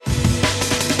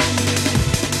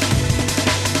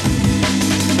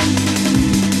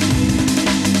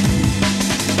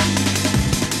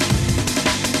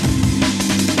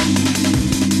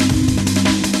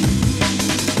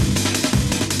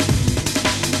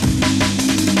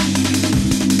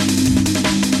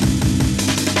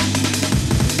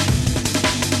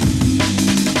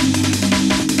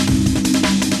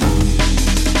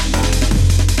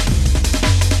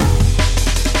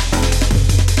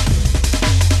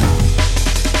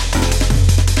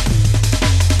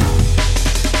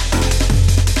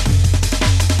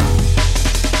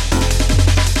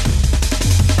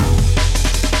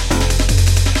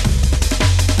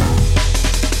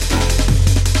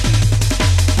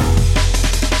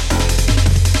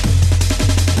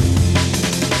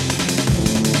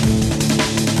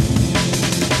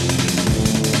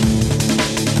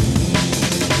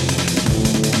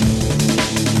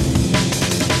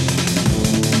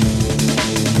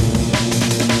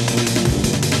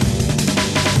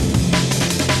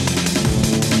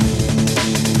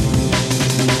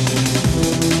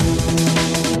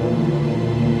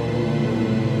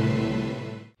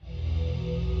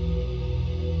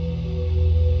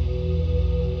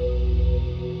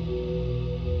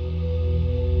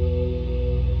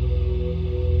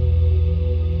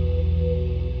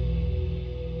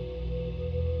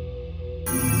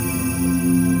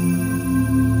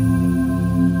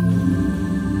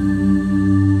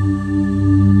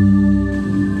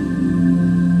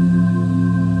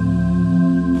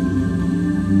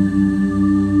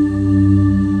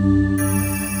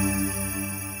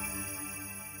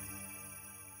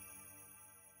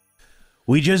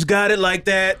We just got it like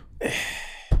that.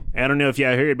 I don't know if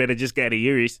y'all heard, but I just got a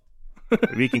Urus.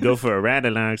 We can go for a ride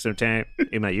along sometime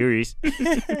in my Urus.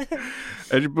 I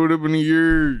just put up in a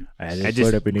year.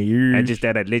 I just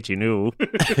thought I'd let you know.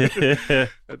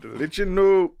 Let you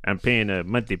know. I'm paying a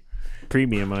monthly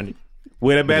premium on it.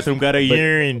 Where the bathroom got a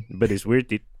urine. But it's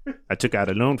worth it. I took out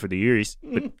a loan for the Urus,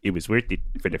 but it was worth it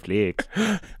for the flex.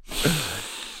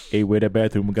 Hey, where the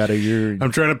bathroom got a urine.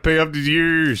 I'm trying to pay off these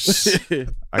years.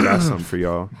 I got something for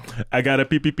y'all. I got a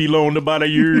PPP loan to buy the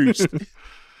urine.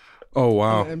 Oh,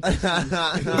 wow.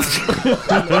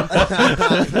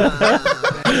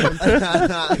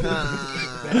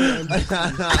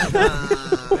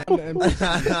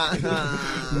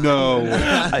 No.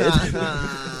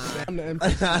 I'm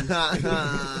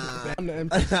not even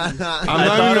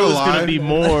gonna lie. Gonna be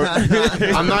more.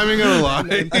 I'm not even gonna lie.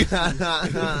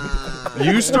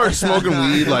 You start smoking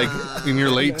weed like in your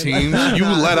late teens, you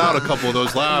let out a couple of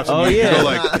those laughs. Oh, and you yeah. go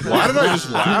like, why did I just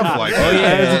laugh like that?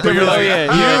 yeah. But you're like,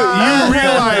 You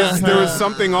realize there was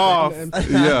something off.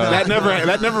 yeah. That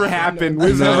never happened.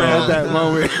 Wiz never had that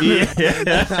moment.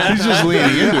 He's just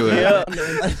leaning into it.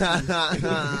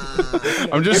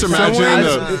 I'm just imagining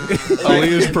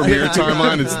Aaliyah's premiere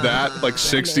timeline. It's that like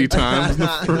 60 times.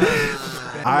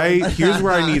 Here's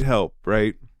where I need help,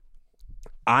 right?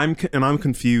 I'm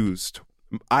confused.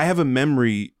 I have a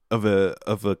memory of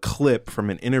a clip from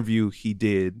an interview he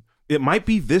did. It might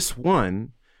be this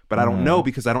one, but I don't know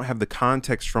because I don't have the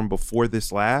context from before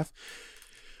this laugh.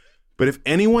 But if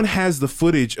anyone has the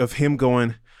footage of him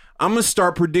going, I'm gonna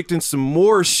start predicting some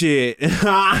more shit. If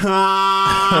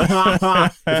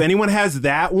anyone has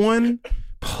that one,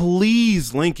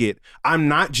 please link it. I'm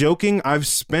not joking. I've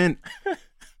spent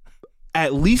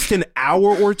at least an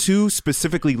hour or two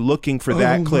specifically looking for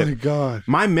that clip. Oh my God.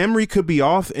 My memory could be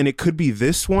off and it could be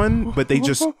this one, but they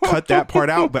just cut that part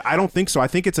out. But I don't think so. I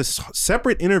think it's a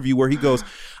separate interview where he goes,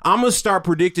 I'm going to start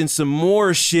predicting some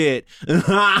more shit. There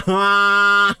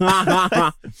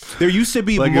used to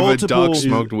be Like multiple. if a duck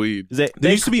smoked weed. There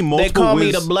used to be multiple. They call me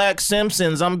Wiz- the Black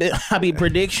Simpsons. I be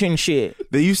prediction shit.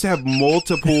 They used to have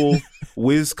multiple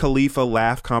Wiz Khalifa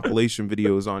laugh compilation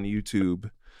videos on YouTube.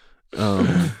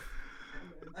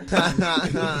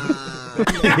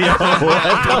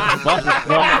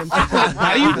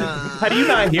 How do you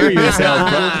not hear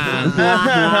yourself, bro?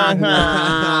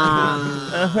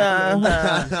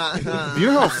 Do you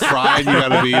know how fried you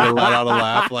gotta be to let out a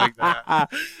laugh like that?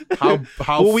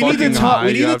 How Well, we need to fucking talk. high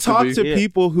We need you to have talk be? to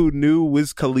people who knew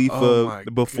Wiz Khalifa Oh my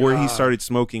before he God. started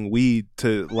smoking weed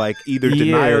to like either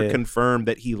deny or Yeah. confirm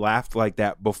that he laughed like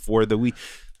that before the weed.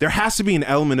 There has to be an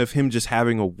element of him just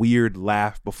having a weird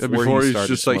laugh before, Before he he's started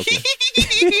just like,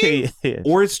 smoking.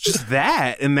 Or it's just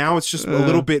that, and now it's just a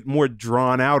little bit more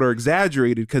drawn out or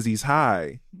exaggerated because he's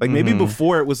high. Like maybe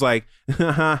before it was like,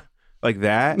 like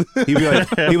that. He'd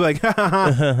be like,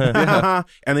 and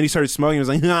then he started smoking. He was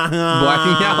like,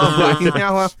 blacking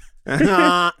out.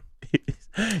 And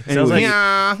Sounds like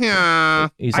Yeah.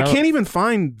 I can't even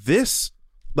find this,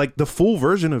 like the full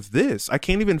version of this. I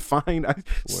can't even find.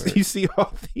 You see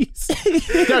all these?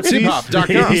 That's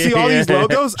hiphop.com. You see all these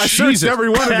logos? I searched Jesus. every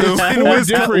one of them. And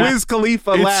Wiz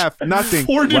Khalifa laugh. Nothing.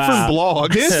 4 different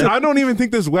blogs. This, I don't even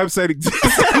think this website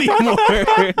exists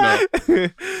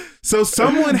anymore. So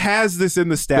someone has this in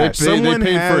the They stash. Someone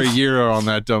paid has, for a year on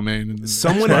that domain. And then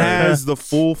Someone has the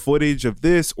full footage of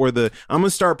this, or I'm gonna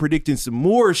start predicting some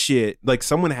more shit. Like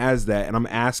someone has that, and I'm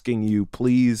asking you,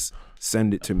 please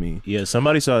send it to me. Yeah,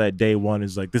 somebody saw that day one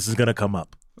is like, this is gonna come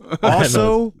up.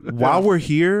 Also, while we're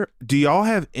here, do y'all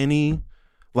have any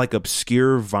like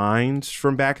obscure vines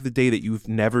from back in the day that you've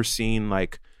never seen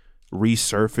like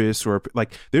resurface, or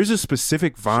like there's a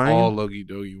specific vine? all Logie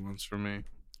Dogie ones for me.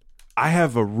 I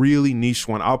have a really niche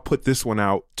one. I'll put this one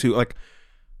out too. Like,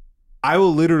 I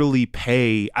will literally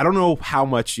pay. I don't know how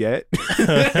much yet.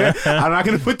 I'm not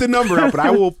going to put the number out, but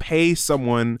I will pay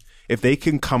someone if they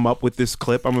can come up with this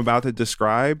clip I'm about to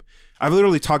describe. I've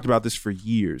literally talked about this for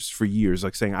years,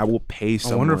 like saying I will pay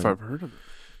someone. I wonder if I've heard of it.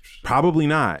 Probably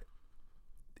not.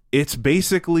 It's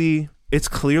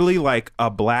clearly like a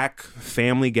black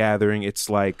family gathering. It's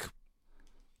like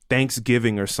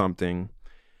Thanksgiving or something.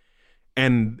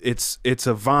 And it's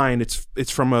a vine. It's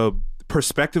from a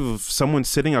perspective of someone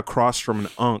sitting across from an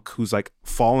unk who's like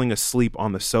falling asleep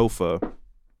on the sofa.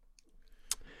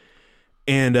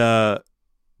 And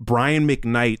Brian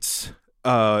McKnight's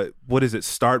what is it?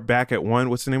 Start Back at One.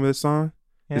 What's the name of the song?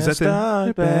 Is that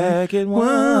Start Back at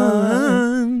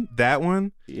One? That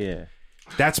one? Yeah.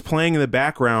 That's playing in the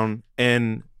background,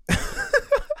 and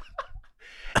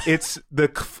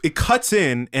it cuts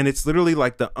in, and it's literally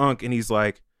like the unk, and he's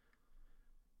like,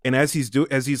 And as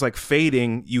he's like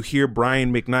fading, you hear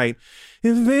Brian McKnight,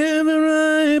 if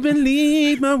ever I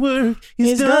believe my work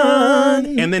is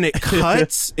done. And then it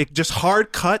cuts, it just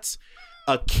hard cuts.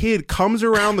 A kid comes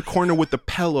around the corner with the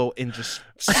pillow and just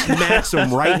smacks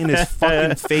him right in his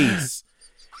fucking face.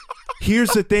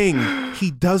 Here's the thing, he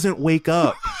doesn't wake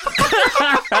up.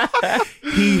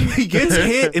 He gets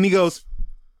hit and he goes,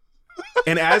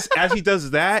 and as he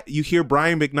does that, you hear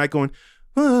Brian McKnight going,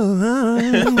 and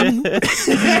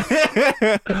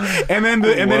then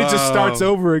it just starts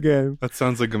over again. That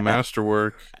sounds like a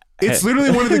masterwork. It's literally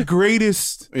one of the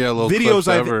greatest little videos clips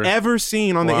I've ever. ever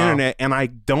seen on the internet, and I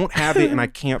don't have it and I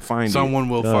can't find Someone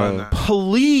will find that.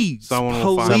 Please, Someone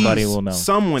will find Somebody will know.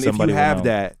 Someone, Somebody if you will have know.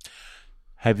 that.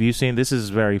 Have you seen? This is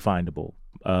very findable.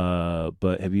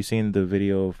 But have you seen the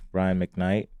video of Brian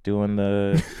McKnight doing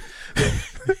the?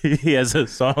 He has a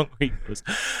song where he goes,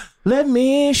 "Let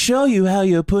me show you how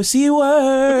your pussy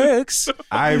works."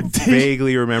 I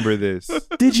vaguely remember this.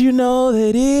 Did you know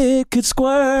that it could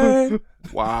squirt?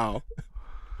 Wow.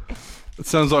 It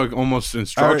sounds like almost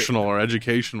instructional or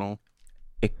educational.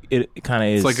 It kind of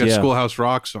is. It's like a yeah. Schoolhouse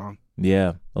Rock song.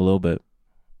 Yeah, a little bit.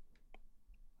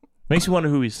 Makes you wonder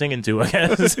who he's singing to, I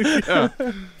guess. Yeah.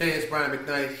 Hey, it's Brian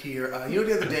McKnight here.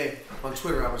 The other day on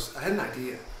Twitter, I had an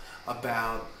idea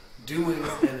about doing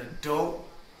an adult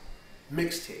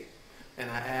mixtape, and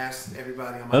I asked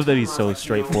everybody on my I love that timeline, he's so like,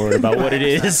 straightforward about what it I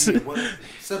had is. this idea, what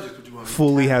subject would you want me to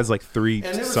Fully tackle? has like 3 And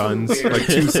there was sons, some like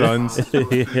 2 sons.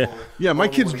 Yeah, my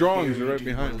All kids' wanna drawings hear are right you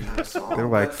do behind one me. kind of song, They're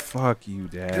like, but fuck you,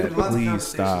 there's Dad. lots of Please conversations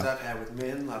stop. I've had with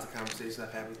men, lots of conversations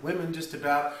I've had with women, just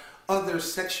about other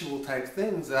sexual type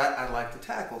things that I'd like to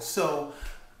tackle. So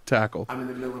Tackle. I'm in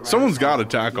the middle of writing Someone's a song. gotta I'm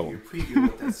gonna tackle. give you a preview of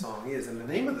what that song is, and the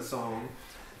name of the song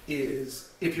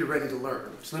is "If You're Ready to Learn."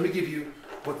 So let me give you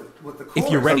what the chorus If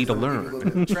You're Ready is. to Let me give you a Learn. little bit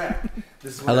of the track.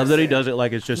 This is I what love that he said. does it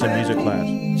like it's just a music Let class.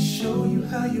 me show you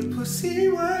how your pussy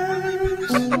works.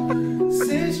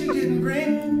 Since you didn't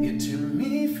bring it to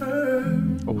me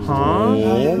first, I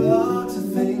have lots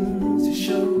of things to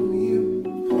show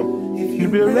you.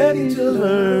 If you're ready to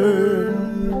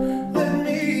learn, let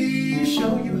me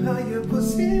show you how your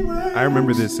pussy works. I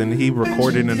remember this, and he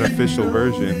recorded an official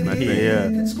version, I think. Yeah.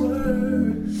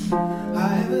 I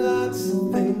have lots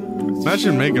of things.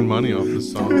 Imagine making money off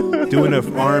this song. Doing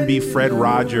an R&B Fred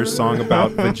Rogers song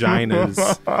about vaginas.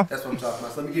 That's what I'm talking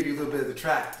about. So let me give you a little bit of the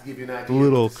track to give you an idea. A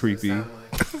little of what this is creepy. gonna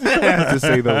sound like. To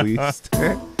say the least.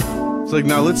 It's like,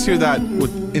 now let's hear that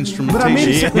with But I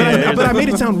instrumentation. made it, but I made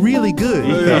it sound really good.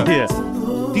 Yeah.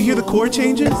 Do you hear the chord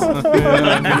changes?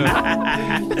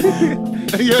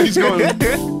 Yeah, he's going.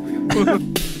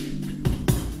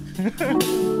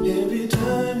 Every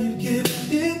time you give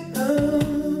it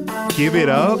up, Give it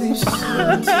up.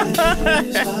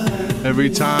 Every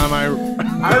time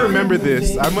I remember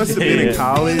this. I must have been in Yeah.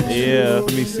 college. Yeah.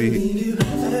 Let me see. you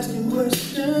asking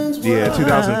questions. Yeah,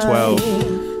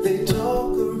 2012. They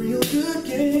talk a real good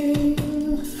game.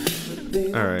 But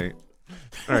they All right.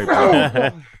 All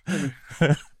right,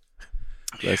 bro.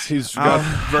 he's got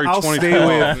very I'll stay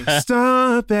 2012. with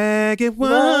Start Back at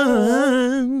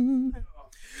One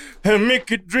and make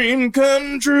a dream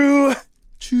come true.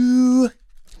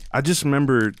 I just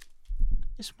remembered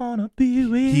Just wanna be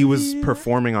with he was you.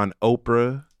 performing on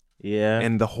Oprah, Yeah.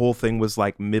 and the whole thing was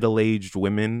like middle-aged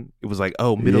women. It was like,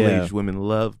 oh, middle-aged women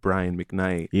love Brian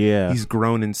McKnight. Yeah. He's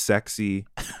grown and sexy.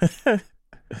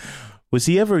 Was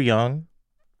he ever young?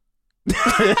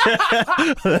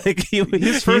 Like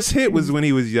His first hit was when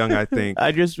he was young, I think. I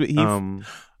I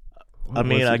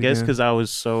mean, I guess because I was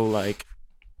so like,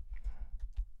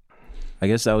 I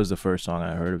guess that was the first song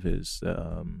I heard of his.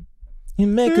 You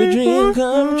make a dream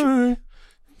come true.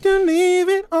 to leave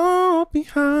it all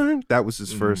behind. That was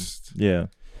his first. Yeah,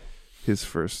 His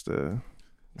first. What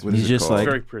He's is it just called? like-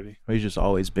 Very pretty. he's just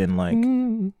always been like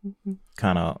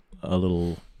kind of a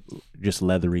little just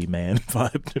leathery man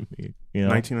vibe to me. You know?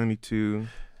 1992.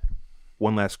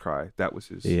 One Last Cry. That was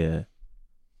his. Yeah.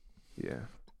 Yeah.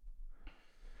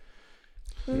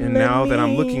 And now that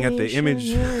I'm looking at the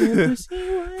image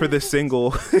for the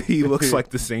single, he looks like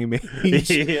the same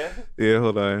age. Yeah. Yeah,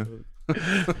 hold on.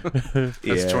 That's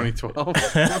Yeah. 2012.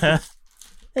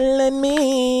 Let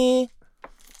me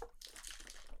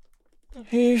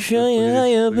show you how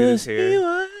your Look at his pussy hair.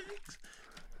 works.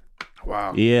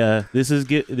 Wow. Yeah, this is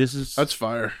That's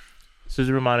fire. this is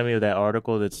reminding me of that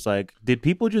article that's like, did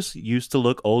people just used to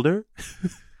look older?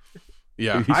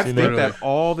 Yeah. I seen think that? that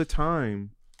all the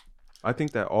time. I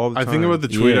think that all the I time. think about the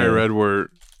tweet I Yeah. read where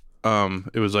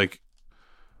it was like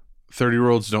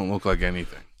 30-year-olds don't look like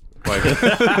anything. Like,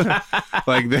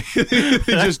 like they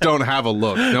just don't have a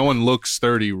look. No one looks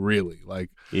 30 really.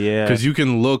 Like Yeah. Because you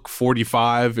can look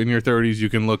 45 in your 30s, you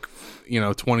can look,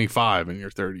 25 in your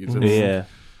 30s.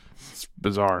 It's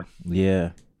bizarre.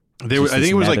 Yeah. I think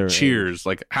it was like nether Cheers.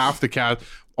 Like half the cast,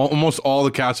 almost all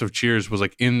the cast of Cheers was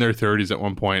like in their 30s at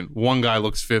one point. One guy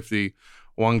looks 50,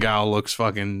 one gal looks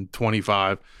fucking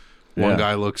 25, one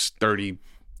guy looks 37.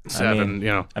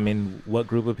 I mean, what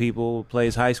group of people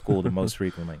plays high school the most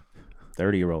frequently?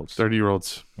 30-year-olds.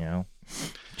 30-year-olds.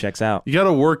 Checks out. You got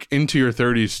to work into your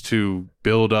 30s to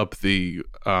build up the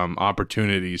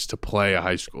opportunities to play a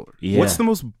high schooler. Yeah. What's the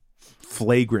most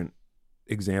flagrant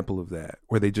example of that,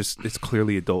 where it's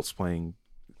clearly adults playing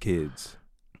kids?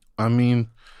 I mean,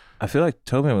 I feel like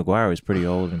Tobey Maguire was pretty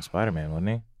old in Spider-Man, wasn't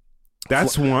he?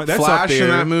 That's one. That's Flash up there. in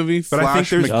that movie. But I think Flash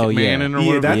there's McMahon or yeah,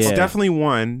 whatever. that's Yeah. definitely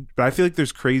one. But I feel like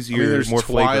there's crazier, there's more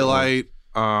flagrant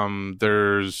Twilight.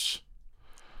 There's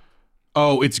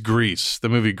it's Grease, the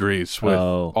movie Grease, with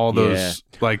all those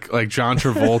like John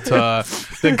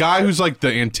Travolta. The guy who's like the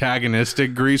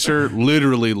antagonistic greaser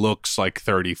literally looks like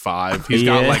 35. He's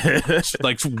got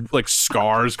like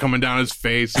scars coming down his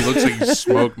face. He looks like he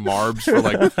smoked Marbs for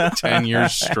like 10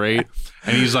 years straight,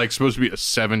 and he's like supposed to be a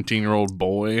 17-year-old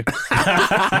boy.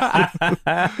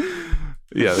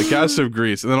 Yeah, the cast of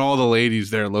Grease, and then all the ladies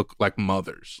there look like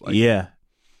mothers. Like, Yeah.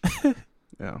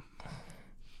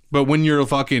 But when you're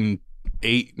fucking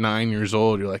 8, 9 years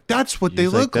old, you're like, that's what they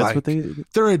look that's like. what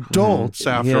They're adults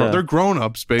after all. Yeah. They're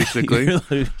grown-ups, basically. You're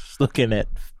just looking at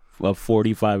a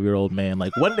 45-year-old man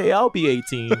like, one day I'll be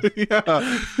 18.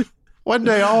 Yeah. One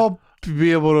day I'll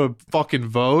be able to fucking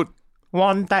vote.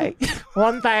 One day.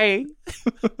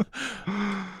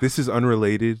 This is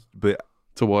unrelated, but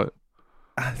To what?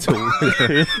 to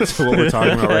what we're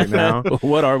talking about right now.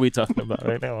 What are we talking about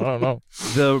right now? I don't know.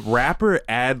 The rapper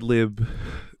ad lib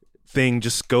thing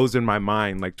just goes in my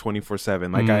mind like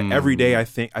 24/7. Like every day I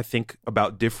think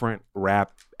about different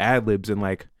rap ad libs and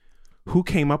like who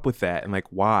came up with that and like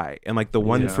why. And like the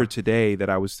one for today that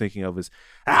I was thinking of is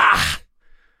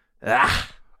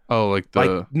Oh, like the...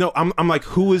 like no, I'm like,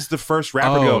 who is the first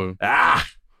rapper to go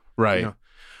right. You know,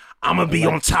 I'm gonna be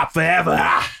on top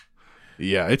forever.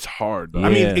 Yeah, it's hard. Though. I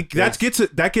mean, Yeah.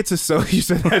 that gets associated. You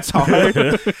said that's hard.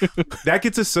 That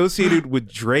gets associated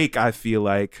with Drake, I feel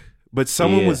like, but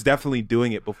someone was definitely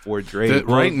doing it before Drake.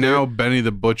 Right now, Benny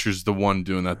the Butcher's the one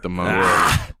doing that the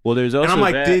most. Well, there's also And I'm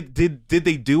like, that. did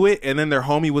they do it? And then their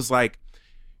homie was like,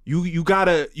 you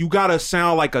gotta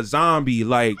sound like a zombie,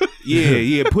 like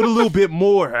yeah, put a little bit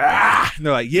more. And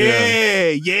they're like,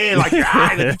 yeah, like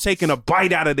you're taking a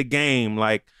bite out of the game,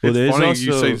 like. Well, It's there's funny also,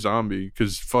 you say zombie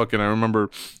because fucking I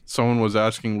remember someone was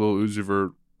asking Lil Uzi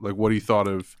Vert like what he thought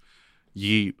of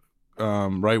Yeet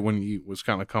right when Yeet was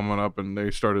kind of coming up and they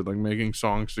started like making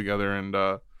songs together and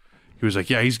he was like,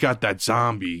 yeah, he's got that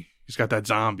zombie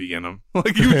in him.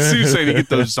 Like he was saying to get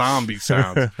those zombie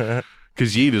sounds.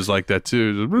 Because Yeet is like that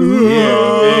too.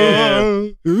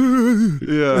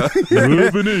 Yeah.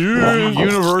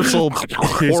 Universal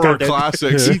horror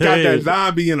classics. He got that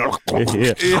zombie in a. If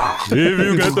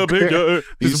you get the picture,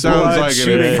 He sounds like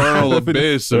an infernal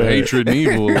abyss of hatred and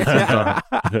evil. Just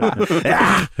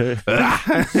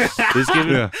give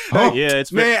it. Yeah,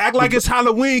 it's Man, act like it's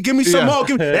Halloween. Give me some more.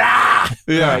 Give me. Yeah.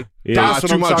 Yeah. Ah,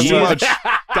 too much.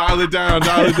 Dial it down.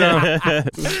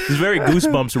 It's very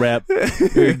Goosebumps rap.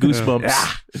 Very Goosebumps.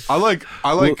 I like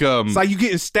It's like you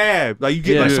getting stabbed. Like you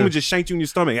get like Yeah. someone just shanked you in your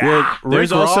stomach. Well, Rick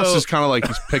there's Ross also is kind of like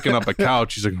he's picking up a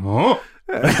couch. He's like, huh?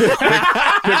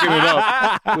 Picking it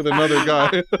up with another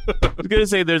guy. I was gonna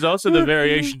say there's also the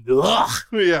variation. Ugh,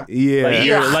 Yeah.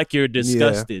 Yeah. like you're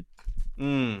disgusted.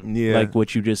 Yeah. Like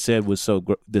what you just said was so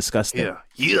disgusting.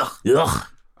 Yeah. Ugh.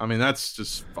 I mean, that's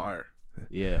just fire.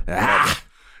 Yeah.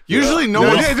 Usually no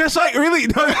No, one... just like really.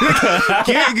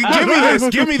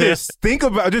 Give me this. Think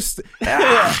about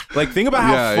think about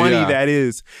how Yeah, funny yeah. that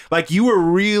is. Like you were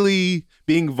really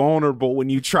being vulnerable when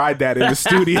you tried that in the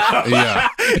studio. Yeah.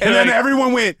 And then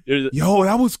everyone went, There's- "Yo,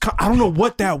 that was. I don't know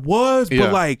what that was, but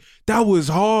Yeah. like that was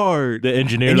hard." The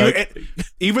engineer, And like,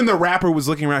 even the rapper was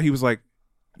looking around. He was like,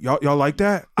 "Y'all like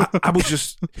that? I was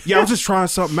just trying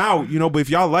something out, But if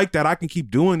y'all like that, I can keep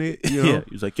doing it. yeah.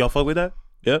 He was like, y'all fuck with that?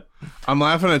 Yep. I'm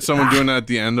laughing at someone doing that at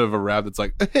the end of a rap that's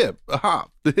like, a hip, a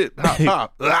hop, the hip,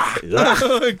 hop, hop.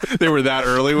 Like, they were that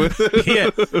early with it.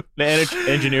 Yeah. The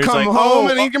engineer's Come like,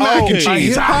 home and eat your mac and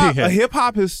cheese. A hip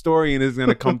hop historian is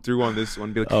gonna come through on this one.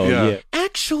 And be like, oh Yeah. yeah.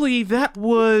 actually, that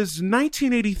was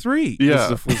 1983. Yeah. was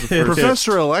the first.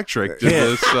 Professor Electric did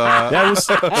this. That was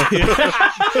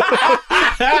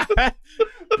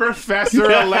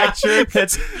Professor Electric.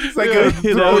 That's It's like a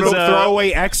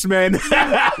throwaway X-Men.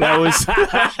 that was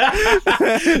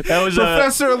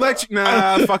Professor Electric.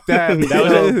 Nah, fuck that.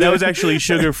 that was actually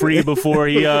Sugar Free before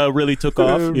he really took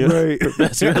off. Yeah. Right.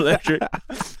 Professor Electric.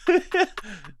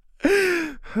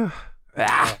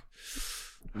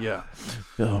 Yeah.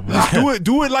 Oh, man.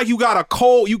 Do it like you got a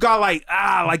cold. You got like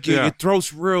your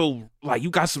throat's real. Like you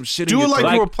got some shit. Do in it your like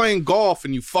throat. you were playing golf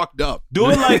and you fucked up. Do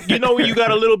it like when you got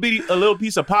a little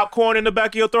piece of popcorn in the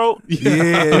back of your throat.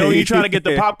 Yeah. When you trying to get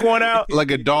the popcorn out.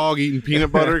 Like a dog eating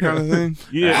peanut butter kind of thing.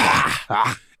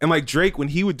 Yeah. And like Drake, when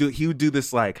he would do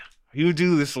this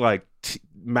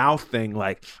mouth thing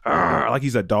like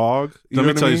he's a dog. Let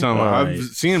me tell you something. Right. I've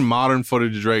seen modern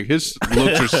footage of Drake. His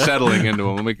looks are settling into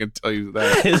him. Let me can tell you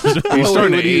that. He's He's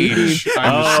starting to age.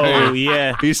 I'm just Oh saying.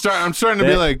 yeah. I'm starting to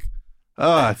be like,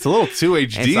 it's a little too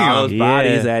HD. It's all those Yeah.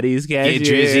 bodies that he's catching.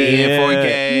 Get Drizzy in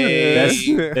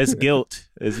 4K. That's guilt.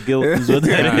 It's guilt. Is what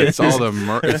that Yeah, is. it's all the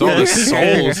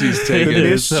souls he's taken. The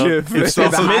mischief. It's all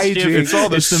The the hijinks. It's all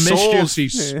the It's the souls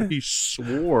mischief. he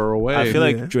swore away. I feel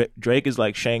like Drake is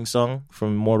like Shang Tsung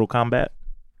from Mortal Kombat.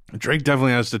 Drake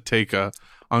definitely has to take a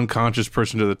unconscious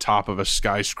person to the top of a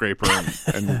skyscraper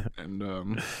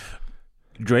and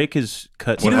Drake has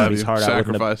cut what have somebody's you, heart out with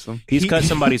sacrifice them. He's cut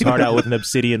somebody's heart out with an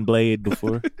obsidian blade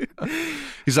before.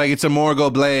 He's like, it's a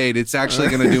Morgul blade. It's actually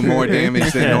going to do more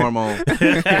damage than normal.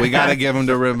 We got to give him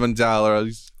to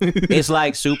Rivendell. It's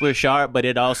like super sharp, but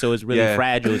it also is really Yeah.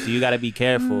 fragile, so you got to be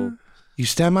careful. You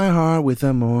stab my heart with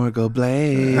a Morgul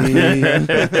blade.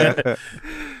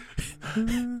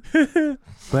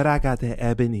 But I got the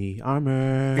ebony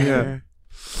armor. Yeah.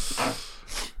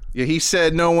 Yeah, he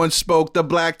said no one spoke the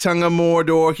black tongue of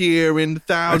Mordor here in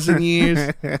 1,000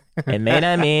 years. It may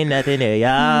not mean nothing to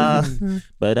y'all,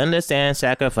 but understand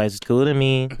sacrifice is cool to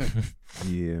me.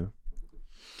 Yeah.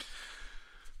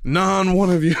 None one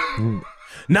of you.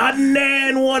 Not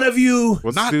nan one of you.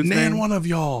 What's Not the dude's nan name? one of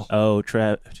y'all. Oh, is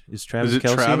Travis Is it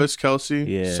Kelce? Travis Kelce?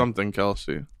 Yeah. Something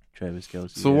Kelce. Travis Kelce.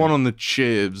 It's the one on the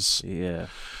Chivs. Yeah.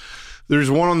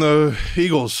 There's one on the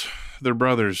Eagles. They're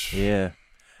brothers. Yeah.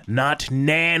 Not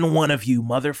nan one of you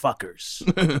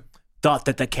motherfuckers thought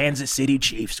that the Kansas City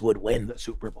Chiefs would win the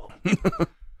Super Bowl.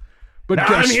 But Now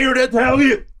I'm here to tell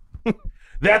you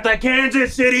that the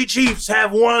Kansas City Chiefs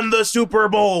have won the Super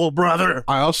Bowl, brother.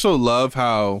 I also love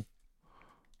how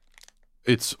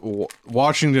it's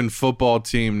Washington football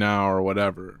team now or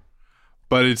whatever.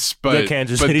 But it's The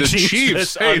Kansas but City the Chiefs Chiefs.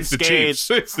 just Hey, it's the unscathed. Chiefs.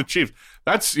 It's the Chiefs.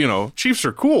 That's Chiefs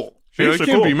are cool. Chiefs I are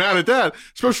can't cool. be mad at that,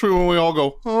 especially when we all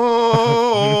go.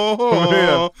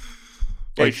 Oh,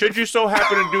 Like, should you so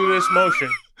happen to do this motion,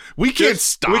 we can't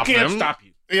stop. we can't them. stop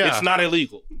you. Yeah. It's not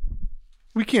illegal.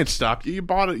 We can't stop you. You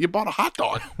bought a hot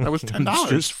dog. That was It's $10.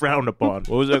 just frowned upon.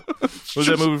 What was that? What was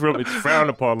that movie from? It's frowned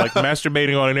upon, like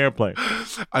masturbating on an airplane.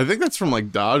 I think that's from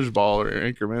like Dodgeball or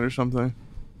Anchorman or something.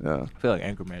 Yeah, I feel like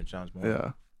Anchorman sounds more.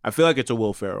 yeah, I feel like it's a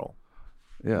Will Ferrell.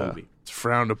 yeah. Movie. It's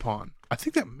frowned upon. I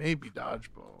think that may be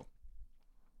Dodgeball.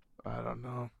 I don't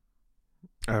know.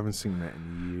 I haven't seen that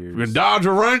in years. You can dodge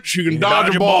a wrench. You can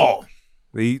dodge a ball.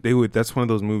 They would. That's one of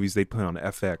those movies they play on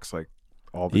FX like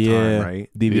all the time, right?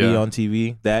 DVD Yeah. on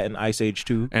TV. That and Ice Age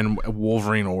 2. And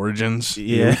Wolverine Origins.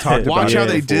 Yeah. we talked about Watch it how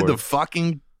they before.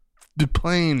 did the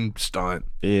plane stunt.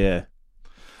 Yeah.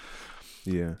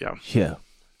 Yeah. Yeah.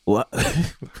 What?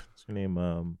 What's her name? I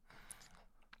don't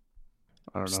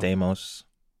know. Stamos.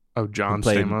 Oh, John Who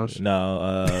played- Stamos.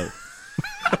 No.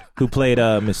 Who played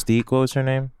Mystique? What was her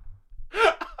name?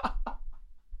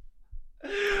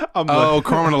 Oh,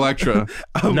 Carmen Electra.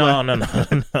 No.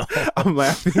 I'm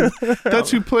laughing.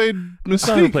 That's who played That's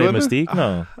not who Mystique. played wasn't it? Mystique.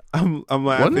 No. I'm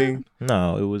laughing.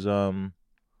 No, it was John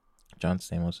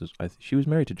Stamos. She was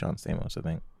married to John Stamos, I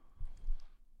think.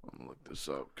 I'm gonna look this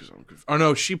up because I'm confused. Oh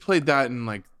no, she played that in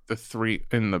like the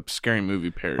Scary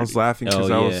Movie parody. I was laughing because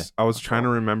Oh, I yeah. was trying to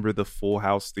remember the Full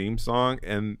House theme song,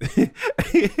 and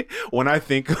when I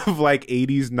think of like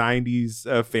 80s,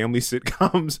 90s family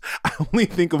sitcoms, I only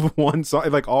think of one song,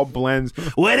 like all blends.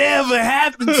 Whatever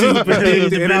happened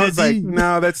to and I was like,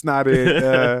 no, that's not it.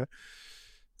 The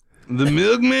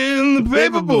Milkman, the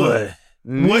Paperboy.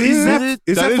 What is that?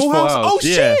 Is that Full House? Oh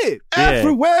Yeah. shit! Yeah.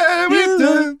 Everywhere we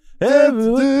turn.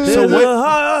 So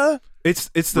what? It's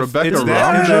the Rebecca it's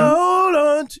that,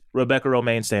 Romaine? Rebecca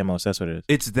Romaine Stamos. That's what it is.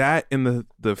 it's that in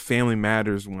the Family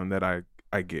Matters one that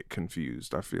I get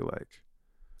confused. I feel like.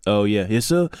 Oh yeah,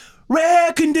 it's a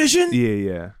rare condition.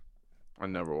 Yeah. I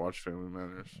never watched Family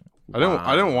Matters.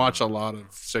 I didn't watch a lot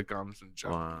of sitcoms in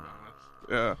general.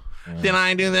 Yeah. Did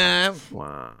I do that?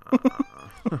 Wow.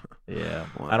 Yeah,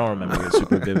 I don't remember it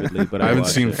super vividly, but I haven't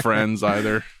watched seen it. Friends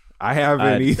either. I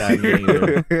haven't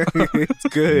either. It's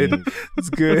good. It's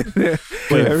good.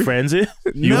 Wait, Friends it?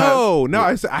 No,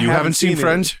 I You haven't seen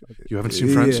Friends? You haven't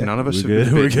seen Friends? Yeah. None of us We're have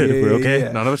good. been. We're good. We're okay.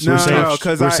 Yeah. None of us No, are safe. no,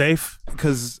 because We're safe.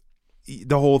 Because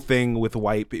the whole thing with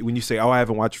when you say, "Oh, I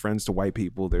haven't watched Friends," to white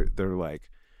people, they're like,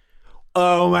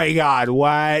 "Oh my god,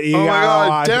 what? You Oh my gotta God.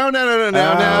 watch- Down.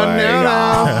 Oh my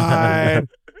God."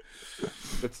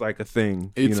 It's like a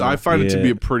thing. I find it to Yeah. be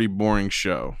a pretty boring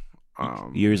show.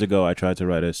 Years ago, I tried to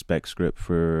write a spec script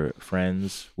for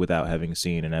Friends without having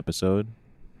seen an episode.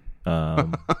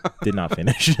 Did not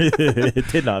finish. It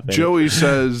did not finish. Joey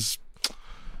says,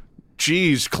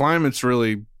 "Geez, climate's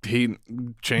really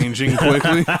changing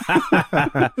quickly."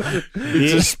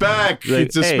 It's a spec. Like,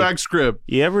 It's a hey. spec script.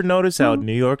 You ever notice how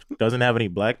New York doesn't have any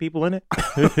black people in it?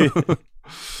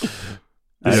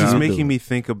 This Yeah. is making me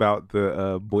think about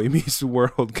the Boy Meets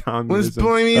World What's communism.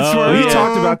 Boy Meets Oh, World? We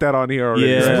talked about that on here already.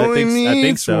 Yeah. right? Boy I think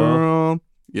Meets so. World.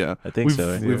 Yeah, I think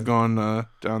so. We've gone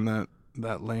down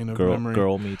that lane of memory.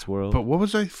 Girl meets world. But what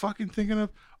was I fucking thinking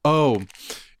of? Oh,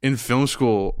 in film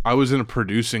school, I was in a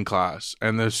producing class,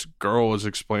 and this girl was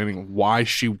explaining why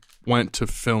she went to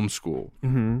film school.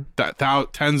 Mhm. That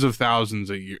tens of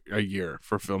thousands a year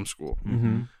for film school.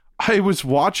 Mhm. I was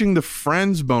watching the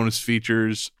Friends bonus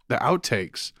features, the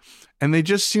outtakes, and they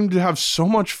just seemed to have so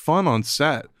much fun on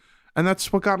set. And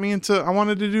that's what got me into, I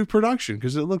wanted to do production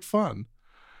because it looked fun.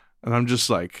 And I'm just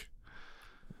like,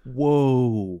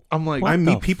 Whoa. I'm like, I the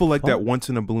meet people like that fuck? once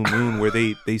in a blue moon where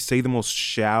they say the most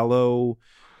shallow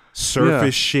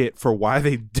surface shit for why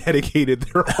they dedicated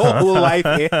their whole life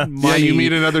and money. yeah, you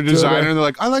meet another designer to- and they're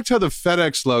like, I liked how the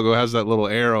FedEx logo has that little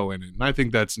arrow in it. And I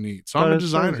think that's neat. So I'm a that's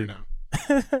designer crazy.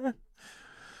 now.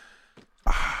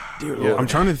 Yeah. I'm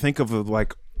trying to think of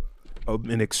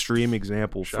an extreme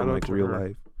example Shout from out like to real her.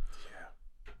 life.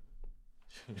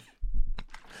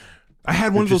 I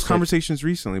had one of those Interesting. conversations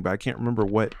recently, but I can't remember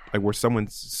what, like where someone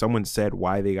said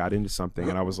why they got into something,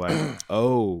 and I was like,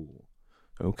 "Oh,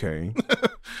 okay."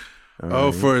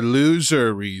 Oh, for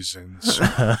loser reasons.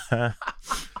 The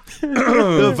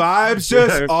vibes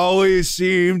just always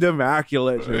seemed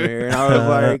immaculate to me, and I was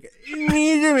like, "You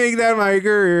need to make that my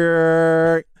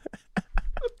career."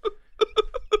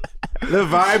 The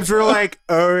vibes were like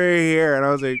over here, and I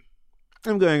was like,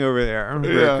 "I'm going over there. I'm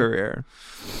for Yeah. a career."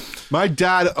 My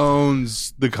dad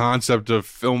owns the concept of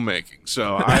filmmaking,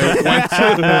 so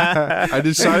I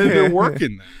decided to work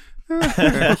in that.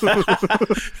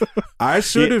 I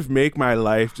sort of make my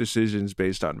life decisions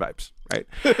based on vibes, right?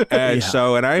 And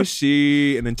so when I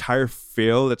see an entire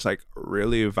field that's like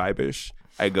really vibish,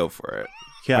 I go for it.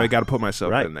 Yeah. I got to put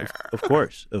myself Right. in there. Of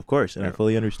course. And I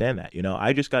fully understand that. You know,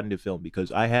 I just got into film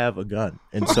because I have a gun.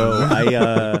 And so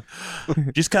I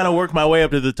just kind of worked my way up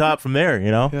to the top from there,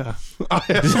 you know? Yeah. I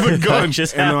have a gun.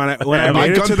 Just And when I At my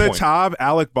made it to the gunpoint. top,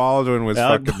 Alec Baldwin was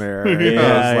Alec- fucking there. Yeah,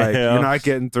 I was like, yeah. "You're not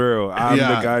getting through. I'm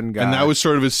the gun guy." And that was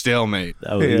sort of a stalemate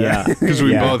Oh, yeah. because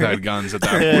we Yeah. both had guns at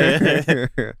that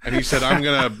point. And he said, I'm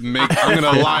gonna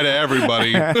lie to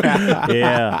everybody.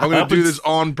 Yeah. I'm gonna do this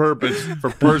on purpose for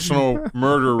personal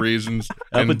murder reasons. Up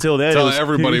and until then, it tell was-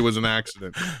 everybody was an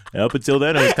accident. Up until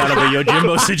then, it was kind of a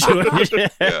Yojimbo situation.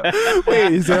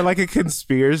 Wait, is there like a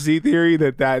conspiracy theory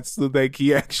that's like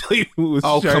he actually was?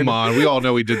 Oh, trying come to- on. We all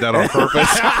know he did that on purpose.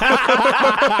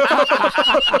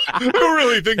 Who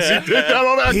really thinks he did that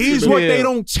on accident? Here's what they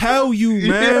don't tell you,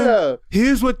 man. Yeah.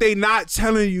 Here's what they not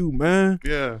telling you, man.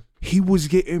 Yeah. He was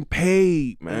getting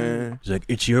paid, man. He's like,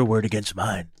 it's your word against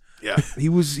mine. Yeah. He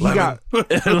got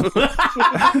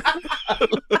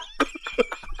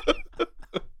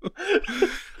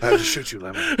I have to shoot you,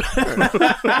 Lemon.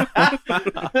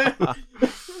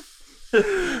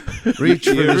 Reach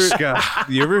for the sky.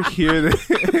 You ever hear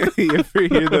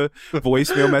the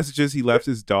voicemail messages he left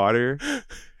his daughter?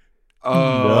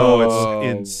 Oh,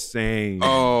 it's insane.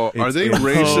 Oh, are It's they insane.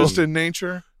 racist in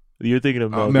nature? You're thinking of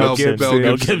Mel Mel Gibson. Gibson.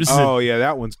 Mel Gibson. Oh yeah,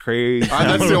 that one's crazy.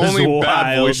 That's the That was only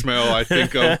bad wild. voicemail I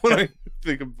think of when I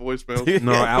think of voicemails.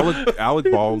 No,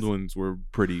 Alec Baldwin's were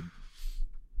pretty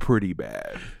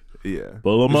bad. Yeah,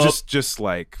 Pull 'em It was up. just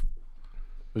like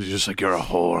It was just like, you're a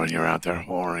whore and you're out there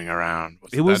whoring around.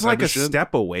 it was that like type a of shit?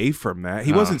 step away from that.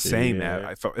 He Oh, wasn't saying yeah. that.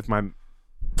 I thought, if my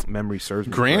memory serves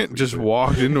me Grant correctly, just but-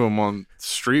 walked into him on the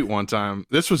street one time.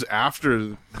 This was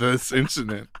after this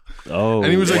incident. Oh,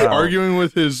 And he was like wow. arguing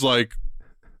with his like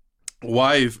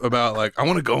wife about like, I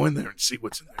want to go in there and see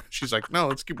what's in there. She's like, no,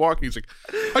 let's keep walking. He's like,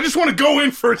 I just want to go in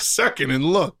for a second and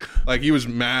look. Like he was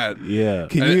mad. Yeah.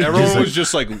 Can And you everyone just- was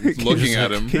just like looking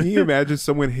at him. Can you imagine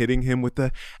someone hitting him with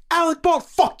the Alec Bald?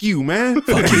 Fuck you, man!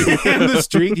 Fuck you in the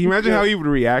street. Can you imagine how he would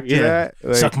react to Yeah. that?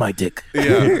 Like, Suck my dick.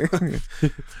 Yeah.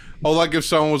 Oh, like if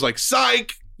someone was like,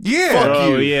 psych, Yeah. Fuck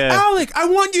you. yeah. Alec, I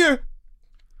want your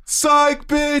psych,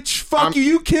 bitch. Fuck you.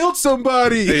 You killed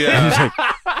somebody. Yeah.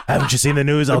 Haven't you seen the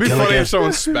news? I'll It'd be kill funny again. if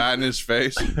someone spat in his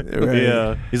face.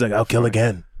 Yeah. He's like, I'll kill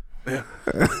again.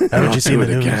 Haven't you seen the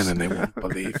news? again, and they won't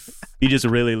believe. He just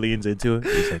really leans into it.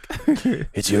 He's like,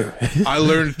 it's your. I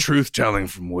learned truth telling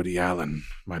from Woody Allen,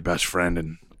 my best friend,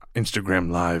 in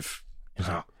Instagram Live.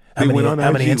 How They many, went on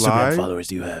how many IG Instagram Live? followers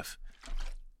do you have?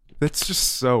 That's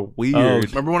just so weird. Oh,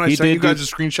 Remember when I He sent you did guys a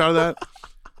screenshot of that?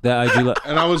 That IG.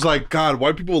 And I was like, God,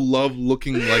 why do people love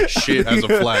looking like shit as a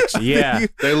flex? Yeah.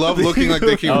 They love looking like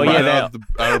they came Oh, yeah, right that-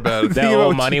 out of bed. That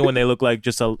old money when they look like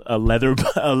just a leather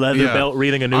Yeah. belt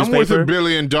reading a I'm worth newspaper. $1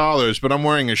 billion, but I'm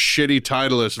wearing a shitty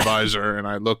Titleist visor, and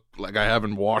I look like I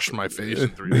haven't washed my face in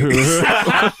 3 weeks.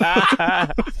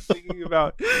 I'm thinking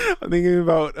about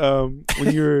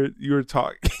when you were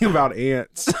talking about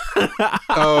ants.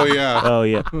 Oh yeah, Oh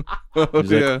yeah.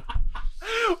 yeah.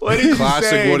 What did Classic you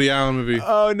say? Woody Allen movie.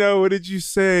 Oh no! What did you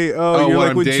say? Oh, you're what, like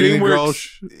I'm when dating a girl?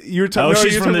 DreamWorks. You're Oh,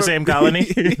 she's you're from the talking same about- colony.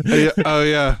 Oh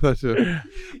yeah, that's it.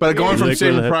 But going from Like,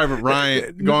 Saving what? Private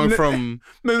Ryan, going from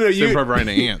no, Saving you. Private Ryan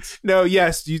to Ants. No,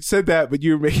 yes, you said that, but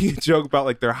you were making a joke about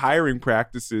like their hiring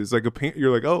practices. Like,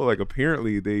 you're like, oh, like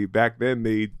apparently they back then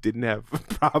they didn't have a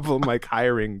problem like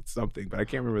hiring something, but I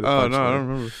can't remember. The Oh no, I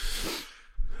punchline.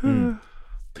 don't remember.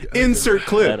 Insert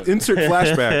clip. Insert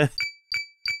flashback.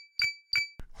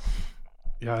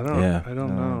 Yeah, I don't. Yeah, I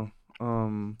don't no.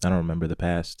 know. I don't remember the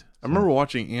past. I remember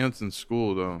watching Ants in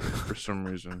school though, for some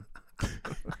reason.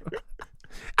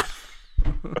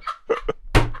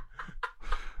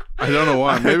 I don't know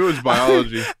why. Maybe it was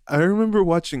biology. I remember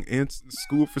watching Ants in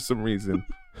school for some reason.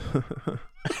 It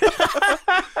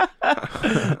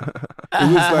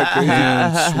was like crazy.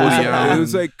 Ants, Woody Allen. It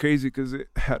was like crazy because it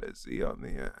had a Z on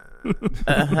the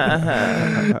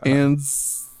end.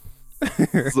 Ants.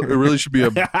 It really should be a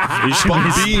B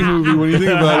movie when you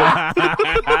think about it.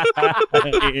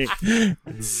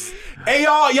 Hey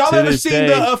y'all To ever this seen day.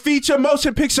 the feature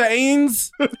motion picture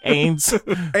Ains? Ains.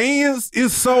 Ains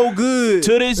is so good.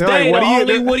 To this They're day, like, the what are you-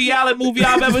 only Woody Allen movie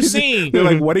I've ever seen. They're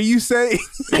like, what are you saying?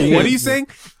 What are you saying?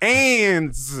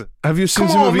 Ains. Have you seen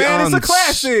Come the on, movie man. It's a Ants?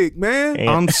 classic, man.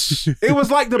 Ants. It was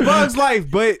like The Bug's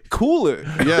Life, but cooler.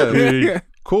 Yeah,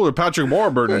 cooler. Patrick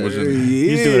Warburton was in.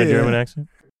 He's doing a German accent.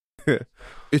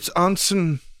 It's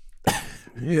Anson.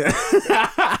 Yeah.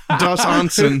 Das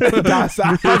Anson. Das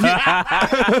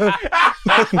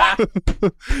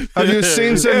Have you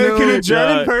seen some Can a new?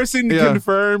 German person Yeah.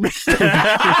 confirm?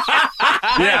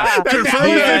 Yeah, confirm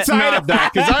Yeah. it's not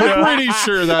that because I'm pretty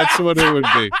sure that's what it would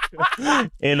be.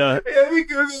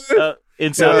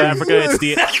 In South Africa, it's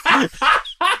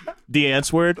the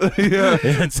ants word. Yeah,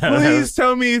 In South Please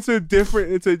tell me it's a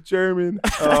German.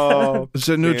 Oh, it's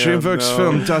a new Damn, DreamWorks no.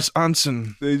 film. Das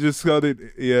Anson. they just called it.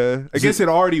 Yeah, I guess it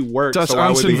already worked. Das So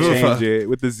why would they Ansenwürfer. change it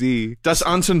with the Z? Das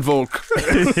Anson Volk.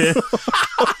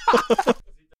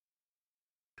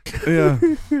 Yeah.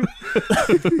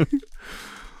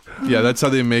 Yeah, that's how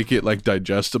they make it like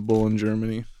digestible in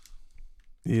Germany.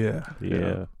 Yeah,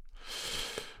 Yeah.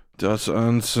 Das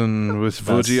Anson with Das-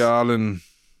 Woody Allen.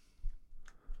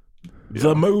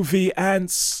 The movie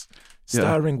Ants,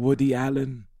 starring Woody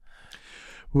Allen.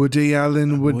 Woody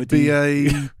Allen would Woody- be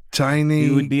a tiny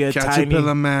He would be a caterpillar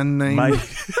tiny man named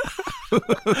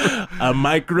A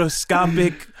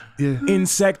microscopic yeah.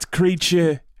 insect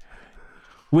creature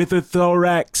with a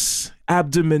thorax,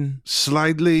 abdomen.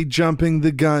 Slightly jumping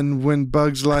the gun when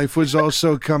Bug's Life was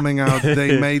also coming out.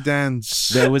 They may dance.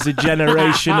 There was a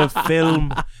generation of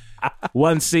film.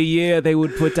 Once a year, they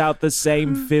would put out the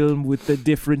same film with a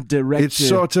different director. It's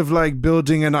sort of like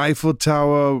building an Eiffel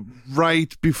Tower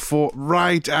right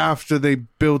after they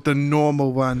built the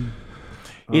normal one.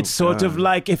 It's sort of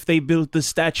like if they built the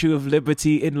Statue of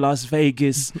Liberty in Las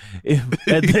Vegas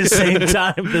at the same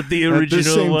time that the original At the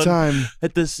same one. time,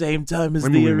 At the same time as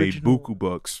Remember the we original. made buku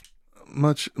bucks.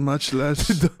 much less.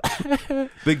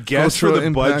 The guess for Cultural the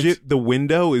impact. budget, the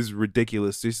window is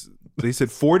ridiculous. They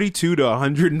said 42 to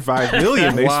 105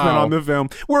 million they spent Wow. on the film.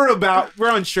 We're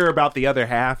unsure about the other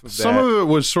half of that. Some of it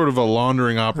was sort of a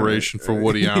laundering operation for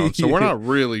Woody Allen, so we're not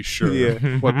really sure Yeah.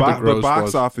 what the the gross box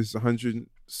was. office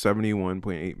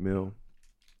 171.8 mil.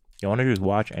 You want to just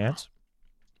watch Ants?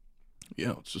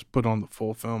 Yeah, let's just put on the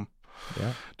full film.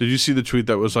 Yeah. Did you see the tweet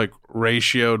that was like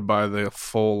ratioed by the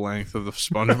full length of the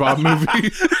SpongeBob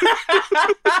movie?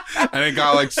 And it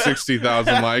got like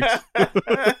 60,000 likes.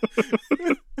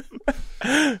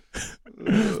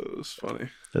 It was funny.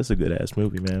 That's a good ass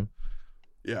movie, man.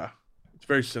 Yeah. It's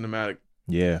very cinematic.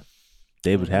 Yeah.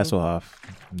 David Hasselhoff.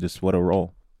 Just what a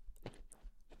role.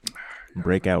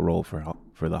 Breakout role for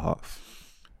the Hoff.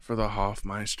 For the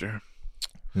Hoffmeister.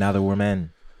 Now that we're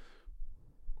men.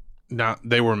 Now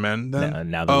they were men then.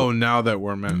 Now that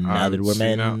we're men. Now that we're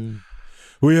men. Now.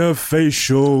 We have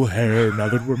facial hair now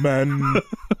that we're men.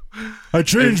 I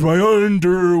changed my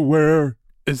underwear.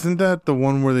 Isn't that the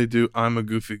one where they do "I'm a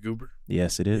Goofy Goober"?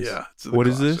 Yes, it is. Yeah. It's the What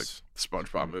is classic this?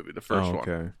 SpongeBob movie, the first one.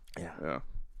 Okay. Yeah.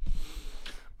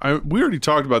 We already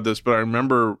talked about this, but I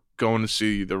remember going to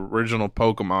see the original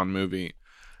Pokemon movie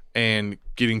and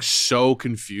getting so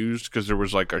confused because there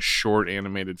was like a short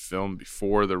animated film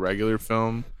before the regular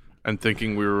film and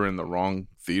thinking we were in the wrong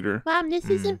theater. Mom, this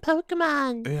isn't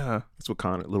Pokemon. Yeah. That's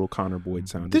what little Connor Boyd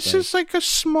sounded This like. is like a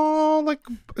small, like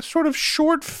sort of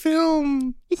short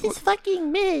film. This is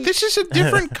fucking mid. This is a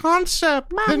different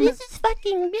concept. Mom, than- this is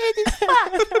fucking mid as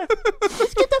fuck.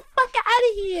 Let's get the fuck out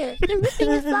of here. They're ripping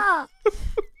us off.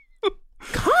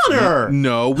 Connor!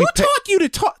 No, Who taught you to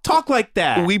talk like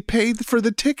that? we paid for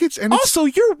the tickets and it's Also,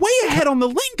 you're way ahead on the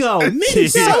lingo. Mid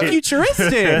is so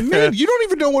futuristic. Man, you don't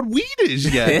even know what weed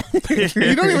is yet. You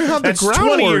don't even have the That's groundwork.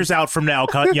 20 years out from now,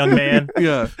 young man.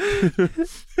 Yeah.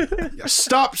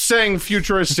 Stop saying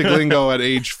futuristic lingo at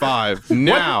age 5.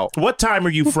 Now. What time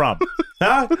are you from?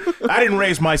 Huh? I didn't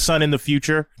raise my son in the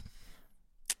future.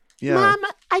 Yeah. Mom,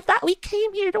 I thought we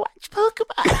came here to watch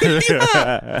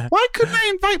Pokemon. Why couldn't I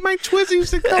invite my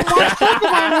Twizzies to come watch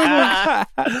Pokemon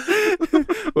with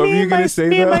us? What were you going to say,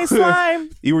 me and though? my slime.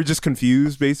 You were just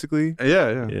confused, basically?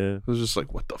 Yeah. Yeah. It was just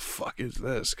like, what the fuck is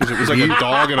this? Because it was like a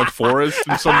dog in a forest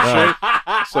and some shit.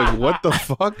 It's like, what the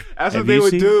fuck? That's Have what they you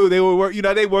would seen- do. They would work,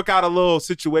 they work out a little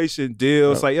situation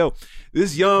deal. It's like, yo,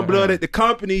 this young blood at the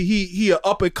company, he a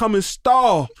up and coming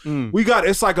star. We got,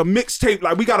 it's like a mixtape.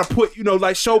 Like we got to put,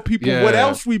 like show people Yeah. what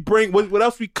else we bring, what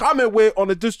else we coming with on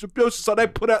the distribution. So they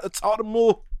put at the top of the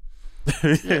move.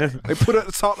 They put at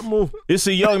the top of the move. It's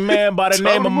a young man by the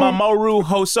name of Mamoru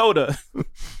Hosoda.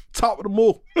 Top of the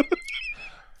move.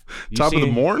 Top of the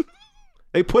morn?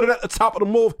 They put it at the top of the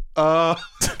move.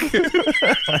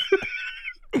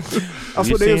 That's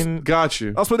what they used, Got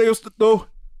you. that's what they used to do.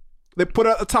 They put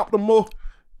it at the top of the move.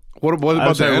 What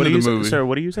about the end of the movie? Sir,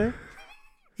 what do you say?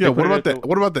 Yeah, put what it about at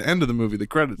what about the end of the movie, the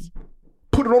credits?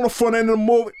 Put it on the front end of the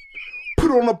movie.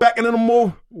 Put it on the back end of the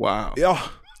movie. Wow. Yeah.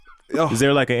 Yeah. Is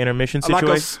there like an intermission like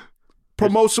situation? a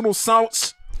promotional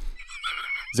sounds.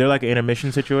 Is there like an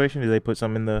intermission situation? Do they put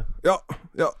some in the... Yeah.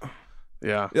 Yeah.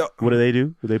 Yeah. Yeah. What do they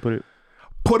do? Do they put it...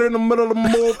 Put it in the middle of the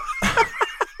movie.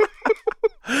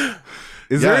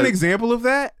 Is there an example of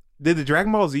that? Did the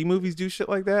Dragon Ball Z movies do shit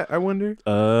like that? I wonder.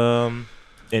 An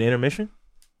intermission?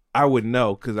 I wouldn't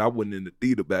know because I wasn't in the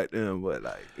theater back then. But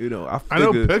like, I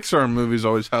know figured- Pixar movies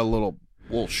always had a little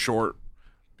short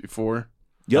before.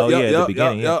 Oh, yeah, at the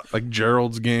beginning, yeah. Like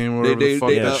Gerald's Game or whatever the fuck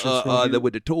that shit's called.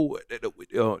 with the toy,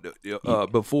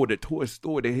 before the toy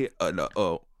store, they had,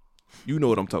 you know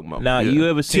what I'm talking about. Now, you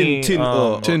ever seen... Tin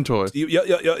Toy. Yeah.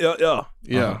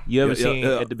 Yeah. You ever Yeah, seen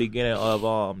yeah. at the beginning of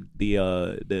the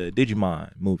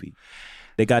Digimon movie?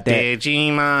 They got that...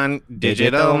 Digimon,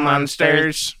 digital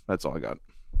monsters. That's all I got.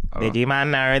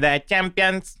 Digimon are the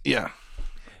champions. Yeah.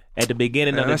 At the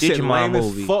beginning of the That shit Digimon lame as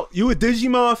movie. fuck. You a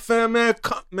Digimon fan,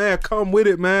 man? Come with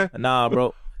it, man. Nah,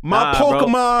 bro. My Nah, bro.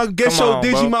 Pokemon, guess Come your on,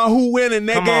 bro. Digimon who winning,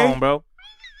 nigga? Come on, bro.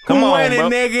 Who Come on, winning, bro.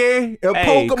 nigga? A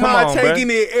Hey, come Pokemon on, taking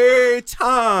it every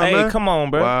time, Hey, man. come on,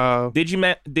 bro. Wow.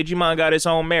 Digimon got its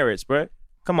own merits, bro.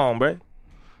 Come on, bro.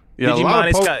 Yeah, Digimon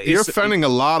is you're offending a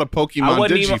lot of I Pokemon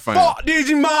wasn't Digi even- fans. Fuck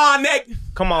Digimon, nigga.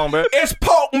 Come on, bro. It's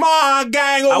Pokemon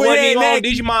gang I over wasn't here, even on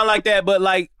nigga. Digimon like that, but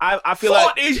like I feel Fuck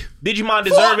like Dig- Digimon Fuck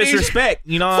deserve its Digi- respect.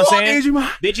 You know what Fuck I'm saying? Digimon.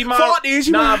 Digimon. Fuck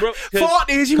Digimon. Nah, bro. Fuck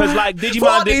Digimon. Because like Digimon,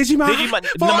 Fuck Digimon. Digimon.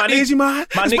 Fuck my nigga, Digimon. my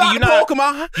It's nigga, about you the not.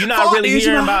 Pokemon. You're not Fuck really Digimon.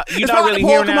 hearing about. You're It's not about really the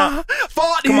hearing Pokemon. out.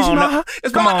 Fuck Come on, Digimon. now.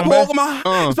 It's Come about the on, bruh.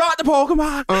 Pokemon. It's about the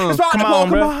Pokemon. It's about the Come on,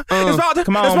 Pokemon. bruh. It's about the.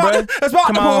 Come on, It's about bruh. the. It's about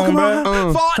the Come on, Pokemon.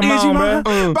 bruh. Fuck Come on, Digimon.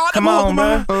 bruh. About the Come on,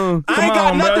 Pokemon. bruh. I Come ain't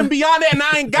got on, nothing bruh. beyond that, and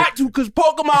I ain't got to, cause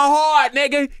Pokemon hard,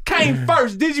 nigga, came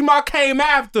first. Digimon came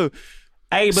after.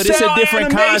 Hey, but it's a Cell different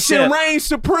animation concept. reigns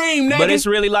supreme, nigga. But it's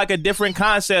really like a different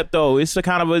concept, though. It's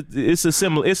kind of a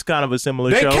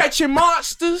similar They show. catching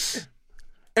monsters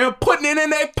and putting it in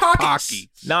their pockets.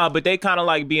 Nah, but they kind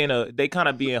of being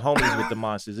homies with the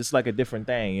monsters. It's like a different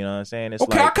thing. You know what I'm saying? It's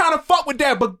Okay, like, I kind of fuck with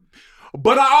that,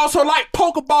 but I also like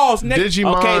Pokeballs, nigga.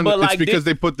 Digimon, Okay, but like it's because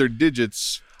they put their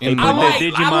digits in They the put ball.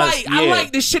 their Digimons, I yeah.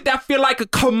 like the shit that feel like a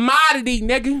commodity,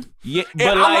 nigga. Yeah, And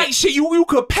but I like shit. You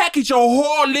could package a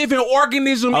whole living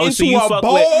organism into a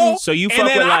bowl. So you fuck and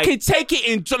then with, I like, can take it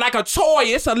into like a toy.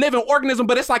 It's a living organism,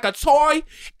 but it's like a toy,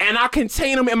 and I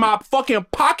contain them in my fucking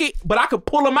pocket. But I could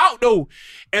pull them out though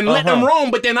and let them roam.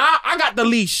 But then I got the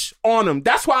leash on them.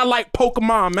 That's why I like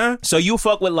Pokemon, man. So you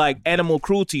fuck with like animal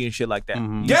cruelty and shit like that.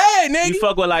 Yeah, nigga. You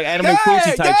fuck with like animal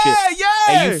cruelty type shit. Yeah.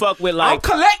 And you fuck with like I'm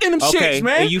collecting them okay, shits,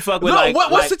 man. and you fuck with Look,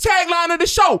 like what's the tagline of the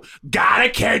show? Gotta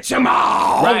catch them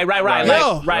all. Right.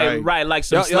 Yeah. Right. Like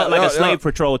some Yeah, like yeah, a slave yeah.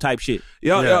 patrol type shit.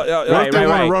 Yeah. What if they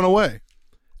want to run away?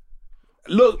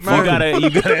 Look, man. You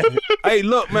gotta. Hey,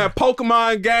 look, man.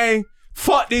 Pokemon gang.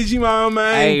 Fuck Digimon,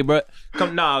 man. Hey, bro,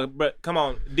 come on.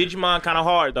 Digimon kind of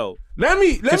hard though. Let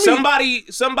me.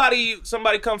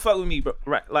 Somebody come fuck with me, bro.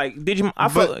 Right, like Digimon. I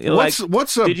fuck But like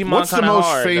what's the Digimon most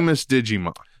hard. famous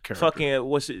Digimon character? Fucking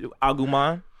what's it?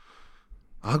 Agumon.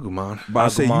 Agumon. But I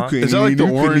say you Agumon. couldn't Is that like eat- the you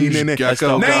couldn't orange eat in it.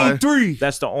 gecko guy? Name 3.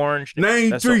 That's the orange. Name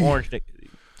That's 3. the orange.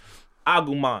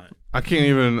 Agumon. I can't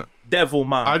even.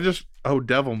 Devilmon.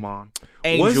 Devilmon.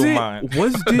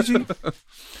 Angelmon.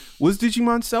 Was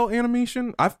Digimon Cell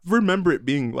animation? I remember it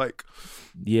being like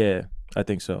Yeah, I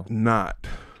think so. not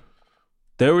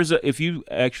There was if you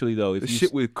actually though, if the you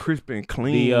shit with crisp and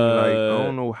clean. the, like I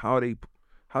don't know how they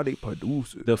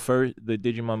produce it. the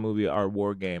Digimon movie, Our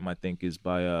War Game, I think is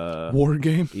by War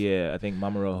game. yeah, I think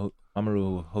Mamoru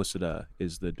Hosoda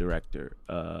is the director,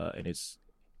 and it's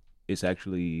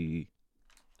actually,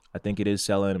 I think it is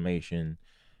cell animation,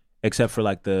 except for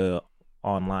like the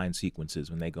online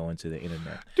sequences when they go into the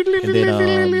internet. And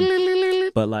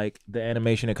then, but like the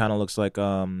animation, it kind of looks like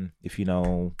if you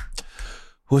know,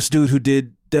 what's the dude who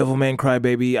did Devilman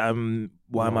Crybaby?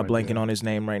 Why am I blanking on his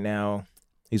name right now?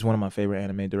 He's one of my favorite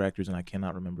anime directors, and I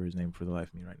cannot remember his name for the life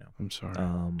of me right now. I'm sorry.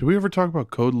 Did we ever talk about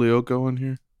Code Lyoko in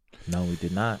here? No, we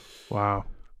did not. Wow.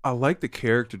 I like the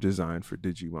character design for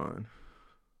Digimon.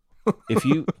 If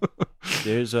you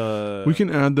there's a We can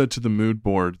add that to the mood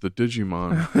board. The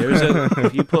Digimon.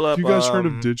 if you pull up, Have you guys heard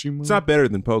of Digimon? It's not better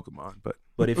than Pokemon,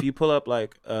 but if you pull up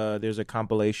like there's a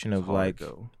compilation of hard, like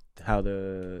though. how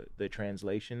the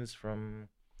translations from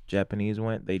Japanese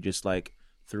went. They just like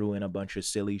threw in a bunch of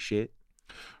silly shit.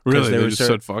 Really? there They were just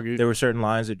said fuck it? There were certain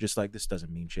lines that just like, this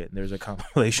doesn't mean shit. And there's a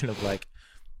compilation of like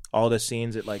all the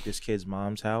scenes at like this kid's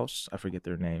mom's house. I forget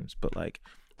their names, but like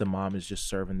the mom is just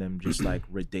serving them just like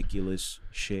ridiculous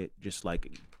shit. Just like,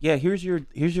 yeah, here's your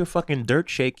fucking dirt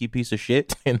shake, you piece of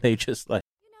shit. And they just like,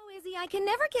 You know, Izzy, I can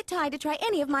never get Ty to try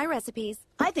any of my recipes.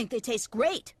 I think they taste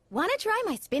great. Want to try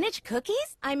my spinach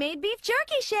cookies? I made beef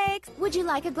jerky shakes. Would you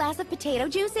like a glass of potato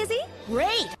juice, Izzy?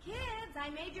 Great. Kids, I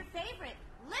made your favorite,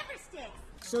 liver sticks.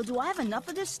 So do I have enough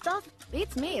of this stuff?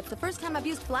 Beats me. It's the first time I've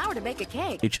used flour to bake a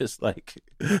cake. you just like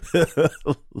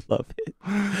love it.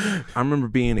 I remember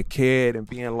being a kid and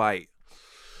being like,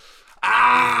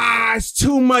 It's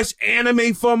too much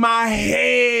anime for my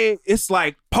head. It's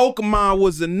like Pokemon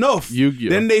was enough. Yu-Gi-Oh.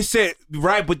 Then they said,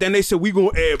 but then they said we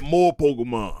gonna add more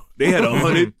Pokemon. They had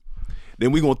 100.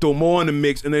 Then we gonna throw more in the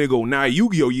mix, and then they go, now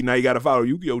Yu-Gi-Oh, now you gotta follow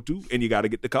Yu-Gi-Oh too, and you gotta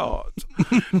get the cards.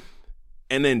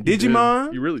 And then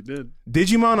Digimon. You really did.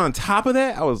 Digimon on top of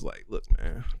that, I was like, look,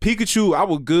 man. Pikachu, I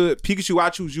was good. Pikachu, I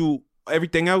choose you.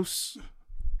 Everything else,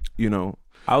 you know.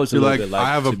 I was a You're little like, bit like, I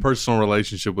have a personal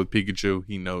relationship with Pikachu.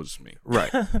 He knows me. right.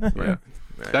 Yeah.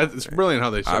 That's brilliant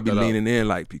how they set I be that up. leaning in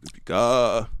like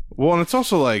Pika. Well, and it's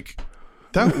also like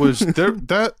that was there.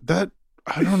 That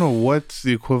I don't know what's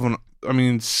the equivalent. I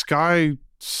mean, Sky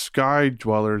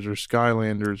Dwellers or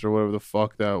Skylanders or whatever the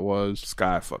fuck that was.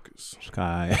 Skyfuckers.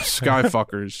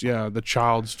 Skyfuckers. Yeah, the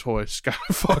child's toy.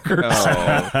 Skyfuckers.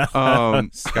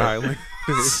 Skylanders.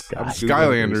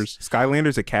 Skylanders.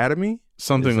 Skylanders Academy?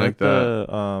 Something is like that.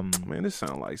 The, Man, this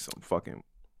sounds like some fucking.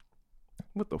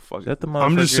 What the fuck? is that the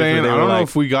I'm just motherfuckers saying. where they I were don't know like-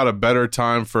 if we got a better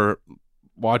time for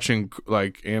watching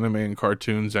like anime and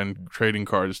cartoons and trading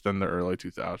cards than the early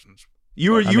 2000s.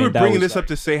 You were I mean, that bringing was this up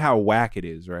to say how whack it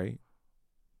is, right?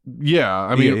 Yeah,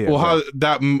 I mean, Yeah, well, how right.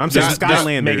 that I'm saying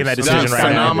Skylanders. making that that decision right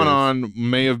now. phenomenon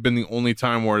may have been the only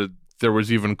time where there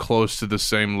was even close to the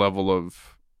same level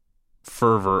of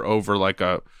fervor over like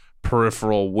a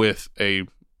peripheral with a,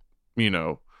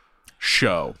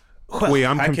 show. Wait,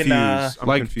 I'm I can, confused. I'm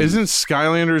like, confused. isn't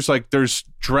Skylanders like there's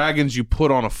dragons you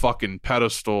put on a fucking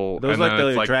pedestal? Those and like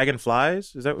then the it's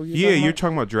dragonflies? Is that what you're Yeah, talking you're about?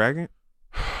 talking about Dragon?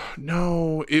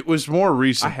 No, it was more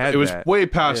recent. I had it was that. way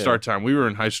past Yeah. our time. We were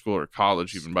in high school or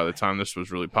college even by the time this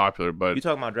was really popular. But You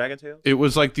talking about Dragon Tail? it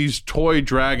was like these toy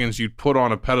dragons you'd put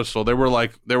on a pedestal. They were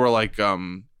like the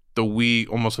Wii,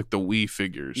 almost like the Wii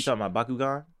figures. You talking about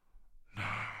Bakugan?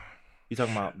 You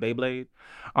talking about Beyblade?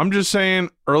 I'm just saying,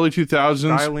 early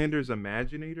 2000s. Skylanders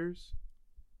Imaginators?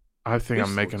 I think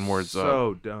I'm making words up.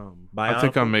 So dumb. I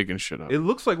think I'm making shit up. It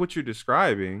looks like what you're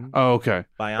describing. Oh, okay.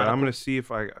 But I'm gonna see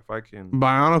if I can.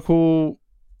 Bionicle.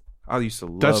 I used to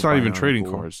love. That's not even Bionicle. trading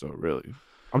cards, though. Really,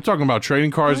 I'm talking about trading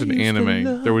cards and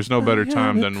anime. There was no better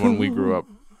time than when we grew up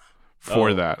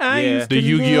for that. Yeah. The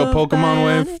Yu-Gi-Oh Pokemon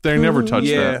wave. They never touched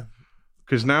Yeah. that.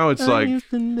 Because now it's like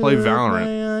play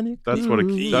Valorant. That's what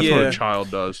a child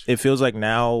does. It feels like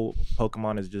now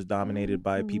Pokemon is just dominated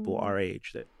by people our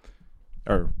age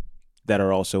that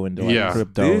are also into like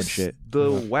crypto and shit.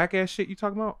 The whack ass shit you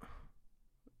talking about?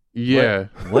 Yeah.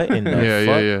 What in the fuck?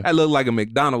 Yeah. That looked like a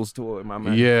McDonald's toy, my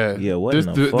man. Yeah. Yeah, what in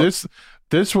the fuck?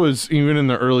 This was even in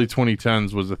the early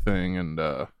 2010s was a thing, and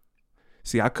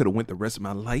See, I could have went the rest of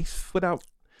my life without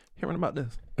hearing about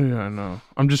this. yeah, I know.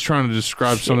 I'm just trying to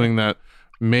describe something that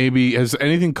maybe has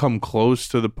anything come close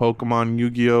to the Pokemon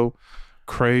Yu-Gi-Oh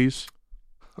craze?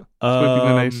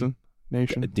 Nation.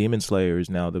 Demon Slayer is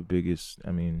now the biggest.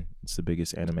 I mean, it's the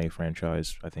biggest anime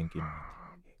franchise I think in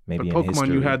maybe But in Pokemon,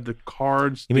 history. you had the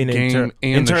cards, You the mean game, and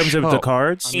in the terms of show. the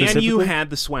cards? And you specifically? had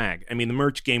the swag. I mean, the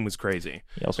merch game was crazy.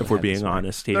 You also If we're had the being swag.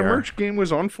 honest The here. merch game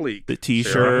was on fleek. The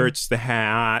T-shirts, the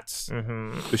hats,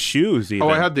 the shoes. Even. Oh,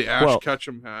 I had the Ash Well,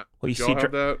 Ketchum hat. well, you Did y'all see,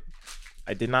 have that?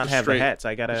 I did not The have straight- the hats.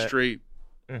 I got The a straight.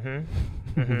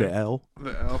 The L.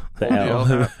 The L. the Oh, L.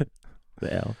 hat.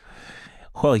 The L.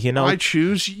 Well, you know, I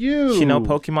choose you. you know,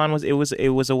 Pokemon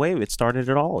was a wave. It started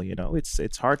it all. You know,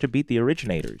 it's hard to beat the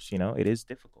originators. You know, it is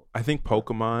difficult. I think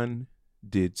Pokemon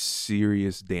did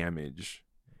serious damage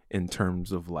in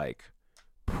terms of like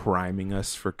priming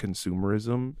us for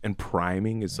consumerism, and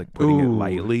priming is like putting it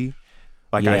lightly.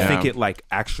 Like I Yeah. think it like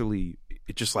actually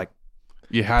it just like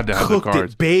You had to have the cooked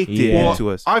cards. it, baked it Yeah. into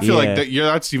us. I feel Yeah.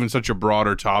 like that's even such a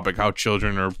broader topic. How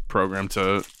children are programmed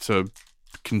to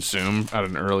consume at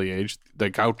an early age.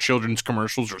 Like how children's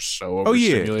commercials are so Oh,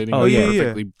 yeah. overstimulating. Oh, and yeah.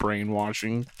 perfectly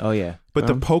brainwashing. Oh yeah. But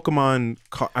the Pokemon,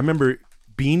 I remember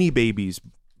Beanie Babies.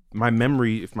 My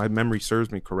memory, if my memory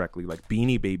serves me correctly, like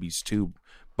Beanie Babies too,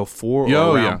 before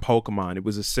or around Pokemon, it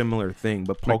was a similar thing.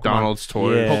 But Pokemon, McDonald's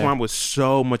toys. Yeah. Pokemon was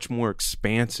so much more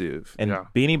expansive. And Yeah.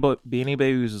 Beanie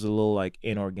Babies was a little like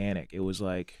inorganic. It was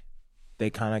like they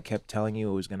kind of kept telling you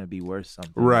it was going to be worth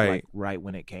something, Right. Like right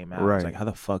when it came out, Right. It's like, how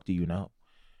the fuck do you know?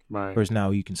 Right. Whereas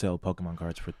now you can sell Pokemon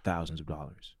cards for thousands of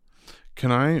dollars.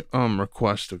 Can I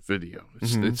request a video?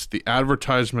 It's the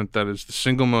advertisement that is the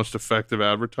single most effective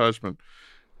advertisement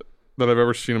that I've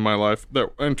ever seen in my life. That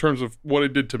in terms of what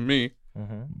it did to me.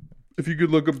 If you could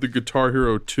look up the Guitar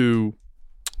Hero 2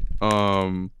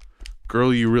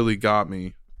 Girl You Really Got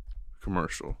Me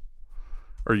commercial.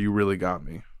 Or You Really Got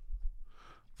Me.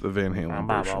 The Van Halen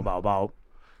version.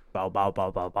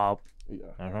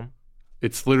 Yeah.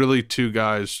 It's literally two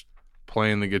guys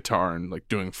playing the guitar and like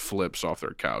doing flips off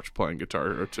their couch playing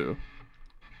Guitar Hero 2.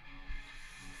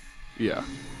 Yeah.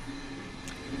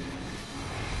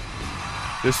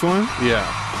 This one?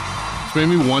 Yeah. It's made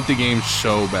me want the game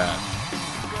so bad.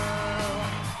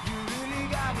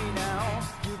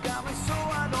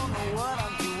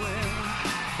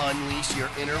 Unleash your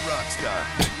inner rock star.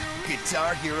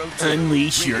 Guitar Hero 2.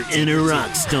 Unleash your inner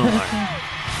rock star.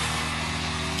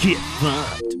 Get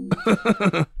fucked.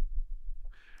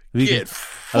 Get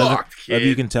I love fucked, you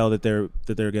kid. can tell that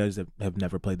they're guys that have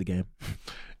never played the game.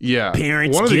 Yeah.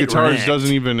 Parents One of the get guitars wrecked.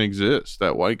 doesn't even exist,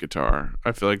 that white guitar.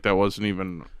 I feel like that wasn't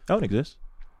even... Oh, it exists.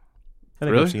 I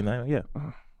think Really? I've seen that. Yeah.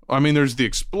 I mean, there's the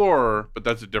Explorer, but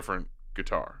that's a different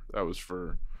guitar. That was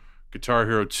for Guitar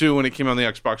Hero 2 when it came on the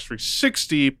Xbox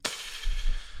 360.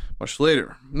 Much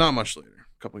later. Not much later.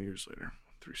 A couple of years later.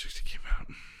 360 came out.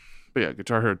 But yeah,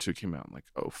 Guitar Hero 2 came out in like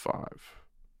 2005.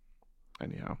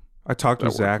 Anyhow. I talked That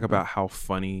with Zach worked. about how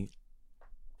funny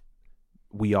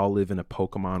We All Live in a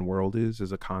Pokemon World is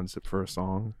as a concept for a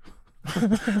song.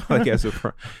 Like as a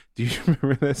do you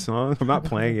remember that song? I'm not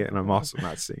playing it and I'm also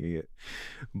not singing it.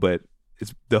 But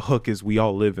it's the hook is We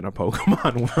All Live in a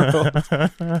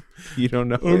Pokemon World. You don't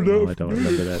know? No, I don't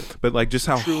remember that. But like just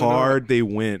how hard they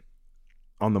went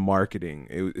on the marketing.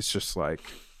 It's just like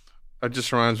That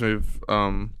just reminds me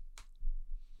of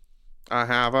I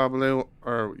have a blue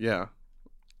or yeah.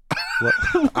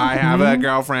 I have a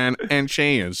girlfriend and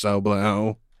she is so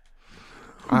blue.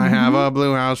 I have a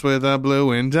blue house with a blue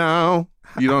window.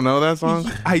 You don't know that song?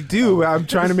 I do. I'm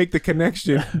trying to make the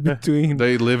connection between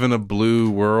They live in a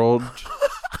blue world.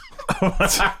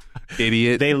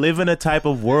 Idiot. They live in a type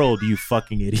of world, you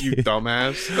fucking You idiot.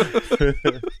 dumbass.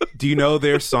 Do you know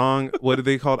their song? What are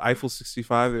they called? Eiffel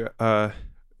 65? Yeah.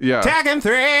 Tekken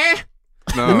 3.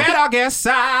 No. Metal Gear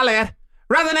Solid.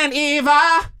 Resident Evil.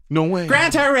 No way.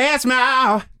 Gran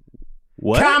Turismo.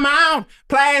 What? Come on,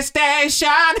 PlayStation.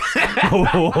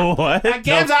 What? The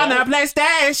game's on the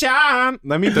PlayStation.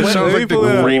 Let me. That sounds like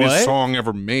the greatest song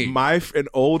ever made. An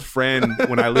old friend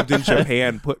when I lived in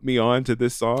Japan put me on to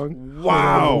this song.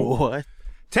 Wow. What?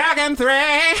 Tekken 3,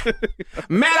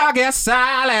 Metal Gear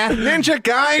Solid, Ninja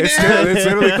Gaiden. It's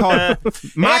literally called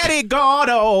Eddie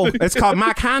Gordo. It's called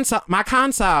My Console. What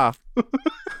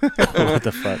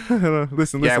the fuck?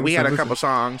 Listen. Yeah, we had a couple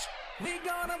songs. We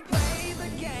gonna play the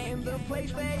game, the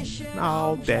PlayStation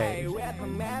all day. With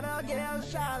Metal Gear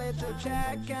Solid to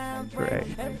Tekken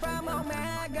 3, and from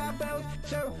Omega Boost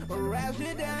to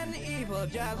Resident Evil,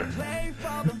 just play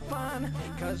for the fun,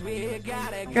 cause we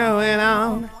got it Going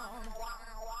on.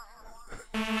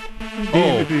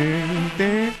 Oh,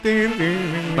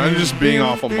 I'm just being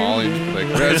awful Molly. Like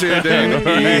Resident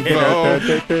Evil.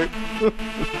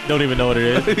 Don't even know what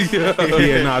it is.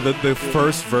 Yeah, nah, the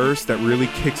first verse that really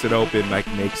kicks it open like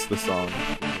makes the song.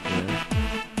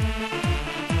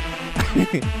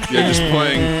 Yeah, just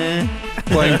playing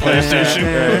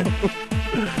PlayStation.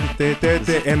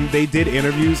 And they did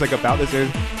interviews like about this.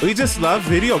 And we just love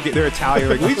video games. They're Italian.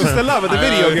 Like we just love the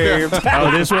video games.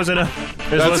 Oh, this wasn't a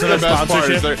That's the best part.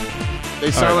 Is sponsorship.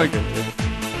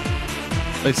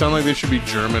 they sound like they should be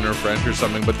German or French or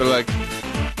something, but they're like,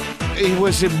 it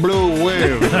was a blue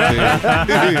wave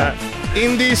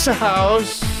in this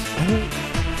house.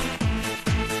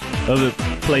 Oh, the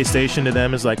PlayStation to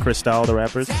them is like Cristal, the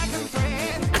rappers.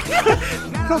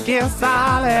 Metal Gear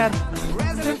Solid,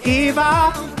 Resident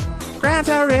Evil, Gran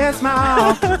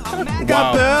Turismo,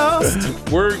 Mega Boost.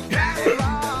 We're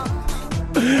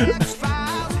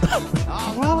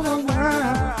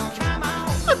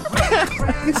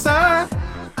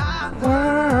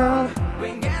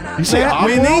you say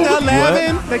Winning Oddworld?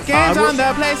 11, the game's on the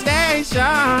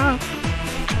PlayStation.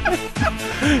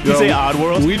 You say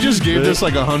Oddworld? We just gave this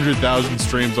like 100,000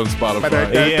 streams on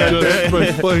Spotify. Yeah. Just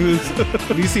by playing this.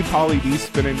 You see Pauly D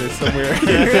spinning this somewhere.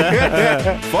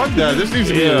 Fuck that. This needs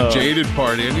to be Yeah. a Jaded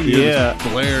party. I need to get this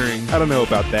blaring. I don't know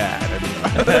about that.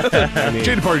 I mean,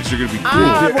 Jaded parties are going to be cool.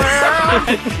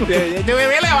 Oddworld. Do we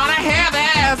really want to hear this?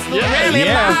 Really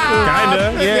loud?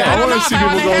 Kinda. Yeah, I wanna see people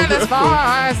go- hear this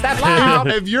voice that loud.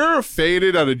 If you're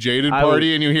faded at a Jaded I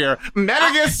party and you hear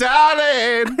Metal Gear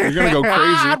Solid, you're going to go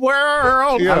crazy.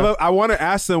 Oddworld. I want to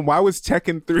ask them, why was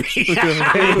Tekken 3? Hey,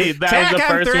 that was the Tekken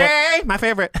first 3, one. my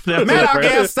favorite. That was the Metal first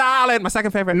Gear one. Solid, my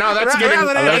second favorite. No, that's Resident going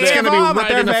Evil, to be my right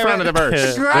third in the favorite. front of the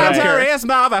verse. Gran Right.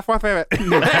 Turismo, my fourth favorite.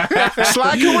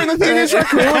 Sly Cooper and the Teenage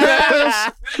Raccooners.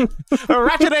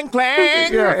 Ratchet and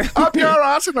Clank. Up your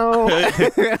arsenal.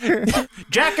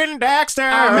 Jack and Dexter.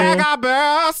 Mega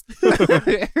Boost.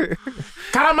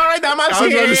 Calamari I was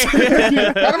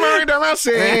about to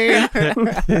say,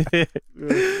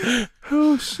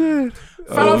 Oh, shit.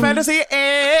 Final Fantasy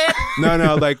 8.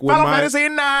 No, like when Final my, Fantasy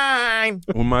 9.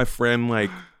 when my friend like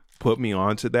put me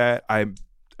onto that, I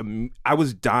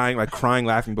was dying, like crying,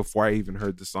 laughing before I even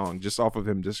heard the song, just off of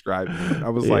him describing it. I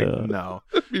was like, no.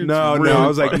 I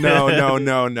was like, no.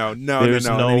 There's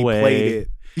And no then he way. played it.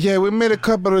 yeah, we made a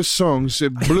couple of songs.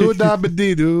 Blue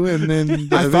Dabba-Dee-Doo, and then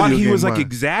I thought he was like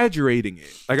exaggerating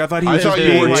it. Like I thought he I was thought just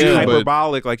you being were like too, but-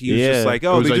 hyperbolic. Like he was Yeah. just like, It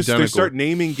oh, was they identical. start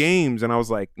naming games, and I was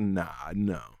like, no.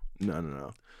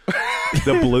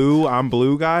 The blue, I'm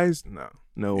blue guys.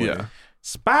 No way. Yeah.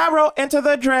 Spyro Enter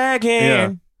the Dragon.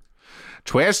 Yeah.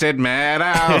 Twisted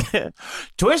Metal.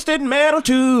 Twisted Metal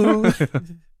 2.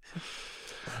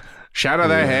 Shadow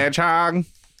the Hedgehog.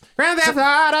 Grand Theft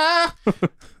Auto.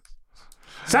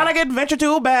 Sonic Adventure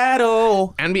 2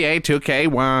 Battle. NBA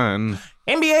 2K1.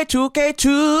 NBA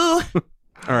 2K2.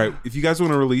 All right, if you guys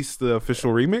want to release the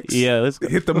official remix, Yeah, let's go.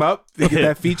 hit them up. They get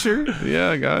that feature.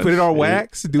 Yeah, guys. Put it on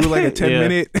wax. Do like a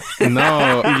 10-minute.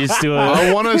 No. You just do I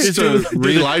it. want us to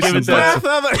relicense that.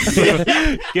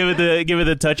 Give it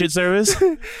the touch it service.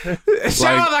 Show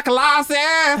the Colossus.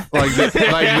 Like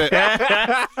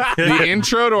the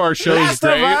intro to our show is Last of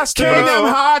great. Us, Kingdom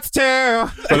Hearts 2.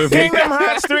 But if we, Kingdom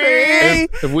Hearts 3.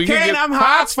 if we could get Kingdom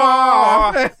Hearts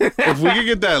 4. if we could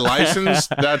get that license,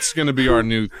 that's gonna be our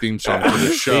new theme song for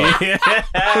the show.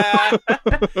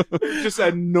 Just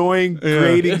annoying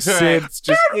grating synths.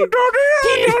 Just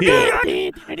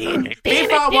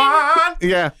FIFA 1.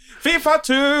 Yeah. FIFA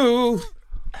 2.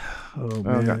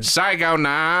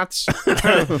 Psychonauts.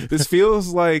 this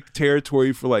feels like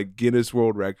territory for like Guinness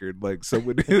World Record, like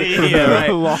someone Yeah, right.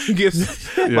 the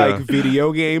longest like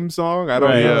video game song. I don't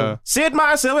Right. know. Sid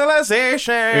Meier's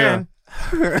Civilization.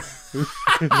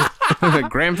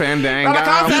 Grand Fandango. Roller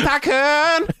Coaster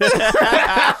Tycoon.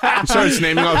 He starts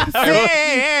naming off.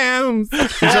 Sam's. He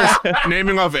starts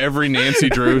naming off every Nancy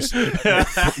Drew's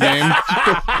name.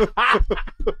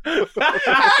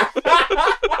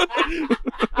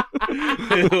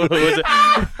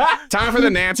 Time for the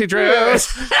Nancy Drews.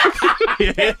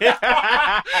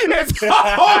 It's a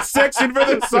whole section for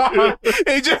the song.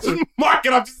 They just mark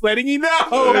it up, just letting you know.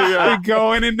 We're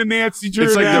going into Nancy Drew.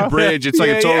 It's like now. the bridge. It's like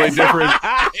a totally different.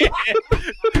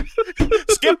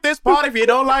 Skip this part if you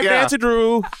don't like Nancy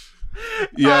Drew.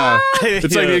 Yeah,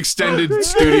 it's like the extended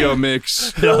studio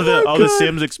mix. All the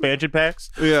Sims expansion packs.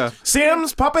 Yeah,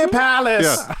 Sims Puppy Palace.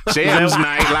 yeah. Sam's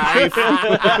Nightlife.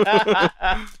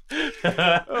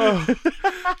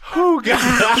 Oh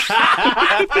God.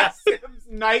 Sam's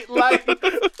Nightlife.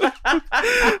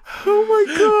 Oh my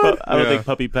God. I don't think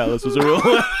Puppy Palace was a real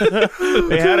one.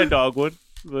 They had a dog one,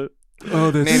 but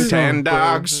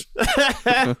Nintendogs.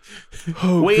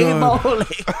 Oh, we God. bowling.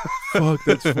 Fuck,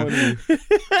 that's funny.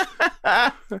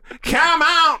 Come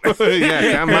out.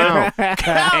 Yeah, come out.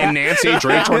 And Nancy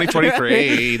Drew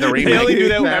 2023. The remake. They only do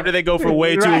that after they go for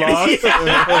way too long.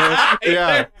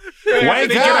 Yeah. Wake Wake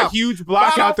get a up. huge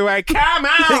block out the way. Come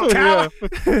out.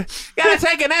 Gotta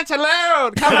take an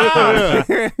interlude. Come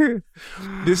on.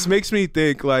 This makes me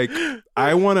think, like,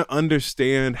 I want to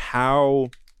understand how,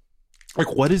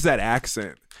 like, what is that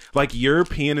accent? Like,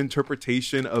 European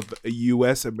interpretation of a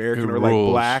U.S. American It or like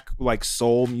rules. black, like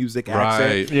soul music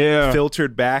Right. accent,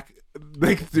 filtered back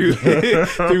like through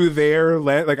through their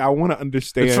like. I want to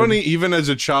understand. It's funny, even as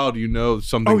a child, you know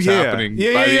something's happening.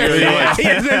 Yeah, by the yeah, end. You're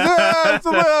like, it's a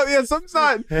little, yeah, something's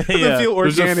not. Doesn't feel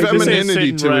There's a organic.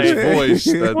 femininity to his voice.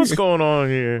 That's, What's going on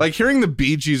here? like hearing the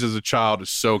Bee Gees as a child is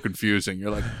so confusing.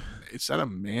 You're like, is that a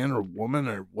man or woman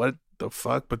or what the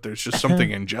fuck? But there's just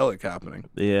something angelic happening.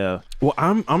 Yeah. Well,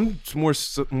 I'm more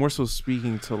so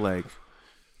speaking to like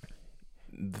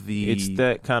the. It's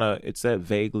that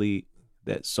vaguely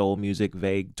that soul music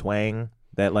vague twang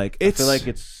that like I It's- feel like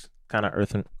it's kind of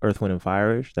Earth, Wind and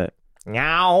Fire-ish. That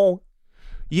meow.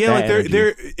 Yeah, like that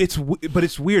they're but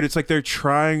it's weird. It's like they're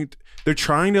trying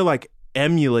to like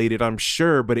emulate it, I'm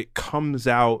sure, but it comes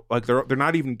out like they're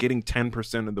not even getting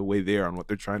 10% of the way there on what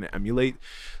they're trying to emulate.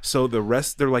 So the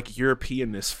rest, they're like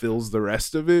Europeanness fills the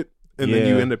rest of it, and then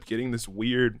you Yeah. end up getting this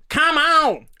weird come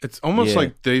on. It's almost Yeah.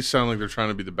 like they sound like they're trying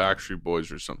to be the Backstreet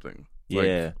Boys or something. Like,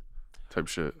 Yeah. type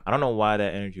shit. I don't know why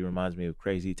that energy reminds me of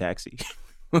Crazy Taxi.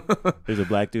 There's a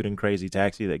black dude in Crazy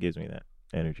Taxi that gives me that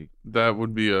energy. That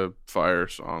would be a fire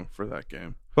song for that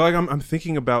game. But like I'm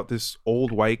thinking about this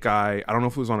old white guy. I don't know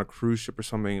if it was on a cruise ship or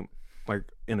something, like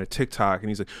in a TikTok, and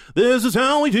he's like, "This is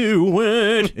how we do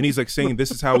it," and he's like saying,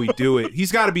 "This is how we do it." He's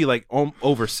got to be like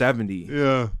over 70,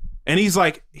 Yeah. and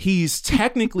he's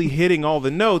technically hitting all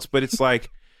the notes, but it's like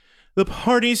the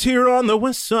party's here on the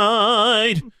west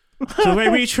side, so I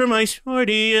reach for my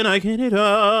shorty and I get it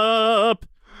up,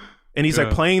 and he's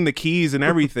like playing the keys and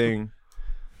everything.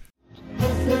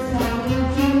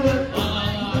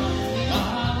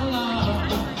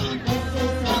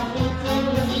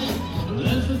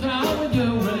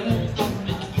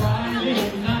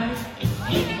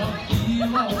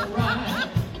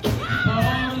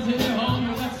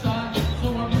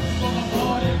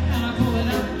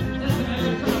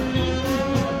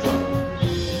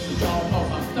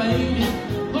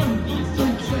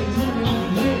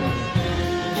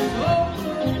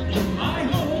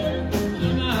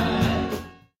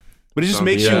 But it just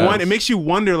makes you wonder. It makes you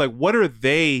wonder, like, what are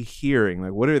they hearing?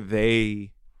 Like, what are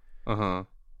they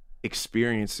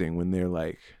experiencing when they're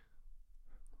like,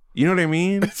 you know what I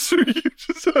mean? So you're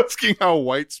just asking how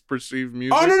whites perceive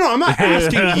music? Oh no, I'm not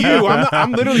asking you.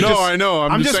 I'm literally no, just. I know.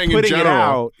 I'm just saying in putting general. it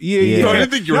out. Yeah. No, I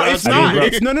didn't think you were It's asking. not.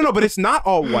 It's no. But it's not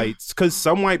all whites, because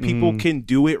some white people can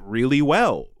do it really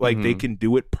well. Like they can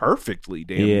do it perfectly.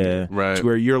 Damn. Yeah. Right. To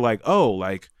where you're like, oh,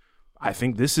 like I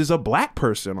think this is a black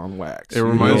person on wax. It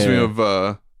reminds me of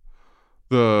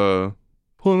the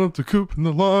pulling up the coupe in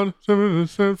the lawn,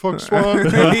 fuck swan.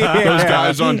 Those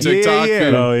guys on TikTok Yeah.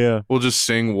 who Oh yeah. will just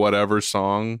sing whatever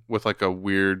song with like a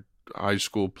weird high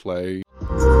school play.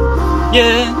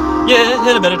 Yeah, yeah,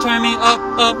 hit it better turn me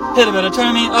up, hit it better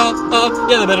turn me up,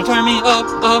 yeah, they better turn me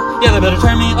up, yeah, they better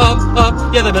turn me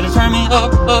up, yeah, they better turn me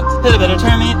up, hit it better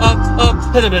turn me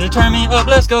up, hit it better turn me up,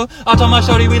 let's go. I told my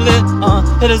shorty we lit,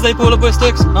 hitters they pull up with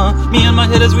sticks, me and my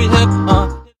hitters we hip,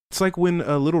 It's like when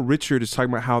Little Richard is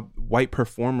talking about how white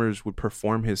performers would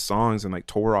perform his songs and like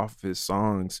tour off of his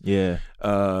songs. Yeah.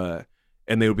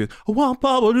 And they would be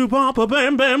wampa doo wampa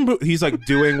bam bam boo. He's like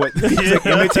doing what he's like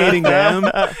imitating them.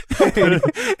 And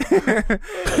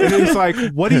it's like,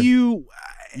 what do you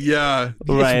Yeah.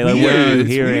 Right. Like, Yeah, what are you it's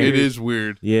hearing? weird. It is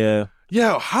weird. Yeah.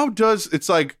 Yeah. How does it's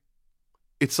like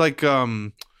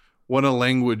when a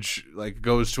language like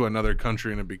goes to another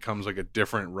country and it becomes like a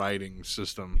different writing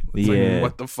system. It's Yeah. like,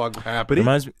 what the fuck happened? But it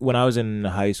reminds me, when I was in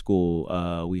high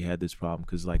school, we had this problem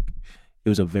because like it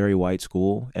was a very white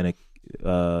school, and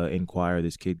in choir,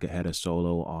 this kid had a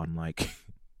solo on like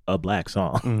a black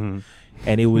song,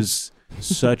 and it was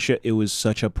such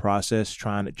a process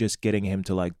trying to just getting him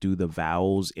to like do the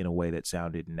vowels in a way that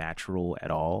sounded natural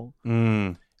at all.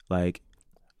 Like,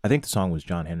 I think the song was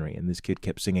John Henry, and this kid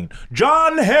kept singing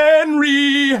John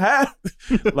Henry.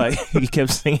 Like he kept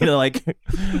singing like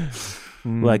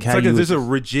how there's a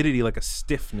rigidity, like a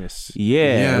stiffness.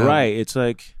 Yeah, right. It's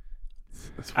like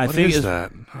What is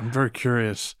that? I'm very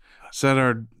curious. Is that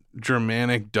our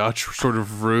Germanic Dutch sort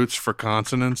of roots for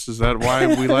consonants? Is that why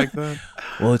we like that?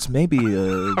 Well, it's maybe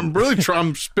I'm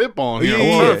spitballing here.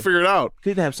 I'm trying to figure it out.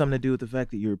 Could have something to do with the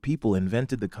fact that your people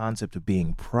invented the concept of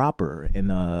being proper,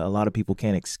 and a lot of people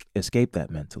can't escape that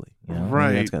mentally. You know? Right. I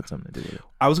mean, that's got something to do with it.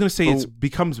 I was gonna say it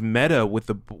becomes meta with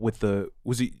the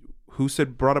was it who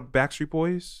brought up Backstreet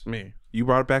Boys? Me. You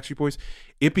brought up Backstreet Boys.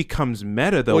 It becomes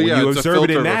meta though Well, when yeah, you it's a observe it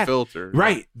filter in of a that. filter.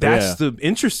 Right. That's the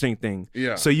interesting thing.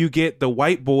 Yeah. So you get the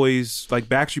white boys like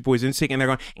Backstreet Boys NSYNC, and they're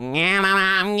going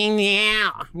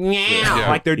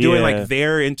like they're doing like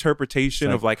their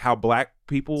interpretation of like how black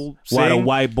people sing. Why the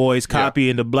white boys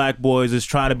copying the black boys is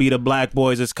trying to be the black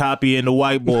boys is copying the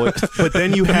white boys. But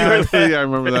then you have I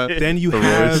remember that.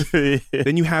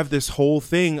 then you have this whole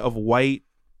thing of white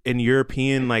and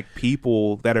European like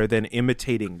people that are then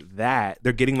imitating that.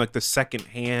 They're getting like the second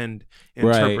hand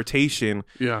interpretation.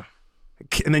 Yeah.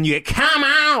 And then you get come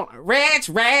on, Rich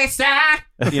Racer.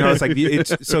 You know, it's like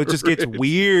so it just gets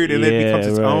weird, and then it becomes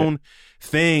its own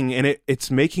thing. And it's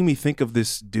making me think of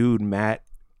this dude, Matt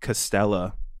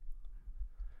Costella,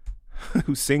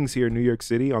 who sings here in New York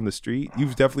City on the street.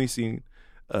 You've definitely seen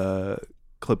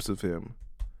clips of him.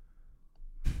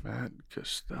 Matt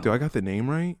Costella. Do I got the name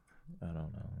right? I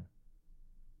don't know.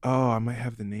 Oh, I might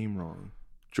have the name wrong.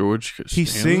 George Costanza? He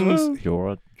sings.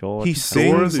 George. He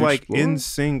sings the like Explorer? in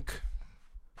sync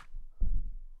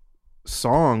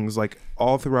songs like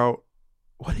all throughout.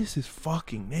 What is his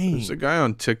fucking name? There's a guy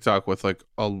on TikTok with like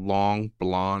a long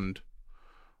blonde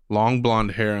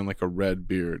hair and like a red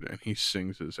beard, and he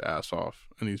sings his ass off,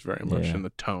 and he's very much in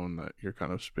the tone that you're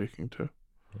kind of speaking to.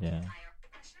 Yeah.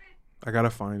 I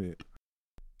gotta find it.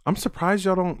 I'm surprised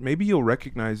y'all don't. Maybe you'll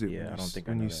recognize it. Yeah, I don't think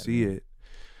I when know you that see name. it.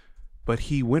 But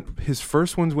his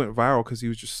first ones went viral because he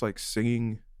was just like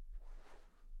singing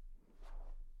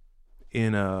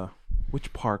in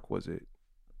which park was it?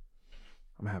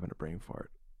 I'm having a brain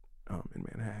fart. In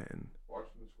Manhattan.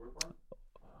 Washington Square Park?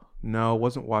 No, it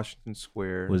wasn't Washington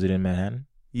Square. Was it in Manhattan?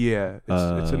 Yeah,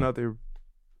 it's another.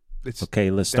 It's okay.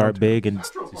 Let's start big and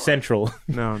central.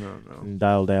 No. And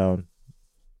dial down.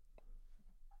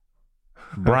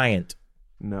 Bryant.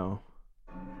 No.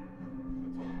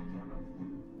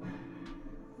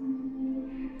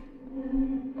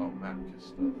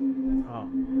 Oh,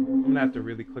 I'm gonna have to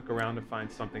really click around to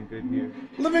find something good here.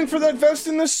 Living for that vest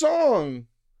in this song.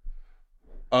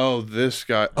 Oh, this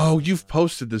guy. Oh, you've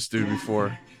posted this dude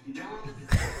before.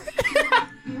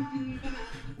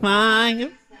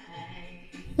 Like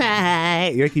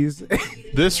he's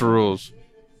This rules.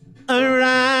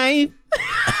 alright.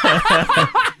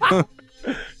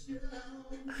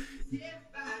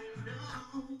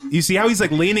 You see how he's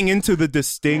like leaning into the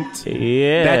distinct,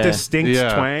 that distinct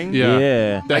twang.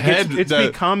 Yeah. The Like, head. it's the,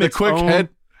 become the its quick own-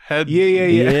 head.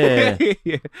 Yeah.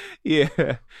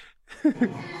 Yeah.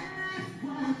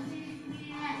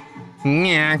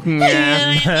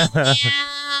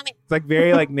 It's like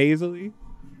very like nasally.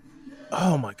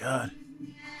 Oh my god.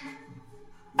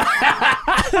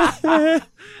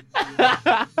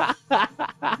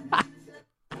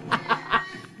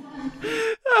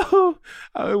 Oh,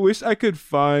 I wish I could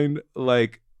find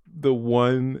like the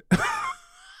one.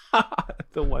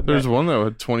 There's one that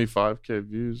had 25K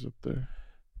views up there.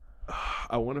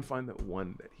 I want to find that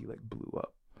one that he like blew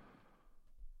up.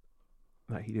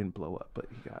 Like he didn't blow up, but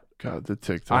he got. God, the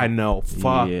TikTok. I know.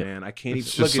 Fuck, Yeah. man. I can't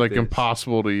It's even. just look at like this.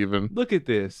 impossible to even. Look at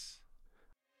this.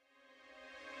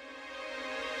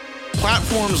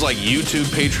 Platforms like YouTube,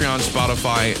 Patreon,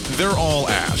 Spotify, they're all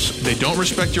ass. They don't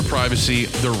respect your privacy,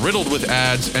 they're riddled with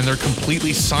ads, and they're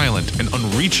completely silent and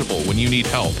unreachable when you need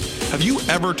help. Have you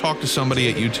ever talked to somebody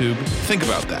at YouTube? Think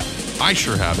about that. I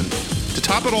sure haven't. To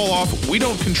top it all off, we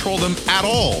don't control them at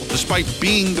all, despite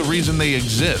being the reason they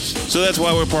exist. So that's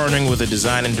why we're partnering with a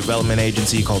design and development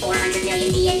agency called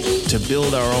to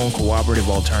build our own cooperative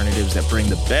alternatives that bring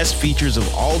the best features of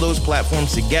all those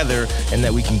platforms together and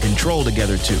that we can control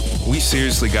together too. We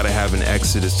seriously got to have an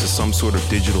exodus to some sort of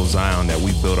digital Zion that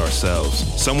we build ourselves.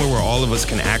 Somewhere where all of us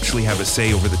can actually have a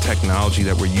say over the technology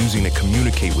that we're using to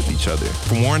communicate with each other.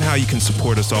 For more on how you can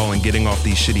support us all in getting off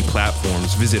these shitty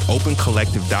platforms, visit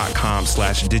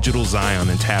opencollective.com/digital Zion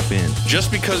and tap in. Just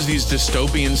because these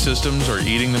dystopian systems are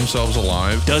eating themselves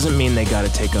alive doesn't mean they gotta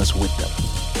take us with them.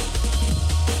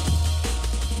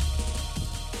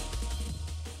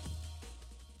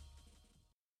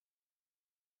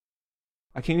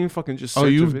 I can't even fucking just Oh,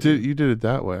 search you a video. did it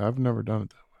that way. I've never done it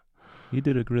that way. You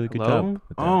did a really good Hello? job.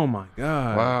 with that. Oh my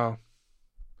god. Wow.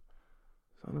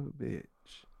 Son of a bitch.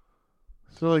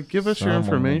 So, like, give us your Son of a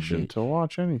information bitch. to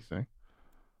watch anything.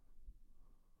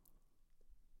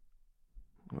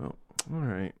 Well, all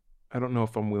right. I don't know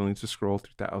if I'm willing to scroll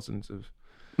through thousands of.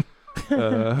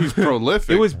 He's prolific.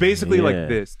 It was basically Yeah. like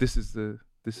this. This is.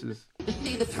 Misbehave.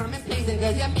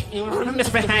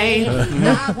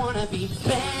 I wanna be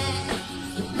bad.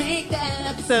 Make that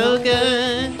look so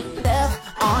good.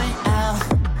 Left on out.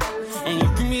 And you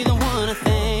give me the one I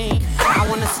think. I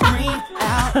wanna scream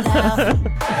out loud.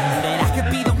 That I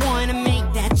could be the one to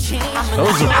make that change. That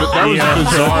was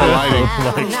bizarre lighting.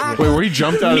 Wait, where he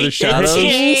jumped out of the shadows?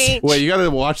 Wait, you gotta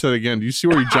watch that again. Do you see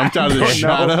where he jumped out of the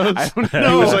shadows? I don't know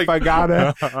He was if like, I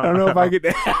gotta. I don't know if I get.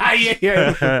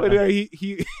 yeah. But,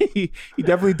 he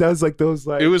definitely does like those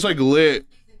like. it was like lit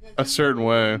a certain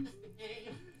way.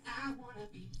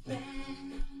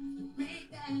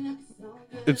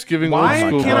 It's giving Why old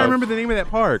school can't I vibes. remember the name of that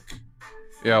park?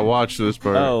 Yeah, watch this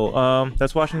part. Oh,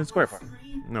 that's Washington Square Park.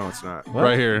 No, it's not. What?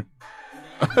 Right here.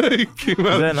 He came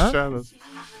out that of the not? shadows.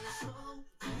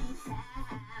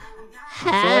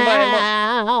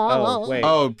 Oh, wait.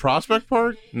 Oh, Prospect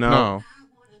Park? No.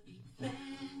 Yeah,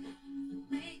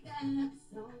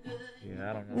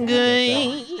 I don't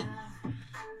know.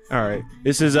 All right.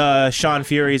 This is Sean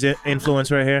Fury's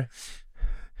influence right here.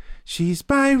 She's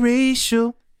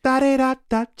biracial.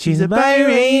 Da-da-da-da. She's a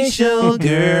biracial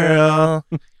girl.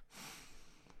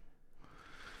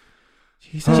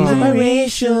 She's a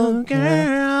biracial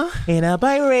girl in a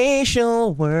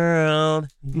biracial world.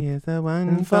 Here's the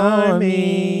one for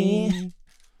me.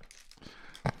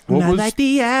 What Not was like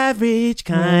the average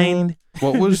kind.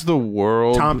 what was the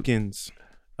world? Tompkins.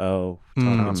 Oh,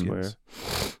 Tompkins. Square.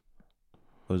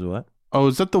 Was it what? Oh,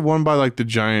 is that the one by like the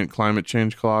giant climate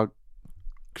change clock?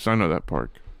 Because I know that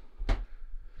park.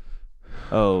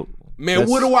 Oh, Man,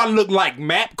 what do I look like?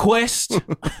 MapQuest?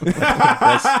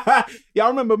 Y'all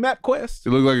remember MapQuest? It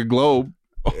looked like a globe.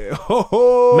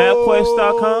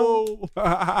 MapQuest.com?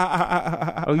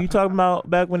 Oh, you talking about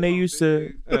back when they used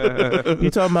to? You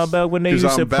talking about back when they used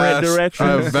to print directions?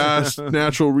 I have vast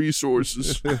natural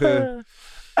resources.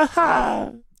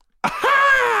 Aha!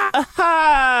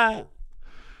 Aha!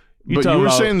 But you were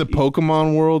saying the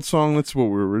Pokemon World song? That's what we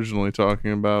were originally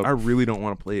talking about. I really don't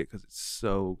want to play it because it's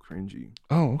so cringy.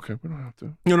 Oh, okay. We don't have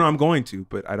to. No, I'm going to,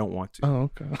 but I don't want to.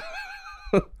 Oh, okay.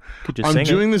 Could you I'm sing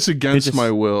doing it? this against my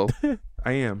will.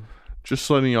 I am. Just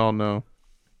letting y'all know.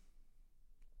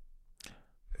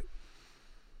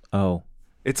 Oh,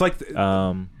 It's like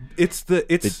it's the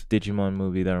Digimon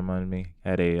movie that reminded me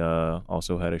had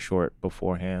also had a short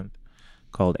beforehand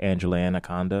called Angela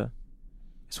Anaconda.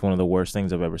 It's one of the worst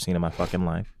things I've ever seen in my fucking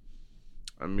life.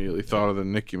 I immediately thought of the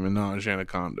Nicki Minaj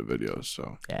Anaconda videos,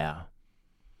 so yeah,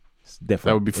 it's different.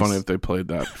 That would be funny if they played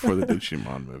that before the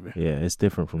Digimon movie. Yeah, it's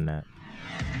different from that.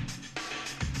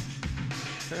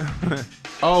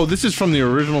 Oh, this is from the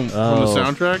original from the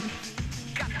soundtrack.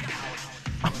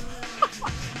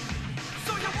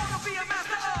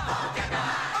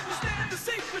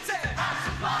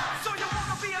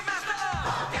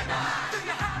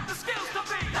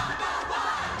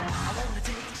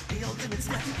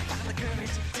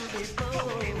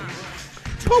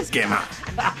 Pokemon.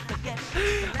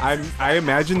 I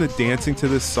imagine the dancing to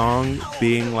this song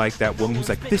being like that woman who's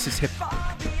like, "This is hip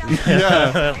hop."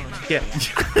 Yeah, yeah.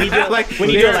 When you do it like when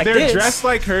you do it like they're this, dressed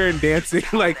like her and dancing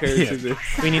like her. Yeah. To this.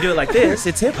 When you do it like this,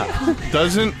 it's hip hop. Look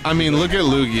at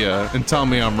Lugia and tell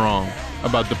me I'm wrong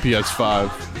about the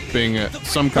PS5 being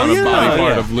some kind of body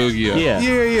part of Lugia.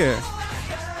 Yeah.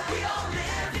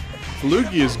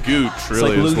 Lugia's gooch, It's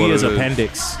really. like is what Lugia's it is.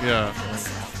 appendix. Yeah.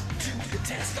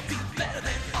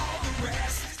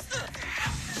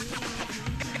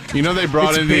 You know they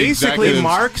brought It's in the basically executives.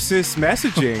 Marxist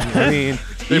messaging. I mean,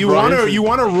 They you brought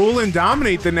want to in- rule and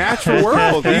dominate the natural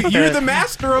world. You're the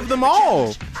master of them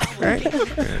all.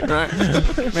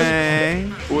 Right.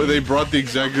 Man. Well, they brought the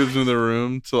executives in the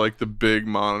room to like the big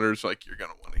monitors. Like, you're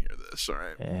gonna want to hear this, all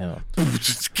right? Yeah.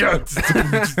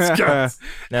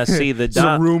 Now see the it's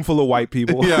a room full of white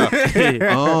people. Yeah.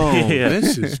 Oh, Yeah.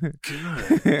 this is good.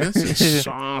 This is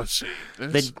saucy.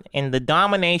 The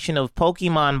domination of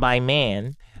Pokemon by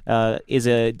man is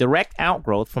a direct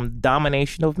outgrowth from the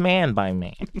domination of man by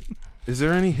man. Is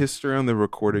there any history on the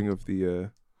recording of the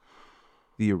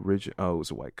original? Oh, it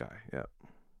was a white guy. Yeah.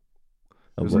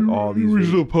 It was like all these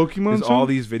original Pokemon There's song? all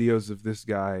these videos of this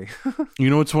guy. You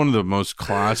know what's one of the most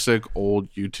classic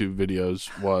old YouTube videos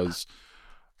was?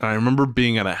 I remember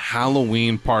being at a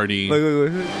Halloween party.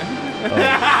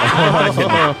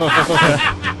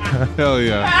 Hell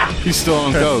yeah. He's still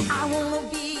on coke.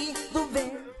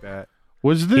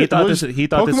 Was this, He thought was this was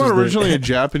Pokemon the- originally a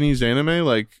Japanese anime?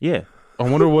 Like, Yeah. I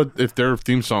wonder if their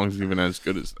theme song is even as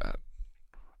good as that.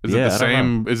 Is Yeah, it the I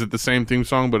don't same? Is it the same theme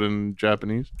song but in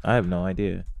Japanese? I have no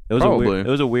idea. It was Probably. it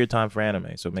was a weird time for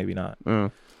anime, so maybe not. Yeah.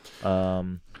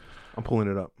 Um, I'm pulling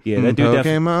it up. yeah, that dude,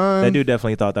 Pokemon. that dude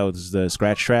definitely thought that was the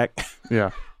scratch track.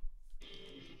 Yeah.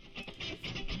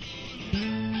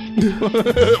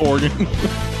 Oregon.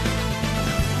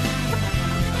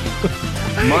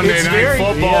 Monday It's Night very-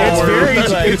 Football. It's very,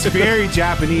 Like- it's very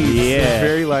Japanese. Yeah. It's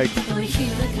very like.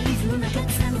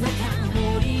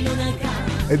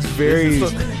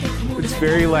 It's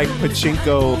very like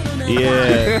pachinko.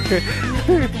 Yeah.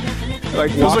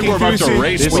 Like Feels like we're about to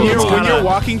race when with you're, them. when you're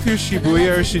walking through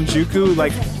Shibuya or Shinjuku,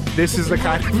 like this is the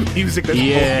kind of music that's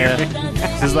Yeah. blaring.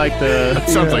 This is like the.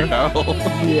 Sounds like hell.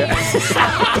 Yeah.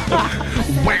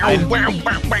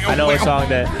 I know a song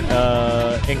that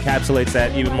encapsulates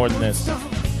that even more than this.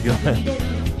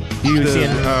 You seen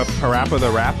Parappa the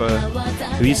Rapper?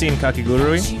 Have you seen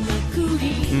Kakigurui?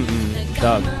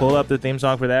 Dog, pull up the theme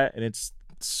song for that, and it's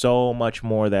so much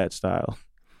more that style.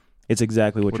 It's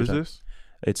exactly what What you're is saying. this?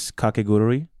 It's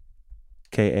Kakegurui,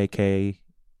 Kakegurui.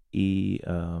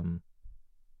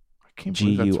 I can't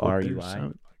believe that's what they Gurui. sound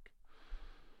like.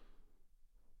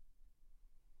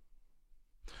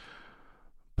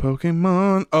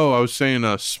 Pokemon. Oh, I was saying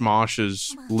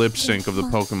Smosh's lip sync of the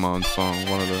Pokemon song,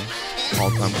 one of the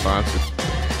all-time classics.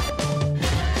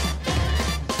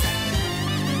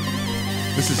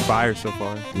 This is fire so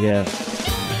far. Yeah.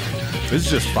 This is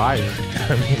just fire.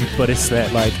 I mean, but it's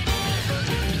that like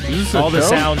Is this a all the show?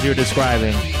 sounds you're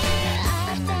describing.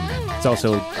 It's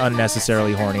also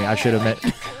unnecessarily horny. I should have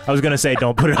meant. I was gonna say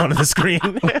don't put it on the screen.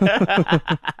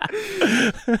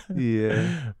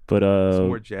 Yeah. But It's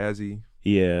more jazzy.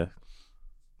 yeah.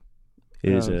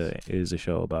 It is Yes. it is a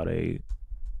show about a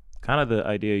kind of the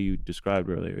idea you described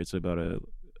earlier. It's about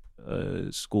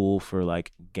a school for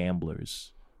like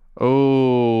gamblers.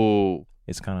 Oh,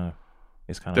 It's kind of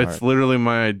that's hard. literally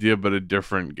my idea, but a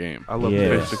different game. I love Yeah.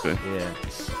 this. Basically. Yeah.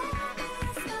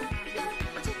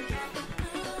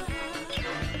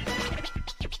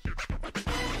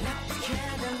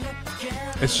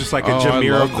 It's just like a Oh, I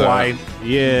love Jamiroquai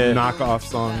Yeah. knockoff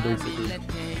song, basically.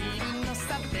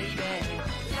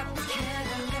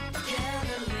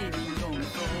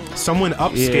 Someone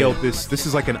upscaled this. This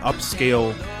is like an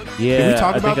upscale. Yeah. Did we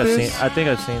talk I about think this? I think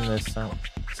I've seen this.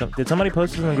 Did somebody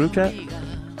post this in the group chat?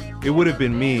 It would have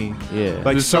been me. Yeah.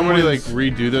 Like Did somebody like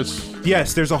someone's- redo this?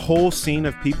 Yes, there's a whole scene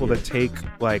of people that take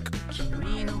like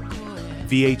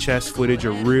VHS footage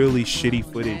or really shitty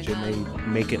footage and they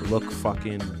make it look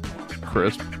fucking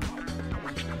Crisp.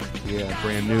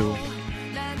 brand new.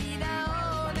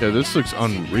 Yeah, this looks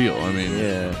unreal. I mean,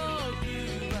 Yeah.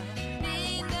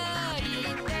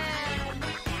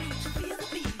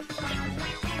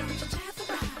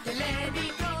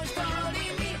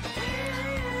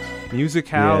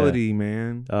 Musicality,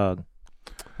 man. Dog.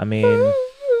 I mean,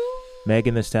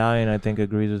 Megan Thee Stallion, I think,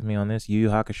 agrees with me on this. Yu Yu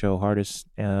Hakusho, hardest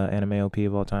anime OP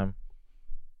of all time.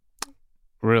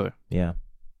 really. Yeah,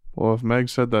 Well, if Meg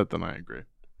said that, then I agree.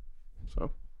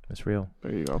 So it's real.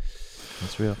 there you go.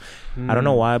 It's real. I don't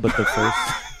know why, but the first.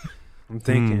 I'm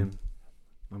thinking.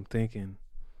 I'm thinking.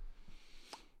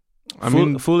 I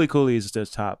mean, Fooly Cooly is the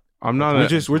top. I'm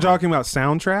not. We're talking about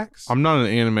soundtracks. I'm not an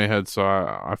anime head, so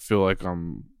I feel like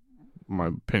my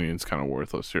opinion's kind of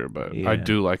worthless here, but Yeah. I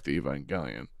do like the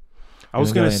Evangelion. I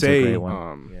was gonna Evangelion's a say great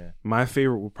one. Yeah. my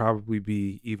favorite will probably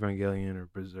be Evangelion or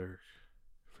Berserk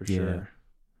for Yeah. sure.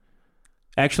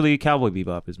 Actually, Cowboy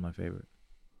Bebop is my favorite,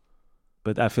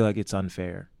 but I feel like it's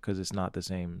unfair because it's not the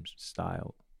same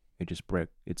style.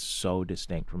 It's so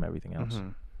distinct from everything else.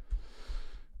 Mhm.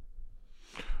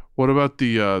 What about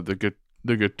the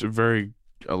very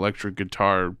electric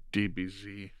guitar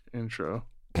DBZ intro?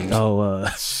 Oh,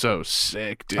 so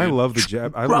sick, dude. I love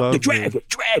the I Rock love the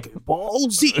Dragon Ball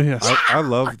Z. Yeah. I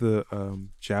love the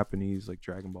Japanese like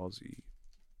Dragon Ball Z.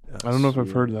 I don't know if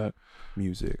I've heard that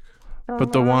music,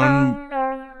 but the one,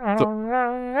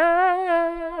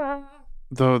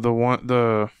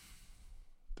 the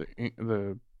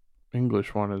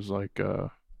English one is like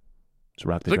it's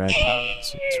Rock the Dragon.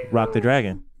 It's Rock the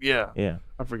Dragon. Yeah.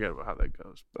 I forget about how that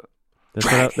goes, but that's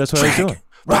what I was doing.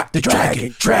 Rock the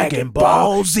Dragon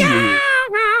Ball Z.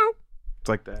 it's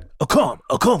like that.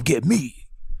 Come get me.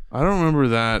 I don't remember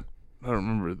that.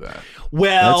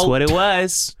 Well, that's what it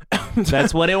was.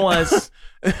 That's what it was.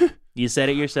 You said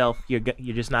it yourself. You're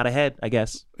just not ahead, I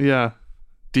guess. Yeah.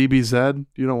 DBZ.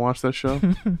 You don't watch that show?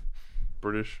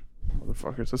 British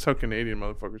motherfuckers. That's how Canadian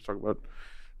motherfuckers talk about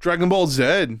Dragon Ball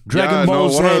Z. Dragon Ball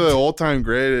Z. One of the all-time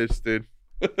greatest, dude.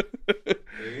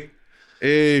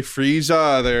 Hey,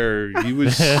 Frieza there. He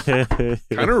was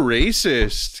kind of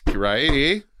racist,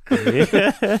 right?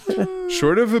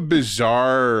 Sort of a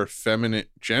bizarre feminine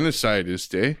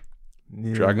genocidist, eh?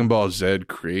 Yeah. Dragon Ball Z,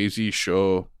 crazy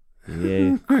show.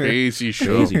 Yeah. Crazy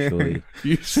show. Crazy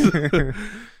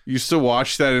Used to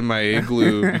watch that in my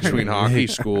igloo between hockey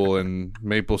school and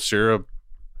maple syrup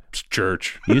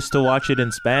church. Used to watch it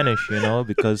in Spanish,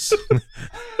 because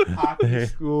Hockey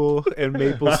school and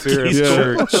maple syrup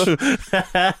Yeah. church.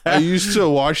 I used to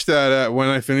watch that when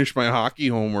I finished my hockey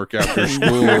homework after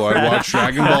school. I'd watch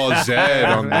Dragon Ball Z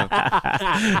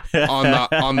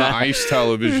on the ice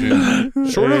television.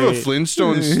 Sort of a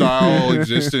Flintstone style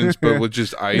existence, but with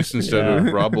just ice instead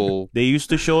of rubble. They used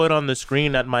to show it on the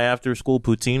screen at my after school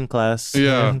poutine class.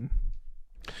 Yeah.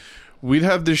 We'd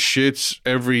have the shits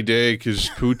every day because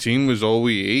poutine was all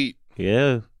we ate.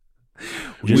 Yeah.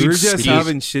 We were just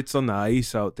having shits on the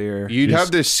ice out there. You'd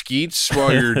have the skeets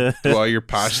while you're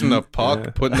passing the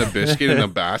puck, putting the biscuit in the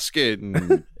basket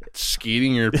and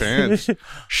skeeting your pants.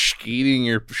 Skeeting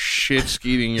your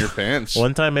pants.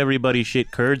 One time everybody shit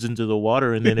curds into the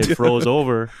water and then it froze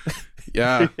over.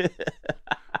 Yeah.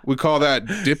 We call that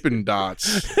Dippin'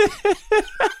 Dots.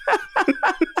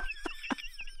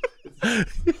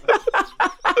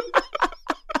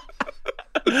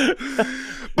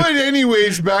 But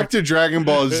anyways, back to Dragon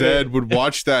Ball Z. Would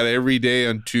watch that every day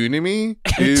on Toonami.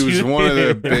 It was one of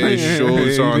the best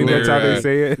shows on there. That's how they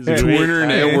say it. Turner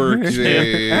Network,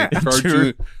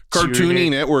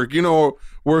 Cartooning Network.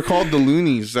 We're called the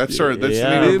Loonies. That's the name This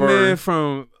of our. man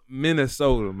from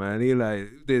Minnesota, man. He like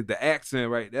did the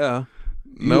accent right there.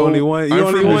 No,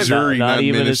 I'm from Missouri, not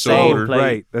even the Minnesota. same place.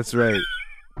 Right, that's right.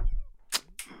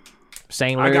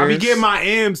 St. I be getting my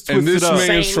M's twisted And this up.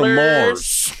 man is from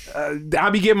Mars. I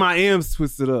be getting my M's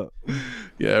twisted up.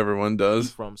 Yeah, everyone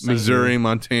does. From St. Missouri,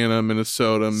 Montana,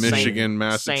 Minnesota, Michigan, St.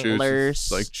 Massachusetts.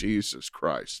 Louis. Like Jesus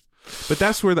Christ. But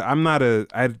that's where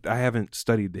I haven't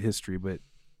studied the history, but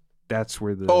that's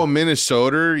where the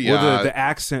Minnesota, yeah. well, the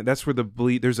accent. That's where the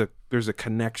bleed. There's a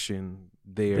connection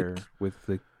there with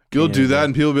the. You'll do that,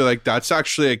 and people will be like, "That's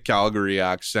actually a Calgary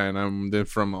accent. I'm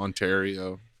from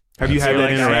Ontario." Have you had that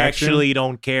I interaction? actually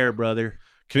don't care, brother.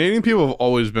 Canadian people have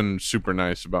always been super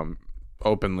nice about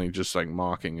openly just like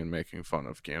mocking and making fun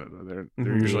of Canada.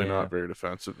 They're usually not very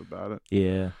defensive about it.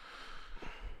 Yeah.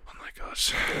 Unlike us,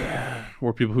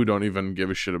 where people who don't even give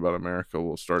a shit about America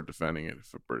will start defending it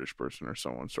if a British person or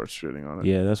someone starts shitting on it.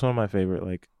 Yeah, that's one of my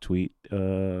favorite tweet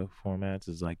formats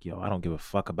is like, yo, I don't give a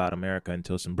fuck about America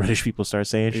until some British people start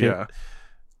saying shit.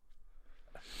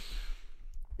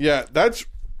 Yeah, that's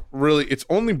really, it's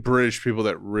only British people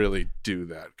that really do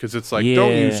that because it's like,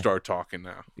 don't you start talking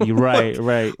now. You're right,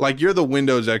 right. Like you're the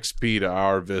Windows XP to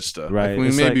our Vista. Right. Like, we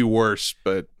It's may like- be worse,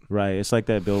 but Right. It's like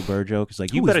that Bill Burr joke. It's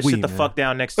like, you Who better is we, sit the man? fuck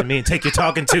down next to me and take your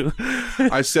talking to.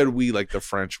 I said we like the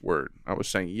French word. I was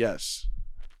saying yes,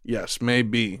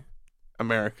 maybe.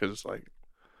 America's like,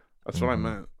 that's what I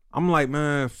meant. I'm like,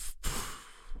 man,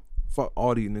 fuck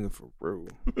all these niggas for real.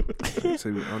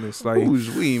 To be honest, like,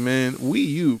 Who's we, man? We,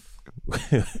 you.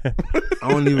 I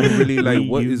don't even really like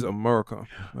what is America.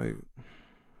 Like,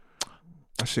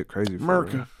 that shit crazy. For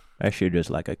America. real. That shit just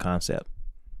like a concept.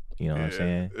 You know what I'm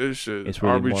saying? This shit, It's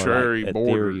really arbitrary more like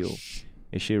ethereal. borders.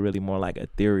 It shit really more like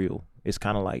ethereal. It's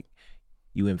kind of like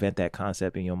you invent that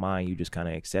concept in your mind, you just kind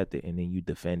of accept it, and then you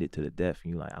defend it to the death,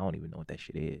 and you're like, I don't even know what that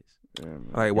shit is.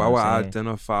 Like, You why know would what I I'm saying?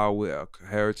 identify with a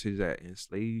heritage that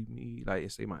enslaved me? Like,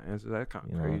 enslave my ancestors? That kind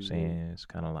of You know crazy. what I'm saying? It's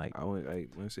kind of like I went like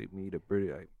when say me the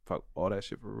British, like fuck all that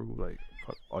shit for real. Like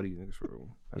fuck all these niggas for real.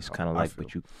 That's it's how kind of I like,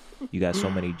 feel. but you got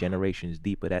so many generations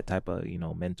deep of that type of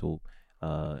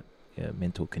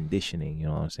mental conditioning. You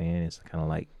know what I'm saying? It's kind of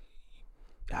like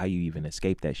how you even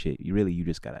escape that shit. You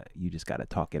just gotta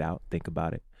talk it out, think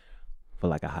about it for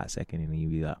like a hot second, and then you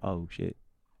be like, oh shit,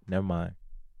 Never mind.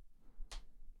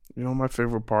 You know my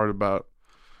favorite part about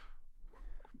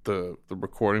the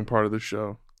recording part of the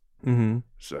show is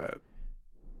that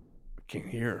I can't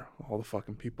hear all the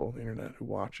fucking people on the internet who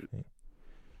watch it.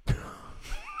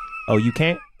 Oh, you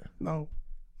can't? No.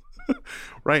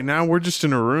 Right now we're just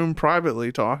in a room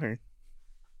privately talking.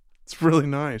 It's really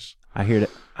nice. I hear that.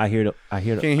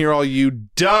 Can't hear all you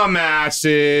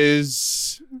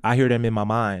dumbasses. I hear them in my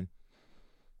mind.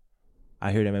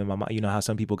 You know how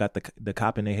some people got the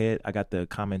cop in their head? I got the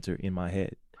commenter in my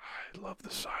head. I love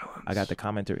the silence. I got the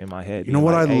commenter in my head. You know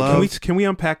what I love? Can we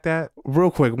unpack that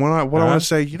real quick? What I want to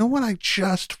say, you know what I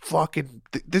just fucking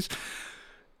this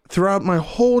throughout my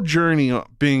whole journey of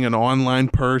being an online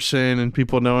person and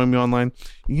people knowing me online,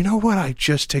 you know what I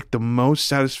just take the most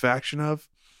satisfaction of?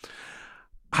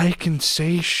 I can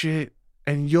say shit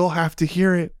and you'll have to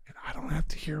hear it, and I don't have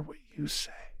to hear what you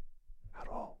say at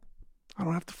all. I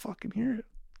don't have to fucking hear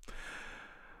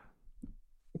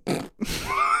it.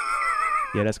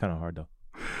 Yeah, that's kind of hard though.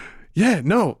 Yeah,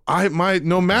 no,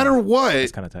 no matter what,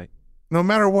 it's kind of tight. No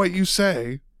matter what you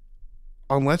say,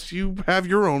 unless you have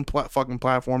your own fucking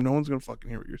platform, no one's gonna fucking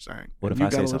hear what you're saying. What if I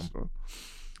say something?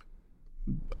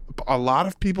 A lot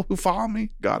of people who follow me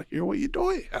gotta hear what you're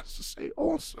doing. Has to say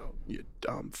also, you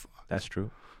dumb fuck. That's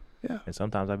true. Yeah. And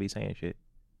sometimes I be saying shit,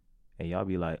 and y'all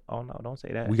be like, "Oh no, don't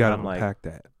say that." We gotta I'm unpack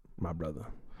that, my brother.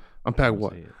 Unpack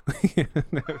what? Everything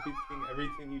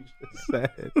you just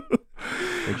said.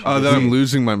 That I'm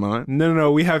losing my mind.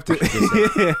 No. We have to.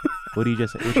 What do you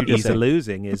just say? What you just He's say?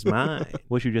 losing his mind.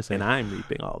 What you just say? And I'm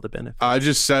reaping all the benefits. I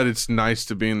just said it's nice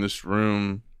to be in this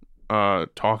room,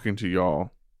 talking to y'all,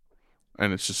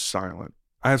 and it's just silent.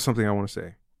 I have something I want to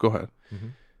say. Go ahead.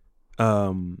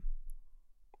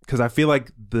 Because I feel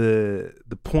like the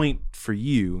point for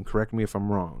you, and correct me if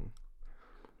I'm wrong,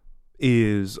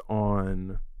 is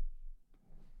on.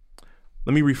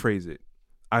 Let me rephrase it.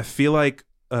 I feel like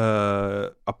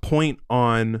a point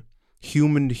on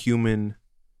human to human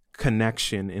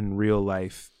connection in real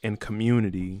life and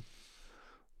community,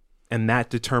 and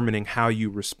that determining how you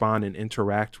respond and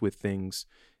interact with things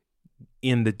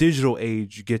in the digital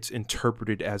age gets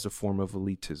interpreted as a form of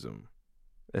elitism,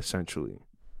 essentially.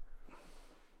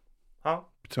 Huh?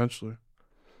 Potentially.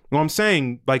 Well, I'm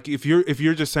saying, like, if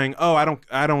you're just saying, "Oh, I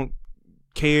don't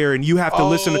care," and you have to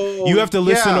listen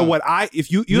to what I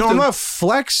I'm not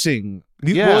flexing.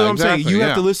 I'm saying you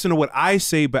have to listen to what I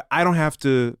say, but I don't have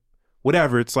to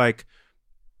whatever. It's like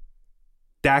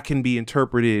that can be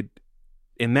interpreted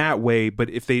in that way, but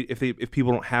if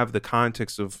people don't have the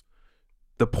context of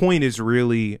the point is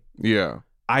really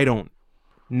I don't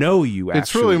know you, actually.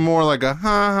 It's really more like a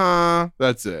ha.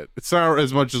 That's it. It's not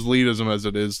as much as elitism as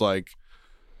it is like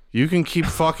you can keep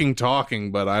fucking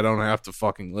talking, but I don't have to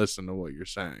fucking listen to what you're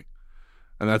saying.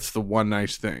 And that's the one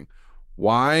nice thing.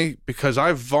 Why? Because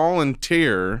I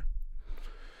volunteer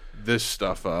this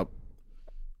stuff up.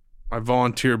 I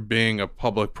volunteer being a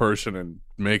public person and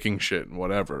making shit and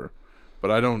whatever.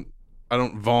 But I don't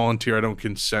volunteer. I don't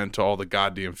consent to all the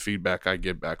goddamn feedback I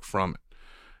get back from it.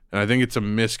 And I think it's a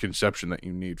misconception that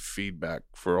you need feedback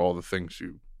for all the things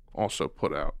you also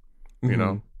put out. You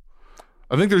know?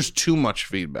 I think there's too much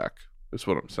feedback, is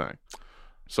what I'm saying.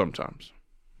 Sometimes.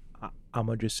 I'm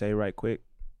going to just say right quick,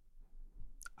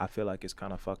 I feel like it's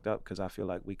kind of fucked up because I feel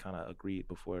like we kind of agreed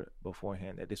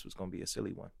beforehand that this was going to be a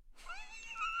silly one.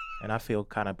 And I feel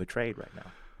kind of betrayed right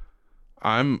now.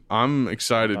 I'm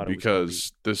excited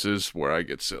because this is where I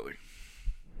get silly.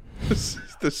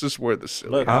 This is where the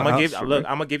silly. Look, I'm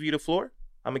gonna give you the floor.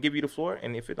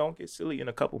 And if it don't get silly in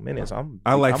a couple minutes, I'm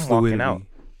walking out.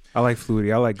 I like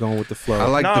fluidity. I like going with the flow. I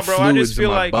like the bro, fluids I just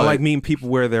feel in my like butt. I like meeting people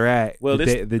where they're at. Well,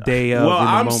 the day of. Well,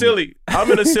 I'm moment. silly. I'm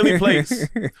in a silly place.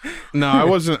 No, I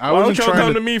wasn't. Why don't y'all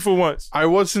come to me for once? I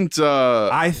wasn't.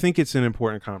 I think it's an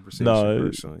important conversation.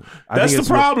 Personally, that's the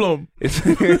problem. I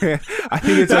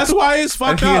think it's. That's why it's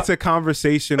fucked up. I think it's a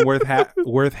conversation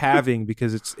worth having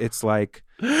because it's like.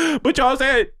 But y'all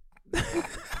said.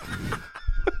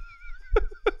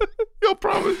 Y'all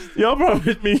promised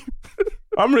me.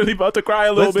 I'm really about to cry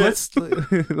a little bit.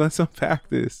 Let's unpack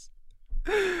this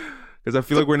because I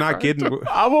feel like we're not getting.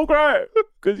 I won't cry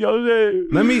because y'all said.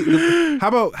 Let me. How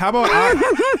about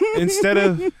I, instead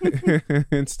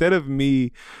of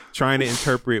me trying to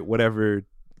interpret whatever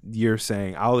you're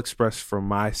saying, I'll express from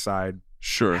my side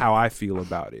how I feel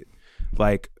about it.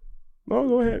 Like,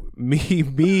 go ahead.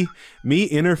 Me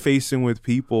interfacing with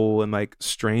people and like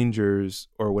strangers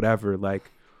or whatever, like.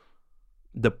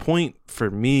 The point for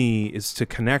me is to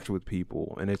connect with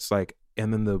people, and it's like,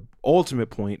 and then the ultimate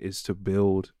point is to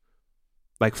build,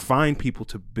 like, find people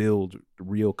to build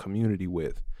real community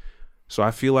with. So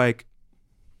I feel like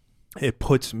it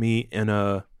puts me in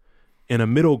a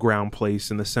middle ground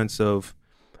place in the sense of,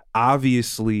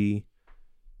 obviously,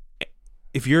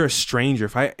 if you're a stranger,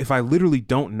 if I literally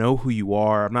don't know who you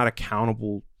are, I'm not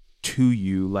accountable to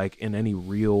you like in any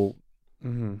real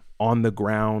on the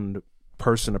ground,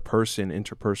 person to person,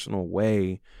 interpersonal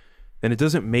way, then it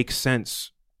doesn't make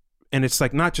sense. And it's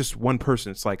like not just one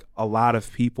person, it's like a lot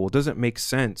of people. It doesn't make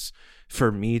sense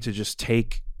for me to just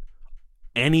take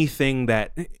anything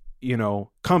that, you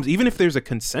know, comes, even if there's a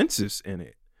consensus in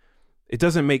it. It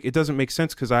doesn't make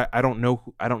sense because I don't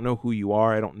know who you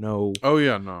are. I don't know. Oh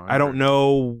yeah, no. I don't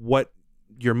know what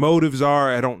your motives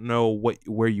are. I don't know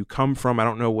where you come from. I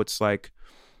don't know what's like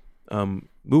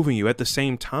moving you. At the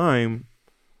same time,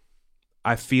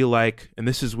 I feel like, and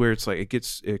this is where it's like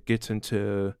it gets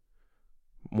into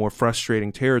more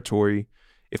frustrating territory.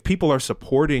 If people are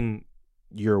supporting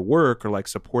your work or like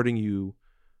supporting you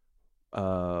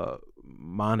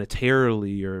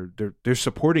monetarily, or they're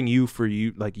supporting you for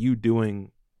you, like you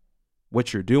doing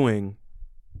what you're doing,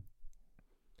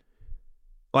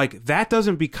 like that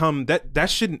doesn't become that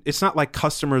shouldn't, it's not like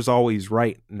customers always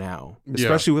right now,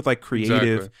 especially with like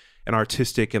creative and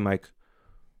artistic and like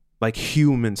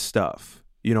human stuff.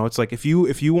 You know, it's like if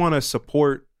you want to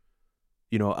support,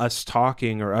 you know, us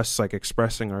talking or us like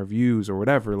expressing our views or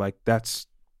whatever, like that's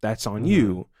on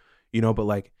you, you know. But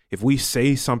like if we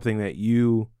say something that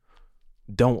you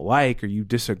don't like or you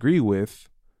disagree with,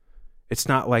 it's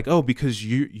not like, oh, because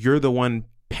you're the one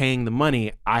paying the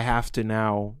money, I have to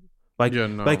now like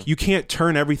like you can't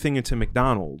turn everything into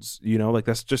McDonald's, you know, like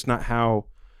that's just not how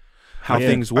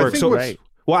things work. So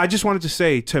well, I just wanted to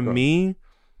say, to me,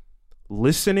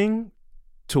 listening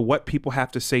to what people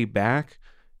have to say back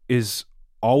is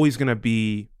always going to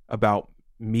be about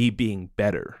me being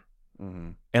better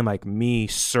and like me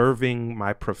serving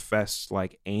my professed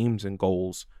like aims and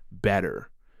goals better.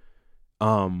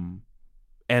 And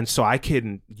so I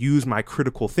can use my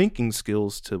critical thinking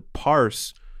skills to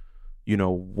parse, you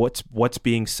know, what's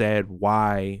being said,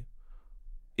 why,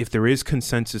 if there is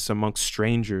consensus amongst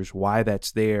strangers, why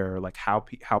that's there, like how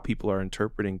people are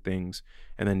interpreting things,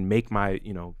 and then make my,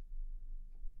 you know,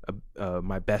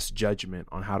 my best judgment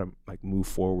on how to like move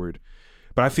forward.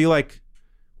 But I feel like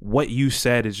what you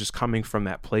said is just coming from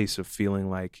that place of feeling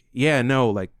like, yeah, no,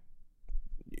 like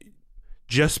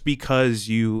just because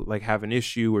you like have an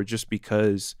issue, or just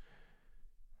because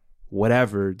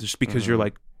whatever, just because you're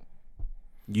like,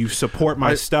 you support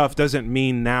my stuff doesn't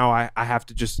mean now I have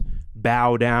to just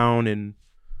bow down. And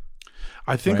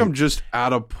I think I'm just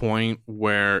at a point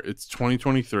where it's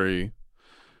 2023.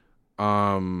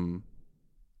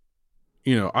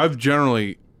 You know, I've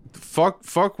generally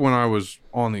fuck when I was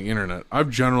on the internet, I've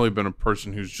generally been a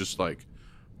person who's just like,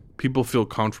 people feel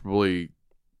comfortably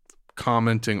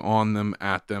commenting on them,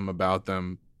 at them, about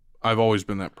them. I've always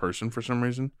been that person for some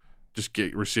reason. Just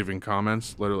receiving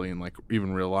comments, literally in like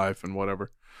even real life and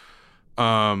whatever.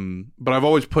 But I've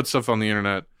always put stuff on the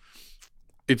internet.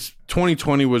 It's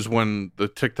 2020 was when the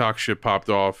TikTok shit popped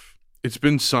off. It's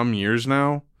been some years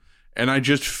now, and I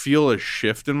just feel a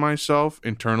shift in myself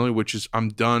internally, which is I'm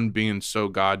done being so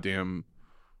goddamn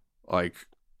like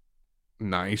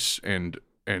nice and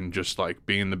just like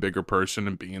being the bigger person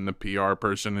and being the PR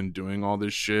person and doing all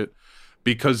this shit.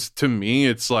 Because to me,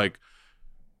 it's like,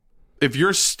 if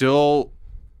you're still,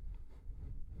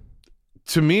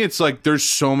 to me, it's like there's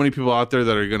so many people out there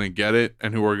that are going to get it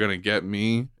and who are going to get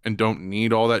me and don't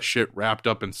need all that shit wrapped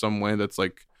up in some way that's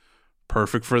like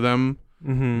perfect for them,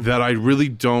 that I really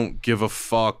don't give a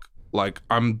fuck. Like,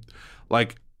 I'm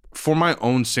like, for my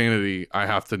own sanity, I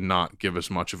have to not give as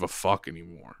much of a fuck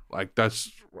anymore. Like,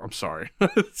 that's, I'm sorry.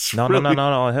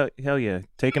 No. Hell yeah.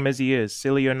 Take him as he is,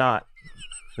 silly or not.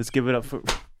 Let's give it up for,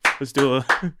 let's do a,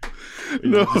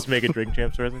 just make a drink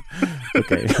champs wrestling.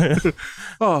 Okay.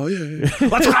 Oh, yeah.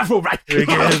 Let's go for right.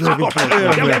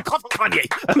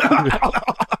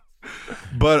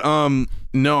 But,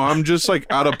 no, I'm just like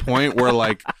at a point where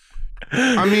like,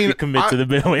 I mean, you commit to the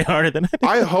bit way harder than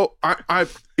I hope.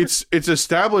 It's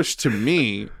established to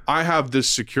me. I have this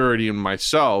security in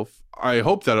myself. I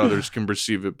hope that others can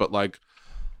perceive it. But like,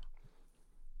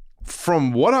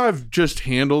 from what I've just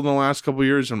handled in the last couple of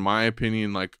years, in my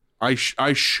opinion, like I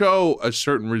show a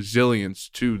certain resilience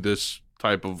to this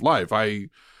type of life. I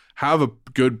have a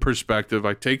good perspective.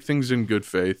 I take things in good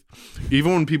faith,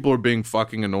 even when people are being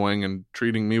fucking annoying and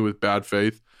treating me with bad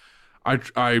faith. I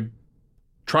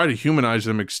try to humanize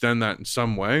them, extend that in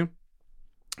some way.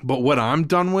 But what I'm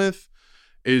done with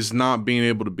is not being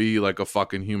able to be like a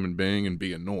fucking human being and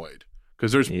be annoyed.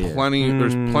 Because there's plenty of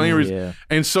reasons. Yeah.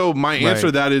 And so my answer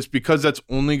to that is, because that's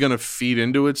only going to feed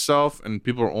into itself and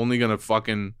people are only going to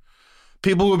fucking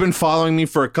people who have been following me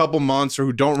for a couple months or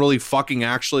who don't really fucking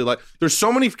actually like. There's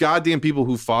so many goddamn people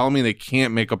who follow me, they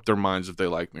can't make up their minds if they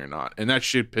like me or not, and that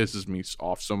shit pisses me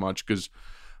off so much because.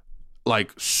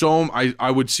 Like I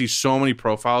would see so many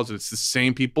profiles. It's the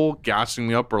same people gassing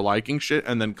me up or liking shit,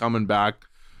 and then coming back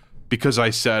because I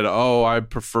said, "Oh, I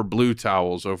prefer blue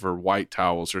towels over white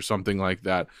towels" or something like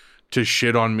that, to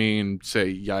shit on me and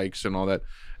say "yikes" and all that.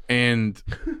 And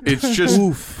it's just,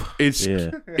 oof. It's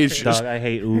just. Dog, I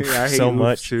hate oof I hate so oof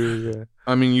much. too. Yeah.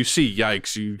 I mean, you see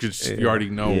 "yikes," you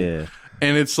already know. Yeah.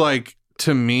 And it's like,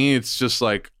 to me, it's just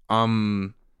like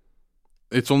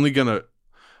it's only gonna.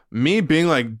 Me being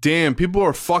like, damn, people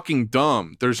are fucking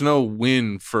dumb. There's no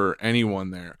win for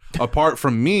anyone there. Apart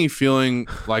from me feeling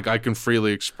like I can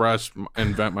freely express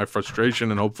and vent my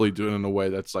frustration and hopefully do it in a way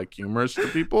that's like humorous to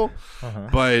people.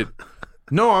 But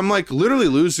no, I'm like literally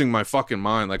losing my fucking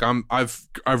mind. Like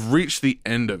I've reached the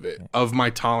end of it, of my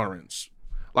tolerance.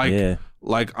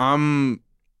 Like I'm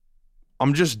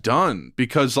just done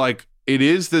because like it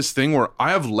is this thing where I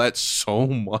have let so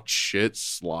much shit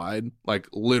slide. Like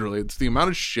literally, it's the amount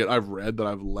of shit I've read that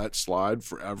I've let slide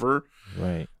forever.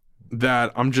 Right.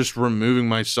 That I'm just removing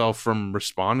myself from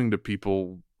responding to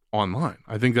people online.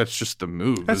 I think that's just the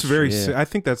move. That's I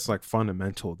think that's like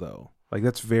fundamental though. Like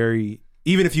that's very,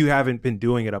 even if you haven't been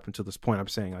doing it up until this point, I'm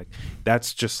saying like,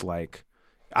 that's just like,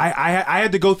 I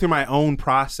had to go through my own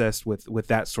process with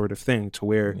that sort of thing to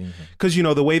where, because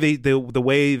the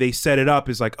way they set it up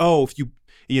is like, oh,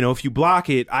 if you block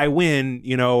it, I win,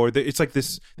 or it's like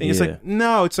this thing. It's like,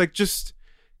 no, it's like just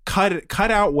cut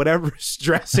out whatever's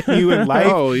stressing you in life.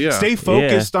 Oh, yeah. Stay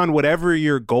focused on whatever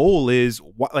your goal is.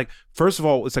 Like, first of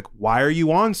all, it's like, why are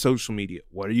you on social media?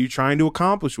 What are you trying to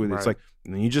accomplish with it? It's like,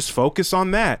 and then you just focus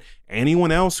on that.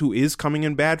 Anyone else who is coming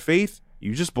in bad faith,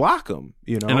 you just block them,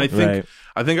 And I think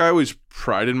I always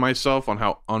prided myself on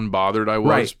how unbothered I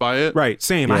was by it. Right.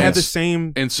 Same. I had the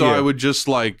same. And so I would just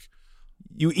like,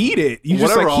 you eat it. You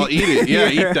whatever. just like, I'll eat it. Yeah,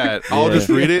 eat that. I'll just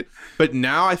read it. But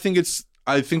now I think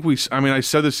I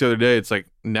said this the other day. It's like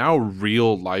now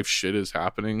real life shit is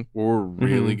happening. We're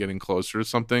really getting closer to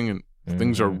something, and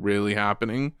things are really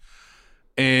happening.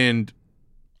 And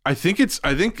I think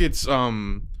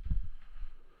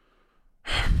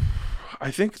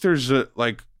there's a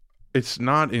like, it's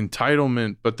not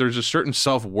entitlement, but there's a certain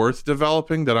self-worth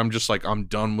developing that I'm just like, I'm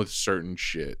done with certain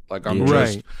shit. Like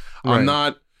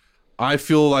I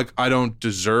feel like I don't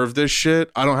deserve this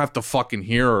shit. I don't have to fucking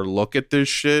hear or look at this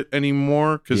shit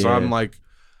anymore because I'm like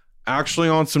actually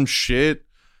on some shit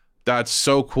that's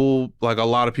so cool. Like a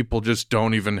lot of people just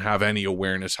don't even have any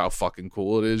awareness how fucking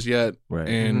cool it is yet. Right.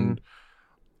 And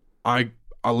I'll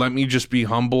let me just be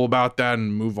humble about that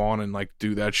and move on and like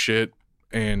do that shit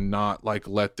and not like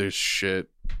let this shit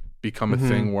become a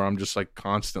thing where I'm just like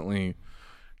constantly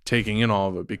taking in all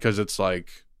of it because it's like,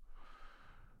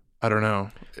 I don't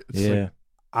know. It's like,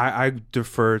 I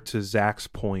defer to Zach's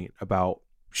point about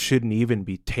shouldn't even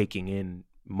be taking in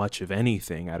much of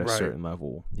anything at a certain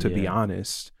level, to be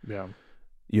honest. Yeah.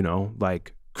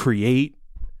 Like create,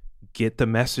 get the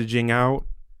messaging out.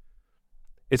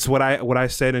 It's what I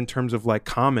said in terms of like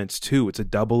comments too. It's a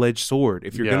double-edged sword.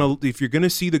 If you're gonna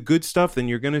see the good stuff, then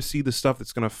you're gonna see the stuff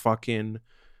that's gonna fucking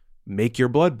make your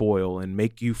blood boil and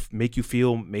make you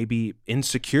feel maybe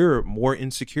more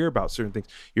insecure about certain things.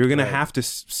 You're gonna have to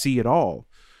see it all.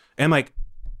 And like,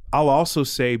 I'll also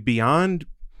say beyond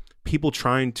people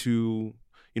trying to,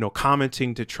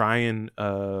 commenting to try and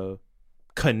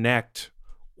connect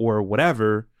or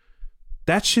whatever.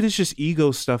 That shit is just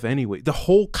ego stuff anyway. The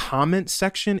whole comment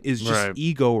section is just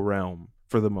ego realm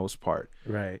for the most part.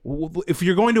 Right. If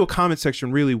you're going to a comment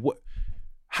section, really,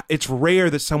 it's rare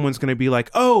that someone's going to be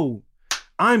like, oh,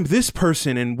 I'm this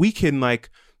person and we can like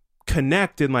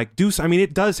connect and like do. I mean,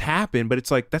 it does happen, but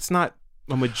it's like, that's not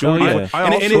a majority.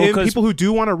 And people who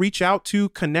do want to reach out to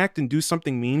connect and do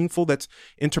something meaningful that's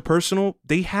interpersonal,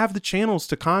 they have the channels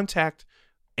to contact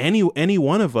any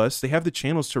one of us. They have the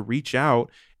channels to reach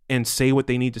out and say what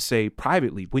they need to say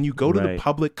privately. When you go to the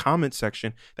public comment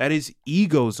section, that is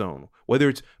ego zone. Whether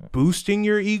it's boosting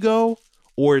your ego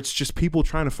or it's just people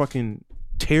trying to fucking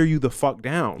tear you the fuck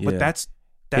down. Yeah. But that's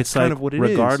kind like, of what it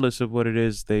regardless of what it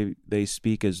is, they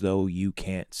speak as though you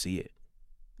can't see it.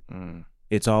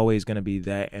 It's always going to be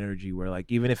that energy where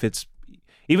like even if it's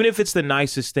the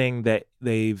nicest thing that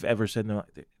they've ever said,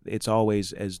 it's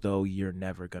always as though you're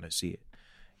never going to see it.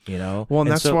 Well,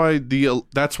 and that's why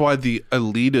the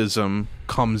elitism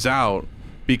comes out,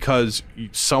 because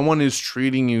someone is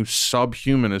treating you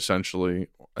subhuman essentially,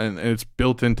 and it's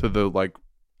built into the like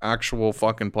actual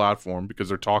fucking platform because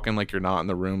they're talking like you're not in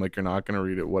the room, like you're not going to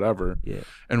read it, whatever. Yeah.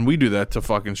 And we do that to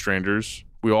fucking strangers.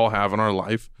 We all have in our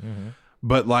life.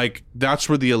 But like that's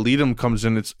where the elitism comes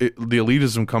in. The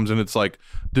elitism comes in. It's like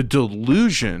the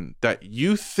delusion that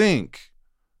you think,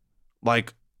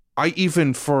 like, I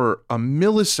even for a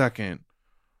millisecond,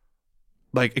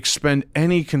 like, expend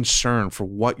any concern for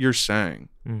what you're saying.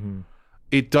 Mm-hmm.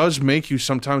 It does make you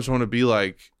sometimes want to be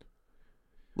like,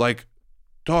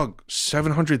 dog,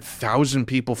 700,000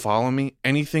 people follow me.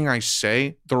 Anything I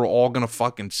say, they're all gonna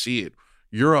fucking see it.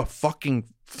 You're a fucking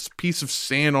piece of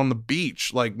sand on the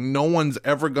beach. Like, no one's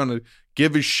ever gonna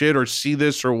give a shit or see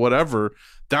this or whatever.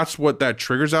 That's what that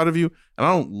triggers out of you, and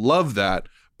I don't love that.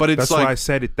 But it's that's like, why I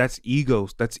said it. That's ego.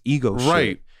 That's ego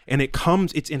right. shit. And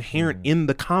it's inherent in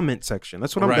the comment section.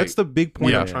 That's what Right. that's the big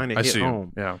point Yeah, I'm trying to I hit see.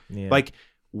 home. Yeah. Like,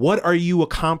 what are you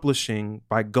accomplishing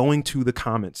by going to the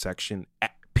comment section?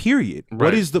 Period. What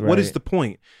Right. is the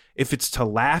point? If it's to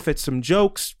laugh at some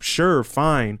jokes, sure,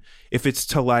 fine. If it's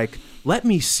to like, let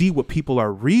me see what people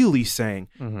are really saying,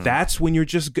 that's when you're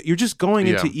just going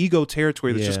into ego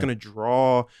territory that's just going to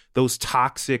draw those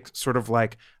toxic sort of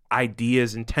like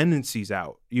ideas and tendencies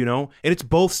out, you know? And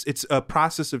it's a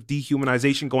process of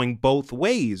dehumanization going both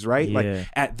ways, right? Yeah. Like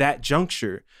at that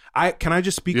juncture. Can I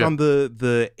just speak on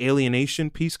the alienation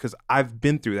piece? Because I've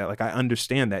been through that. Like, I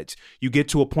understand that. You get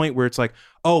to a point where it's like,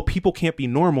 oh, people can't be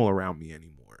normal around me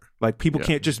anymore. Like, people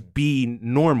can't just be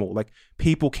normal. Like,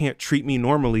 people can't treat me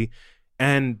normally.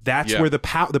 And that's where the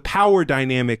power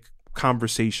dynamic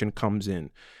conversation comes in.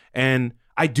 And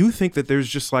I do think that there's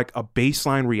just like a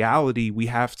baseline reality we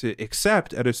have to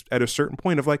accept at a certain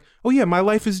point of like, oh yeah, my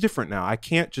life is different now. I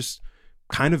can't just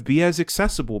kind of be as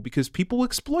accessible because people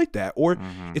exploit that. Or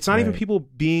it's not even people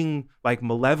being like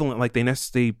malevolent, like they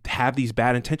have these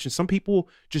bad intentions. Some people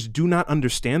just do not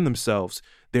understand themselves.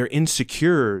 They're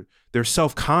insecure. They're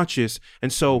self-conscious.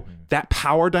 And so that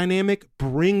power dynamic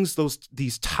brings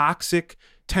these toxic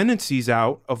tendencies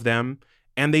out of them,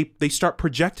 and they start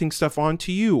projecting stuff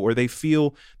onto you, or they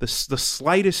feel the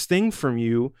slightest thing from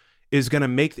you is going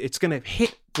to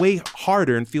hit way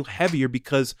harder and feel heavier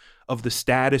because of the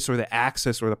status or the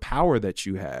access or the power that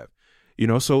you have, you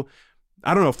know? So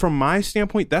I don't know, from my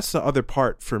standpoint, that's the other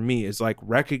part for me, is like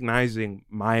recognizing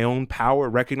my own power,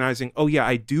 recognizing, oh yeah,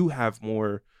 I do have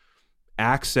more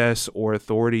access or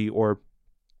authority or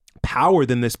power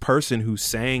than this person who's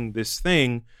saying this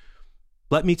thing.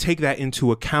 Let me take that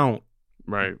into account,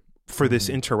 right, for this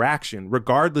interaction,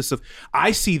 regardless of,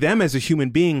 I see them as a human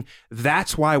being.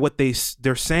 That's why what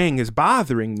they're saying is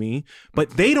bothering me,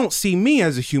 but they don't see me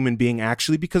as a human being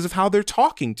actually because of how they're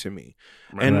talking to me.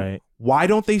 And why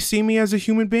don't they see me as a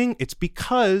human being? It's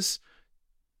because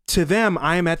to them,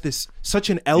 I am at such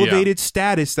an elevated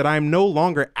status that I'm no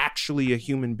longer actually a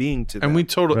human being to them. And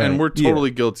we're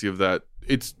totally guilty of that.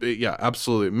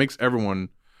 Absolutely. It makes everyone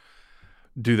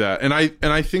do that. And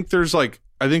I think there's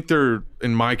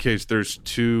in my case, there's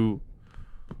two.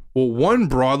 Well, one,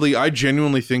 broadly, I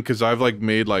genuinely think, because I've like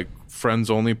made like friends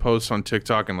only posts on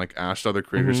TikTok and like asked other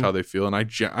creators how they feel, and I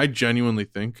genuinely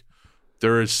think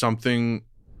there is something.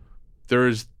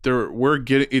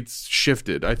 It's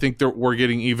shifted. I think we're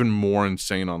getting even more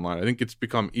insane online. I think it's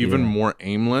become even more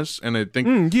aimless, and I think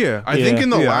I think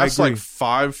in the last like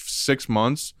 5-6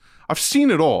 months, I've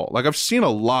seen it all. Like, I've seen a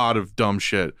lot of dumb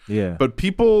shit. Yeah. But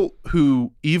people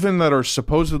who, even that are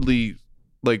supposedly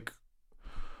like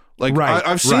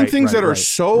I've seen things that are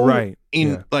so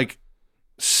like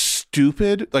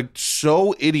stupid, like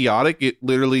so idiotic.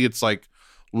 It's like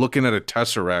looking at a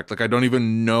tesseract. Like, I don't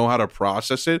even know how to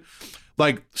process it.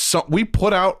 Like, so we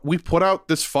put out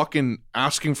this fucking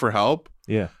asking for help.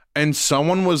 Yeah. And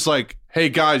someone was like, "Hey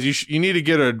guys, you need to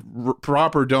get a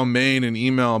proper domain and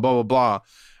email and blah blah blah."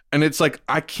 And it's like,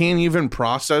 I can't even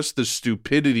process the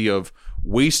stupidity of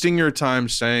wasting your time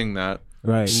saying that.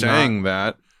 Right.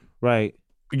 Right.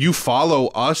 You follow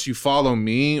us, you follow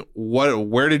me.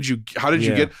 How did you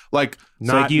get like?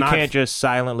 You can't just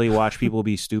silently watch people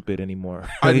be stupid anymore.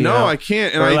 I know, I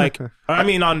can't.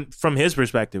 And from his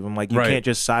perspective, I'm like, you can't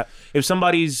just if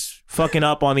somebody's fucking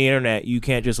up on the internet, you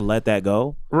can't just let that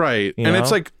go. Right. You and know?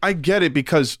 it's like, I get it,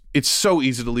 because it's so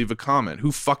easy to leave a comment.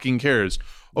 Who fucking cares?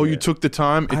 Oh, you took the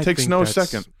time. It takes no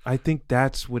second. I think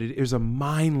that's what it is. There's a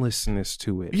mindlessness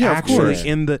to it. Yeah, actually,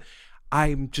 of course.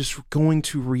 I'm just going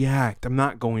to react. I'm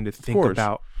not going to think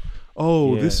about,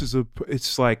 this is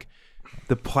it's like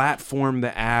the platform,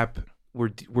 the app, we're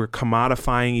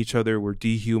commodifying each other. We're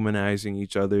dehumanizing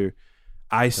each other.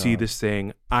 I see this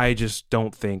thing. I just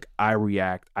don't think. I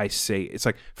react. I say. It's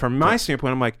like, from my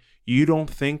standpoint, I'm like, you don't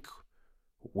think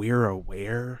we're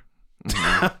aware?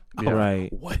 go,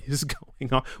 right. what is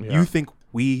going on? You think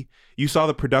you saw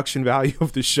the production value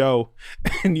of the show,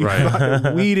 and you thought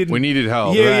that we didn't. We needed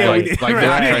help. Yeah, like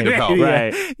that kind of help.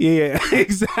 Right. Yeah,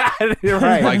 exactly.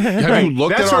 Right. Like, have you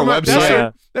looked at our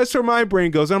website? That's where my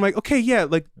brain goes. And I'm like, okay, yeah,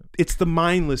 like it's the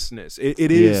mindlessness. It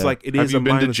is like it have is. You a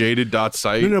been to mindless-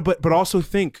 jaded.site? No, but also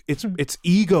think it's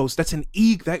egos. That's an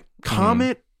ego. That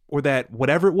comment or that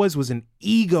whatever it was an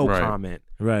ego comment.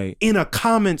 Right. In a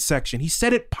comment section. He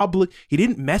said it public. He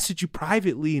didn't message you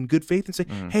privately in good faith and say,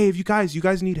 hey, if you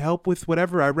guys need help with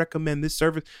whatever, I recommend this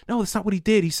service. No, that's not what he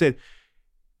did. He said,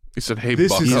 hey,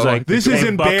 this Bucko. is like, this is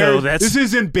embarrassing. This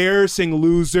is embarrassing,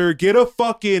 loser. Get a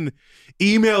fucking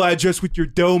email address with your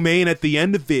domain at the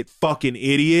end of it, fucking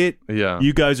idiot. Yeah.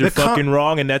 You guys are fucking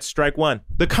wrong, and that's strike one.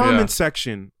 The comment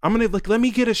section. I'm gonna let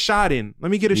me get a shot in.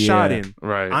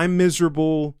 Right. I'm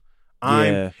miserable.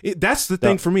 That's the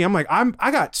thing for me. I'm like,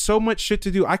 I got so much shit to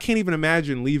do. I can't even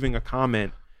imagine leaving a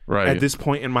comment at this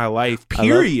point in my life.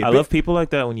 Period. I love people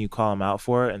like that when you call them out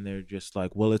for it, and they're just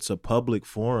like, well, it's a public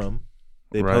forum.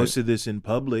 They posted this in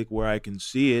public where I can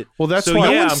see it. Well, that's so,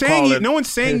 why no one's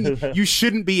saying you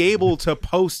shouldn't be able to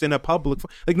post in a public.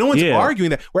 Like no one's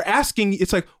arguing that. We're asking.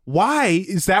 It's like, why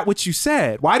is that what you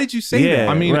said? Why did you say that?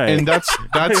 I mean, and that's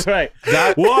right.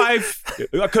 Well,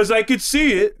 because I could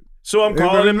see it. So I'm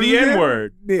calling him the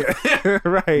N-word. Yeah,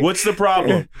 right. What's the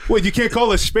problem? Well, you can't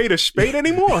call a spade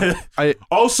anymore.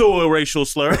 Also a racial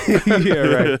slur. Yeah,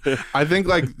 right. I think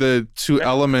like the two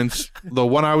elements, the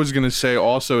one I was going to say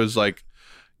also is like,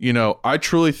 you know, I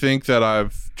truly think that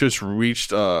I've just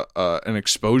reached an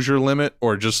exposure limit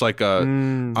or just like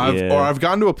I've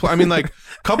gotten to a place. I mean, like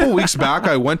a couple weeks back,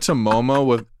 I went to MoMA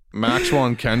with Maxwell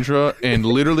and Kendra, and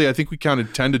literally I think we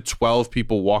counted 10 to 12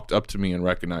 people walked up to me and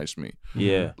recognized me.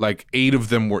 Yeah. Like 8 of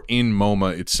them were in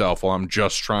MoMA itself while I'm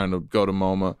just trying to go to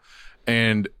MoMA.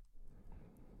 And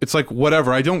it's like,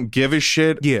 whatever, I don't give a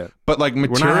shit. Yeah. But like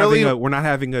materially, we're not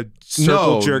having a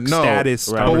circle jerk status.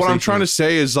 Right. But what I'm trying to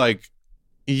say is like,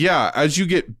 yeah, as you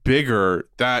get bigger,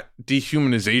 that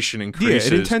dehumanization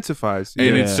increases. Yeah, it intensifies.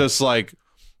 And it's just like,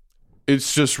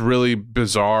 it's just really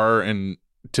bizarre and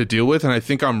to deal with. And I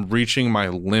think I'm reaching my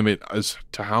limit as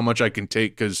to how much I can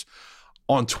take. Because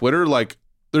on Twitter, like,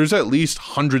 there's at least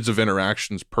hundreds of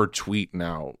interactions per tweet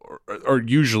now, or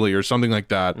usually, or something like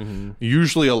that. Mm-hmm.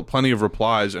 Usually plenty of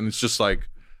replies. And it's just like,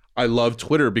 I love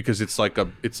Twitter because it's like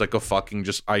a fucking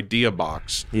just idea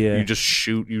box. Yeah. You just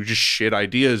shit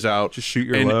ideas out. Just shoot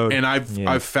your load. And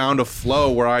I've found a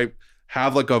flow where I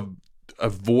have like a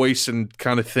voice and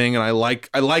kind of thing, and I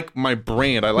like my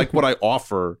brand. I like what I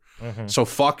offer. Mm-hmm. So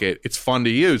fuck it. It's fun to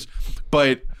use.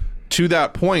 But to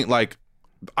that point, like,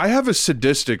 I have a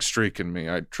sadistic streak in me.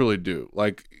 I truly do.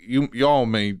 Like, y'all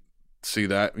may see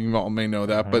that. You all may know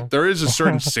that. But there is a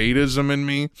certain sadism in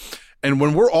me. And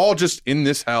when we're all just in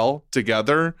this hell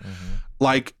together,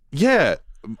 like, yeah,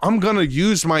 I'm going to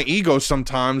use my ego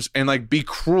sometimes and like be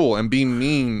cruel and be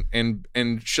mean and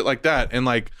shit like that. And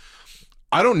like,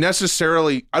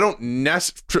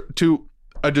 to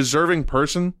a deserving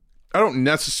person, I don't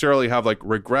necessarily have like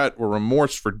regret or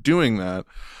remorse for doing that,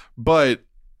 but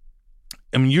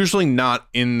I'm usually not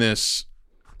in this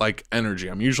like energy.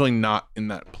 I'm usually not in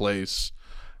that place.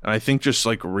 And I think just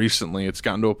like recently it's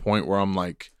gotten to a point where I'm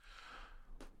like,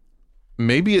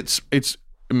 maybe it's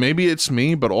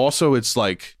me, but also it's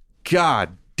like,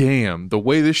 God damn, the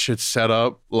way this shit's set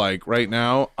up, like right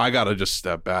now, I gotta just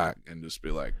step back and just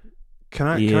be like, Can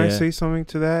I say something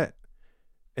to that?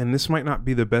 And this might not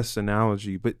be the best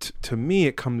analogy, but to me,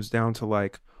 it comes down to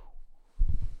like,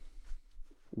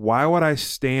 why would I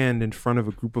stand in front of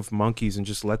a group of monkeys and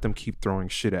just let them keep throwing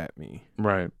shit at me?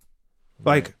 Right.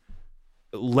 Like,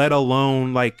 let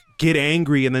alone like get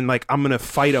angry and then like I'm gonna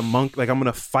fight a monk, like I'm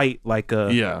gonna fight like a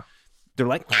They're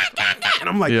like, and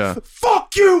I'm like,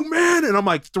 fuck you, man, and I'm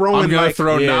like throwing. I'm gonna like,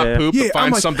 throw not poop, but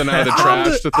find like, something out of the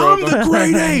trash to throw. I'm the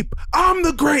great ape. I'm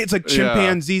the great. It's like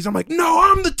chimpanzees. I'm like, no,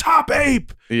 I'm the top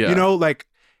ape. Yeah. You know, like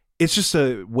it's just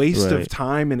a waste of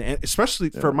time, and especially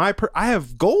for I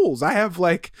have goals. I have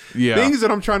like things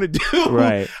that I'm trying to do.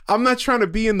 Right. I'm not trying to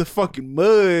be in the fucking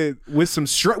mud with some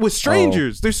with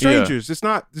strangers. They're strangers. It's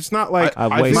not like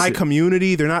my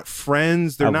community. They're not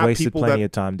friends. They're not wasted people plenty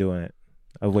of time doing it.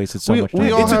 I've wasted so much time.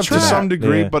 We all have to some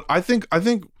degree, Yeah. but I think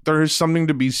there is something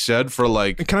to be said for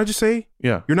like. And can I just say,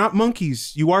 you're not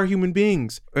monkeys. You are human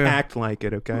beings. Act like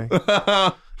it, okay?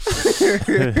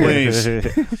 Please.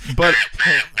 But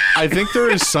I think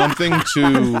there is something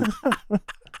to.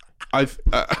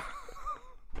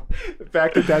 The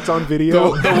fact that that's on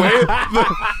video.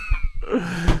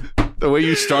 The way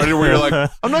you started, where you're like,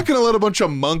 I'm not going to let a bunch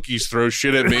of monkeys throw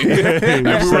shit at me. And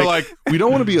we were like, we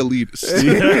don't want to be elitist.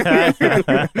 We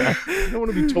don't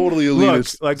want to be totally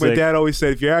elitist. Look, like my dad always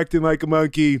said, if you're acting like a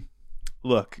monkey,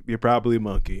 look, you're probably a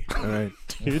monkey. All right.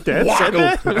 Your dad said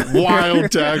that?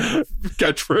 Wild tag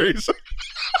catchphrase.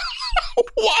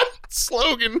 What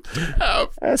slogan to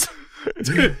have?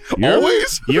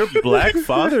 Always? Your black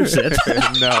father said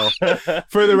that. No.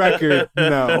 For the record,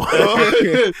 no.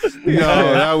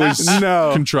 No, that was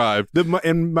contrived.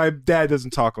 And my dad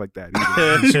doesn't talk like that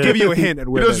either. He should give you a hint at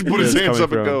where he doesn't put his hands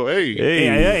up and go, hey.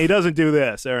 Yeah, he doesn't do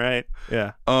this, all right?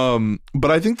 Yeah. But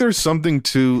I think there's something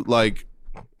to, like,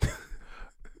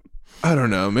 I don't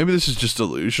know, maybe this is just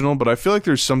delusional, but I feel like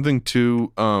there's something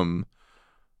to,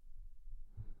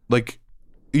 like,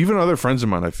 even other friends of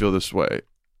mine, I feel this way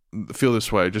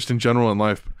just in general in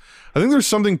life. I think there's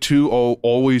something to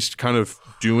always kind of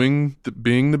being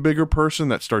the bigger person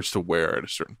that starts to wear at a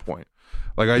certain point.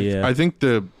 Like I think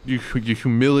the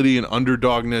humility and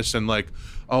underdogness and like,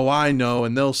 oh, I know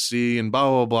and they'll see and blah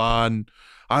blah blah, and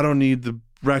I don't need the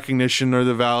recognition or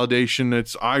the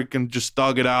validation. I can just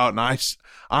thug it out, and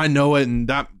I know it,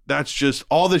 and that's just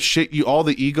all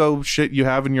the ego shit you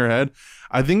have in your head.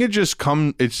 I think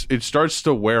it starts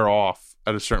to wear off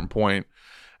at a certain point.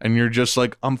 And you're just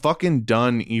like, I'm fucking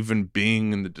done even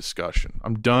being in the discussion.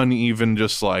 I'm done even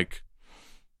just like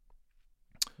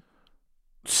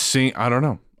seeing. I don't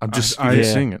know. I'm just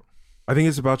seeing it. I think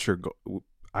it's about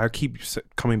I keep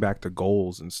coming back to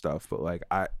goals and stuff, but like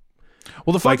the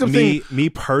fucked up thing. Me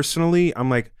personally, I'm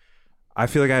like, I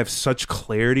feel like I have such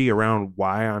clarity around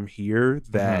why I'm here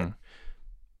that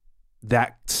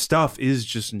that stuff is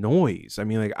just noise. I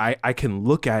mean, like I can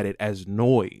look at it as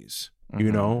noise,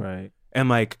 you know? Right. And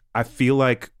like, I feel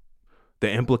like the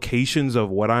implications of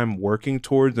what I'm working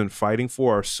towards and fighting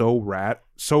for are so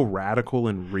radical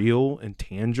and real and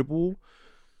tangible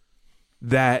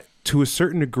that to a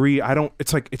certain degree,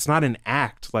 it's like, it's not an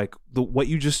act. Like what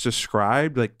you just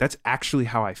described, like that's actually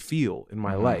how I feel in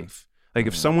my life. Like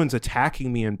if someone's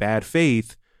attacking me in bad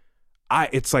faith,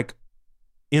 it's like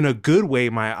in a good way,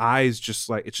 my eyes just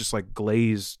like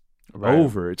glaze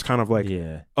over. It's kind of like,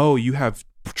 oh, you have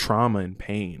trauma and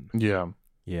pain. Yeah.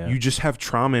 You just have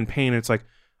trauma and pain. It's like,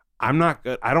 I feel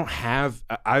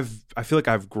like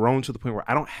I've grown to the point where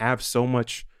I don't have so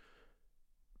much.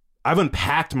 I've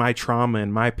unpacked my trauma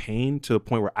and my pain to the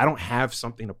point where I don't have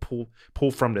something to pull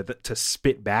from to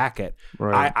spit back at.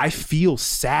 Right. I feel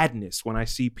sadness when I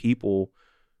see people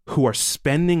who are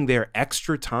spending their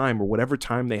extra time or whatever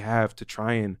time they have to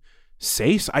try and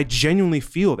say. I genuinely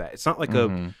feel that. It's not like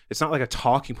a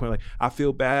talking point. Like, I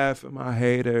feel bad for my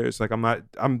haters. Like I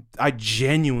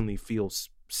genuinely feel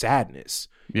sadness.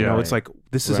 You know, it's like,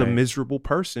 this is a miserable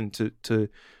person to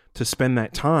spend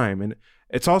that time. And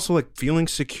it's also like feeling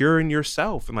secure in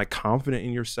yourself and like confident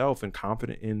in yourself and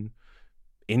confident in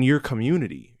your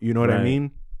community. You know what I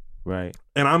mean? Right.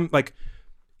 And I'm like,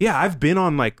 yeah, I've been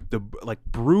on like the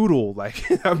brutal, like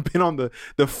I've been on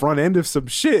the front end of some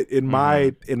shit in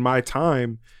my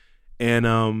time.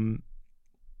 And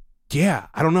yeah,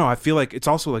 I don't know. I feel like it's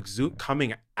also like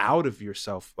coming out of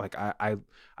yourself. Like I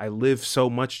live so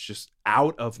much just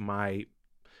out of my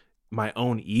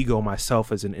own ego,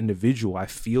 myself as an individual. I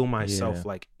feel myself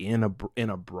like in a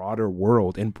broader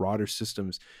world, in broader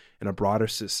systems, in a broader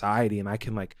society, and I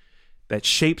can like, that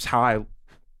shapes how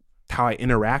I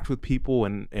interact with people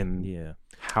and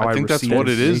how I think that's receive what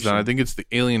it is. information. Then I think it's the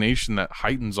alienation that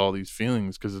heightens all these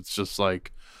feelings, because it's just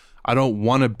like, I don't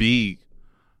want to be.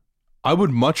 I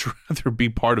would much rather be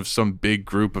part of some big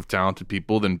group of talented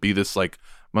people than be this like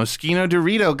Moschino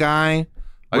Dorito guy.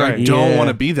 Like, I don't want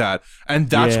to be that. And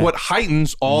that's what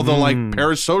heightens all the like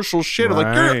parasocial shit.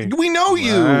 Like, we know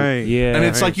you. Yeah. And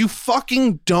it's like, you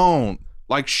fucking don't.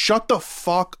 Like, shut the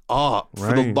fuck up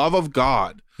for the love of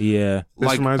God. Yeah. This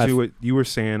like, reminds me of what you were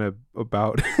saying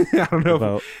about I don't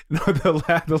know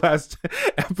the last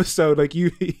episode, like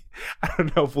I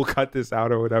don't know if we'll cut this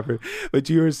out or whatever, but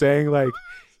you were saying like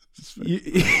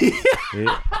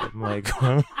I'm like,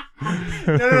 huh?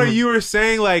 no, you were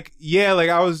saying like, yeah, like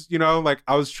I was, like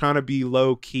I was trying to be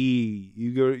low key.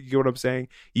 You get what I'm saying?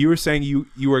 You were saying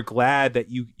you were glad that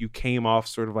you came off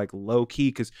sort of like low key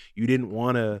because you didn't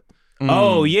want to.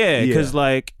 Oh yeah, because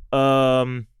like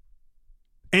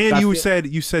and you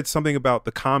said something about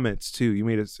the comments too. You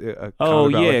made a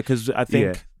comment about, because I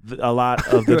think a lot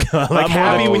of the like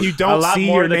happy when you don't see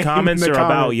more your of the name comments in the are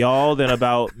about comment. y'all than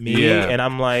about me, and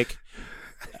I'm like,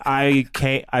 I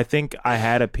think I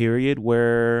had a period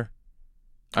where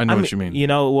I know what you mean.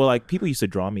 Well, like people used to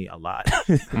draw me a lot.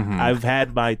 I've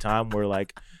had my time where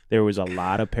like there was a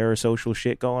lot of parasocial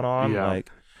shit going on, like.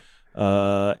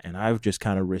 And I've just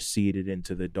kind of receded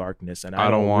into the darkness, and I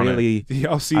don't want really. Do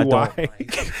y'all see I why?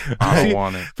 I don't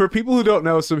want it. For people who don't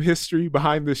know some history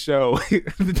behind the show,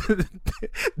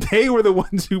 they were the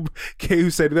ones who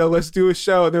said, "No, let's do a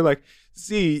show," and they're like,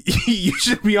 "See, you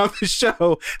should be on the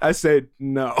show." I said,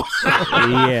 "No."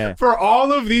 Yeah. For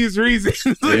all of these reasons,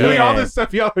 like, all this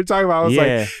stuff y'all are talking about, I was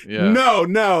like,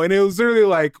 no, and it was literally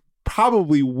like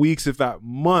probably weeks, if not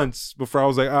months, before I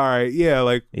was like, all right,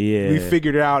 we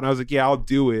figured it out, and I was like, yeah, I'll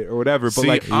do it or whatever.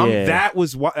 But that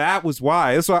was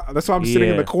why. That's why I'm sitting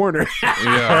in the corner.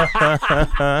 Yeah.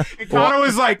 And Connor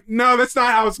was like, no, that's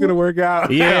not how it's gonna work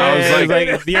out. Yeah, I was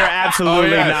like, you're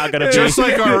absolutely not gonna be just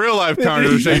like our real life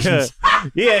conversations.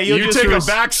 Yeah, you take a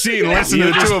back seat and listen to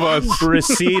the two of us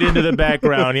recede into the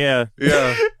background. Yeah.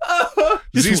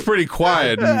 Z's pretty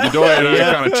quiet, and Bedoya and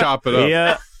I kind of chop it up.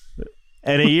 Yeah.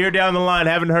 And a year down the line,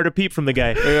 haven't heard a peep from the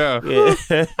guy. Yeah.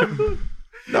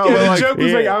 No, the joke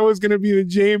was like, I was gonna be the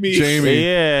Jamie.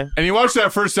 Yeah. And you watch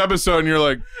that first episode, and you're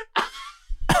like,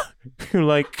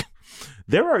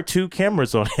 there are 2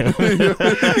 cameras on him.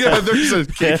 Yeah, there's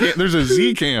a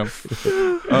Z cam.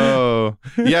 Oh,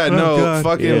 yeah, no, God,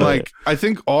 fucking like. I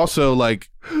think also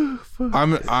like,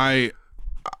 I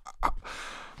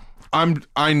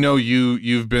know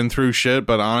you've been through shit,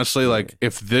 but honestly, like,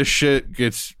 if this shit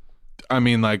gets. I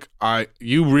mean, like,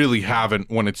 you really haven't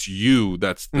when it's you.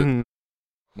 That's the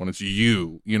when it's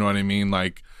you. You know what I mean?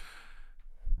 Like,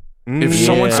 if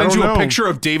someone sends you a picture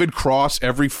of David Cross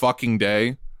every fucking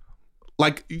day,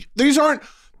 like, these aren't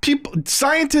people.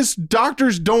 Scientists,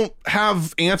 doctors don't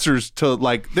have answers to,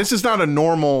 like, this is not a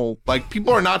normal, like,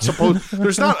 people are not supposed.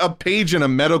 There's not a page in a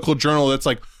medical journal that's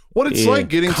like what it's like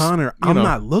getting. Connor, I'm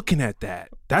not looking at that.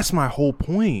 That's my whole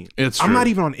point. I'm not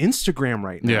even on Instagram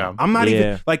right now. Yeah. I'm not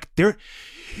even like there.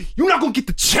 You're not gonna get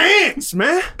the chance,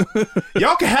 man.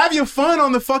 Y'all can have your fun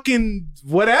on the fucking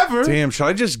whatever. Damn, should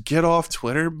I just get off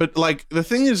Twitter? But like the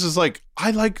thing is like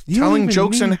I like telling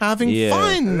jokes and having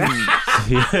fun.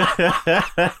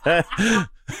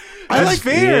 I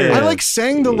like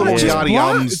saying the little yada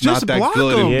yums, not that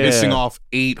good, and pissing off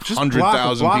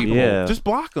 800,000 people. Yeah. Just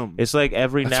block them. It's like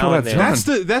every now and then.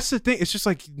 That's the thing. It's just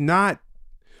like not.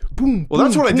 Boom. Well,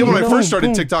 that's what I did when I first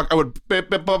started TikTok. I would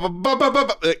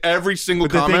every single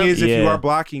comment. The thing is, if you are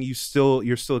blocking, you're still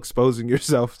exposing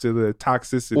yourself to the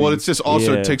toxicity. Well, it's just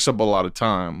also takes up a lot of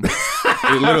time.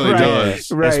 It literally does.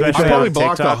 Right. I probably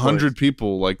blocked 100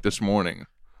 people like this morning.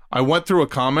 I went through a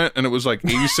comment and it was like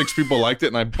 86 people liked it,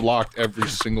 and I blocked every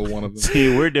single one of them.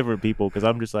 See, we're different people because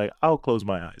I'm just like, I'll close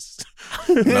my eyes.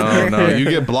 No, you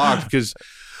get blocked because.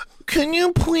 Can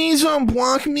you please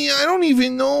unblock me? I don't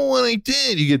even know what I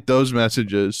did. You get those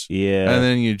messages. Yeah. And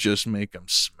then you just make them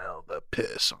smell the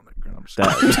piss on the ground.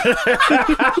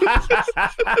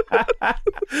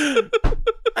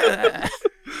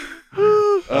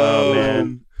 Oh,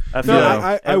 man.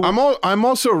 I'm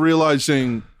also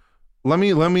realizing let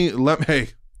me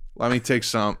take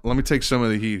some of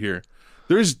the heat here.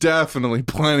 There's definitely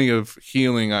plenty of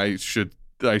healing I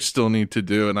still need to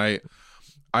do, and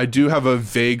I do have a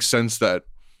vague sense that,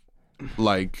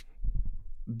 like,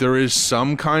 there is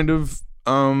some kind of,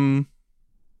 I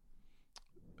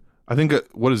think,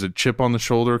 what is it, chip on the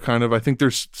shoulder, kind of. I think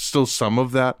there's still some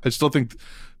of that. I still think,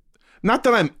 not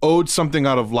that I'm owed something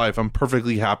out of life. I'm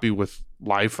perfectly happy with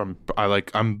life.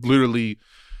 I'm literally,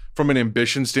 from an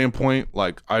ambition standpoint,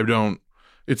 like,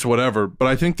 it's whatever. But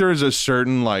I think there is a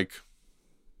certain, like,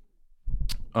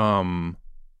 I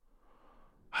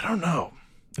don't know.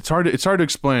 It's hard to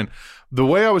explain. The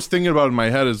way I was thinking about it in my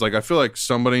head is like, I feel like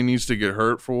somebody needs to get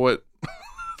hurt for what,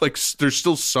 like, there's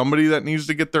still somebody that needs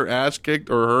to get their ass kicked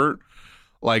or hurt.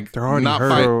 Like, they're already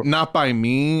hurt. Not by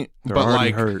me, they're but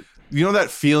already like, hurt. You know that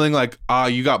feeling like,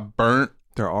 you got burnt?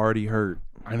 They're already hurt.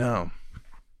 I know.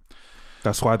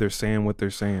 That's why they're saying what they're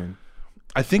saying.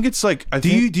 I think it's like,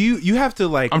 you have to,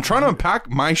 like, I'm trying to unpack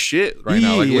my shit right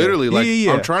now, like, literally, like,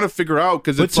 I'm trying to figure out,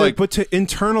 because it's like, but to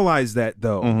internalize that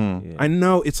though, I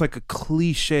know it's like a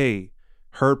cliche,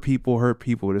 hurt people,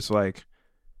 but it's like,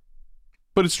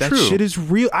 but it's that true. Shit is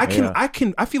real. I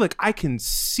feel like I can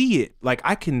see it. Like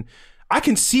I can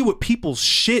see what people's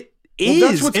shit is,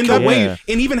 that's what's in the way,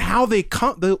 and even how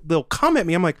they'll come at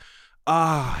me. I'm like,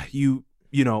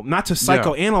 you know, not to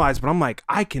psychoanalyze, but I'm like,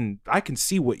 I can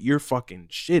see what your fucking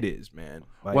shit is, man.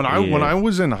 Like, when I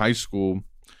was in high school,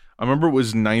 I remember it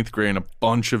was 9th grade, and a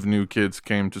bunch of new kids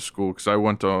came to school because I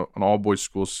went to an all boys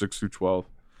school, 6 through 12,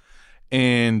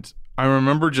 and I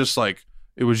remember just like,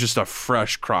 it was just a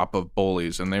fresh crop of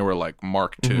bullies, and they were like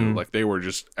Mark II, like they were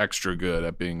just extra good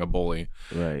at being a bully,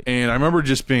 right? And I remember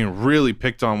just being really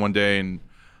picked on one day, and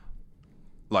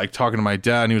like talking to my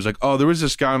dad, and he was like, "Oh, there was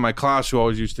this guy in my class who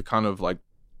always used to kind of like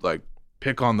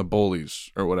pick on the bullies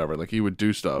or whatever. Like he would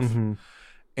do stuff."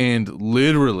 And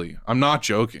literally, I'm not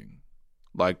joking.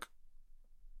 Like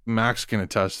Max can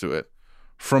attest to it.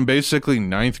 From basically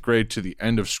 9th grade to the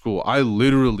end of school, I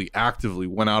literally actively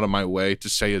went out of my way to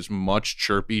say as much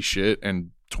chirpy shit and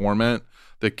torment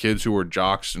the kids who were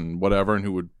jocks and whatever, and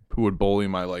who would bully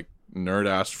my like nerd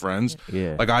ass friends.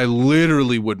 Yeah. Like I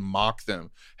literally would mock them.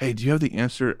 Hey, do you have the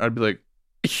answer? I'd be like,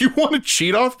 you want to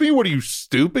cheat off me? What are you,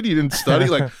 stupid? You didn't study?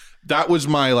 Like that was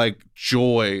my like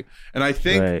joy. And I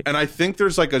think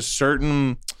there's like a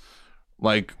certain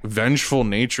like vengeful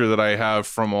nature that I have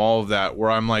from all of that, where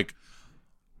I'm like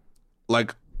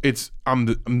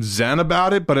I'm zen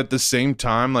about it, but at the same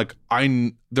time, like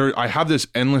I have this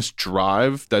endless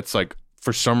drive that's like,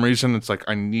 for some reason, it's like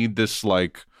I need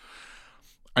to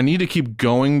keep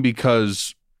going,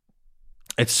 because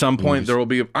at some point there will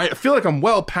be, I feel like I'm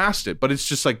well past it, but it's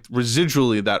just like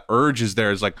residually that urge is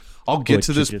there. It's like, I'll get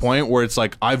to this point where it's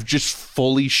like, I've just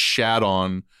fully shat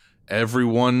on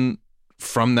everyone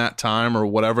from that time or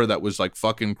whatever that was like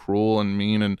fucking cruel and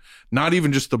mean, and not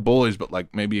even just the bullies, but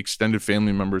like maybe extended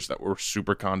family members that were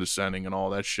super condescending and all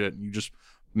that shit. And you just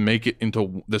make it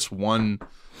into this one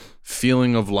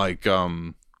feeling of like,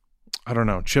 I don't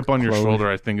know, chip on your shoulder,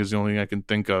 I think is the only thing I can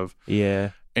think of.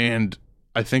 Yeah. And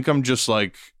I think I'm just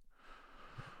like,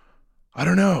 I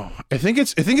don't know. I think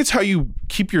it's how you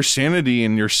keep your sanity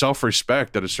and your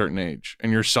self-respect at a certain age,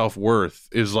 and your self-worth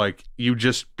is like, you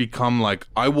just become like,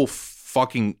 I will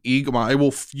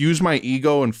use my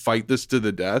ego and fight this to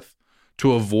the death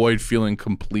to avoid feeling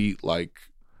complete like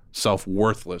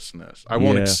self-worthlessness. I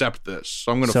won't accept this,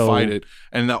 so I'm going to fight it.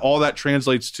 And all that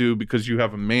translates to, because you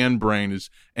have a man brain, is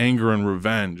anger and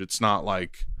revenge. It's not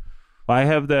like, I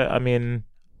have that. I mean,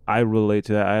 I relate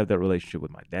to that. I have that relationship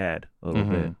with my dad a little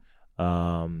bit,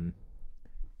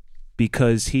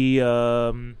 because he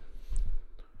I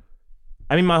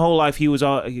mean, my whole life he was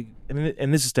all,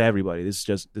 and this is to everybody.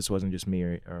 This wasn't just me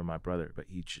or my brother, but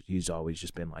he's always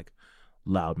just been like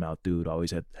loudmouth dude.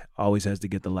 Always has to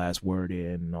get the last word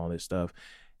in and all this stuff.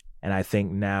 And I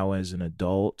think now as an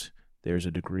adult, there's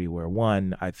a degree where,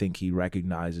 one, I think he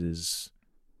recognizes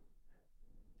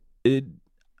it.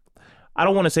 I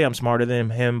don't want to say I'm smarter than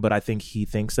him, but I think he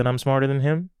thinks that I'm smarter than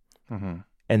him.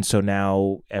 And so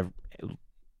now,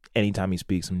 anytime he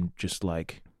speaks, I'm just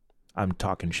like, I'm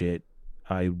talking shit.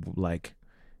 I like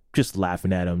just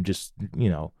laughing at him, just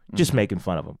making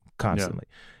fun of him constantly.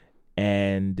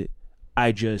 And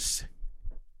I feel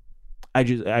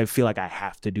like I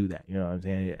have to do that. You know what I'm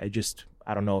saying?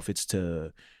 I don't know if it's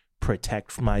to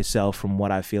protect myself from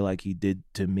what I feel like he did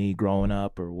to me growing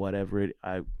up or whatever.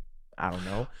 I don't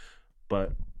know,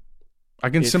 but I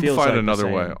can simplify it another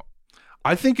way.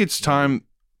 I think it's time,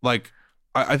 like,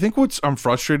 I think what I'm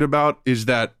frustrated about is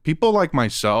that people like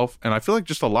myself, and I feel like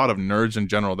just a lot of nerds in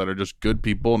general that are just good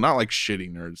people, not like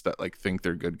shitty nerds that like think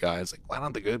they're good guys. Like, why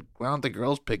don't the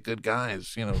girls pick good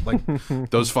guys? You know, like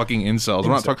those fucking incels.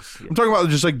 I'm talking about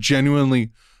just like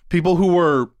genuinely people who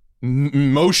were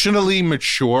emotionally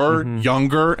mature,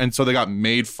 younger, and so they got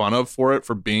made fun of for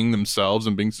being themselves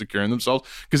and being secure in themselves,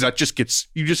 because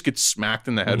you just get smacked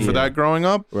in the head for that growing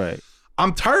up. Right.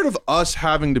 I'm tired of us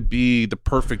having to be the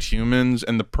perfect humans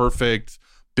and the perfect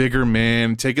bigger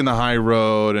man, taking the high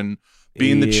road and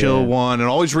being the chill one and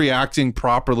always reacting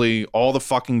properly all the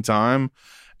fucking time.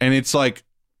 And it's like,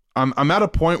 I'm at a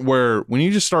point where when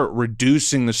you just start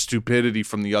reducing the stupidity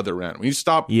from the other end, when you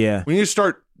start,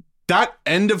 that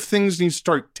end of things needs to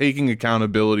start taking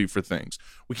accountability for things.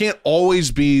 We can't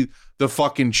always be the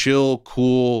fucking chill,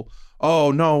 cool,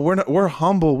 oh no, we're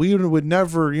humble, we would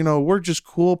never, we're just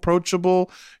cool,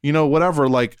 approachable, whatever.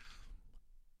 Like,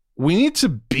 we need to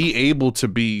be able to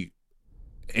be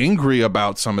angry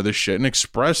about some of this shit and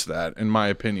express that, in my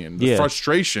opinion, the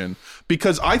frustration.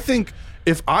 Because I think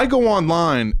if I go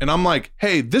online and I'm like,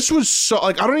 hey, this was so,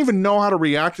 like, I don't even know how to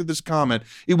react to this comment,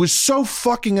 it was so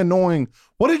fucking annoying,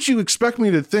 what did you expect me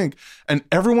to think? And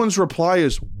everyone's reply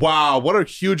is, wow, what a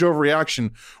huge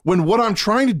overreaction. When what I'm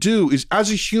trying to do is,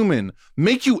 as a human,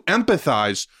 make you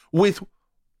empathize with,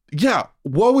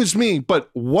 woe is me,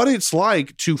 but what it's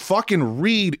like to fucking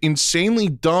read insanely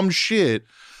dumb shit,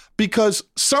 because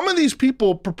some of these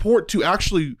people purport to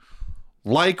actually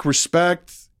like,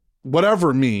 respect,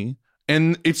 whatever me.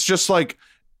 And it's just like,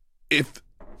 if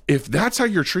that's how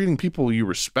you're treating people you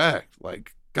respect,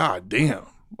 like, god damn.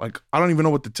 Like, I don't even know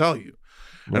what to tell you.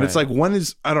 And it's like,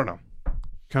 I don't know.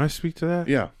 Can I speak to that?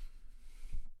 Yeah.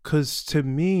 Because to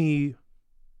me,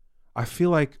 I feel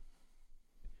like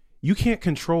you can't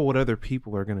control what other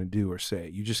people are going to do or say.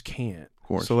 You just can't. Of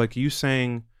course. So like you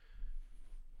saying,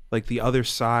 like the other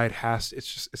side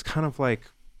it's kind of like,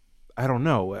 I don't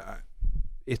know.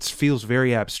 It feels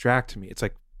very abstract to me. It's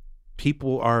like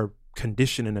people are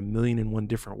conditioned in 1,000,001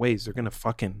 different ways. They're going to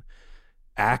fucking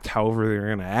act however they're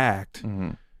going to act.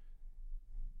 Mm-hmm.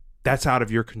 That's out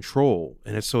of your control.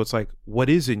 And it's like, what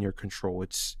is in your control?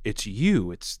 It's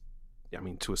you. I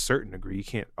mean, to a certain degree, you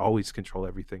can't always control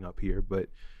everything up here, but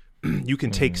you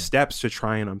can take steps to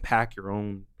try and unpack your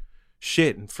own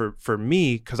shit. And for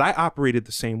me, because I operated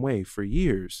the same way for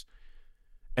years,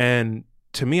 and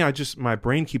to me, my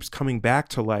brain keeps coming back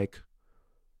to like,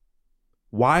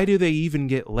 why do they even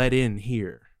get let in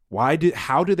here? How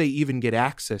do they even get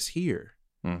access here?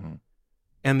 Mm-hmm.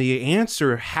 And the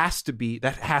answer has to be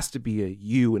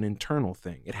an internal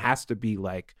thing. It has to be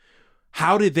like,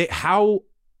 how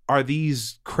are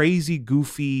these crazy,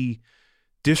 goofy,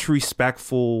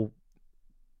 disrespectful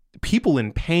people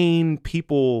in pain,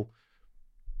 people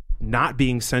not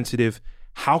being sensitive,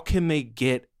 how can they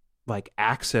get like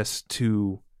access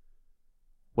to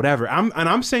whatever?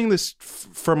 I'm saying this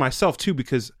for myself too,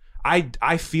 because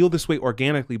I feel this way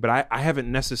organically, but I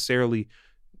haven't necessarily,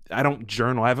 I don't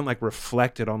journal. I haven't like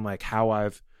reflected on like how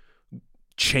I've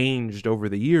changed over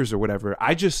the years or whatever.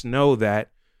 I just know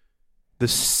that the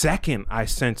second I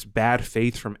sense bad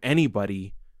faith from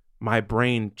anybody, my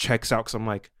brain checks out, because I'm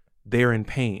like, they're in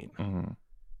pain. Mm-hmm.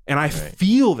 And I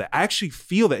feel that. I actually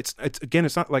feel that.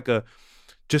 It's not like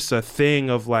just a thing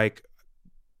of like,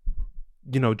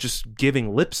 just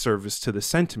giving lip service to the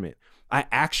sentiment. I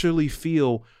actually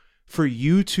feel for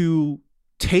you to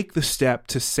take the step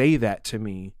to say that to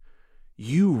me,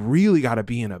 you really got to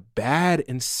be in a bad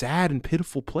and sad and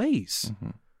pitiful place.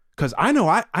 Because I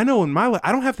know in my life,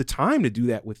 I don't have the time to do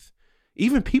that with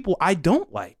even people I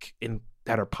don't like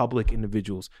that are public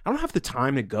individuals. I don't have the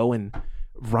time to go and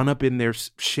run up in their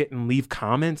shit and leave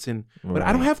comments, but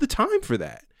I don't have the time for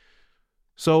that.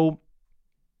 So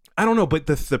I don't know, but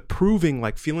the proving,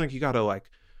 like feeling like you got to like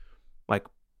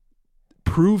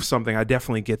prove something, I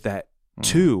definitely get that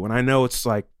too. And I know it's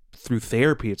like through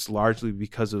therapy, it's largely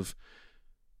because of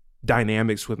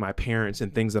dynamics with my parents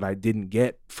and things that I didn't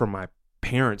get from my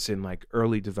parents in like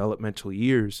early developmental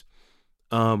years.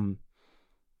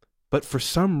 But for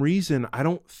some reason, I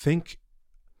don't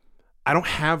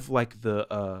have like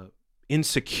the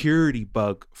insecurity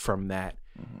bug from that.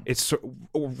 It's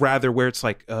rather where it's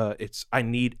like, I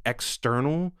need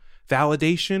external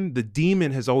validation. The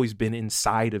demon has always been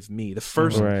inside of me. The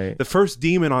first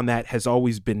demon on that has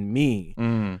always been me.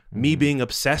 Me being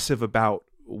obsessive about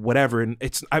whatever, and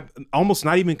I'm almost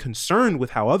not even concerned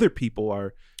with how other people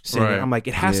are saying it. I'm like,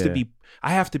 it has to be,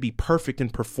 I have to be perfect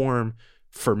and perform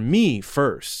for me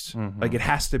first. Like it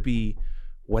has to be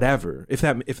whatever, if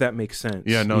that makes sense.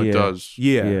 Yeah, no, it does.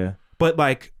 Yeah. But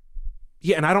like,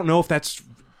 and I don't know if that's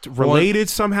related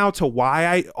somehow to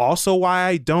why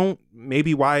I don't,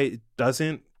 maybe why it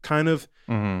doesn't kind of,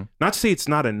 not to say it's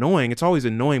not annoying, it's always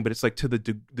annoying, but it's like to the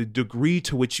degree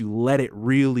to which you let it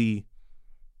really,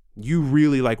 you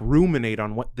really like ruminate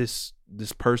on what this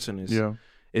person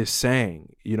is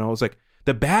saying. It's like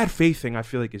the bad faith thing I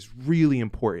feel like is really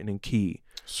important and key.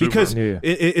 Because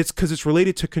it's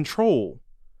related to control.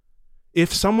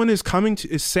 If someone is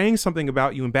saying something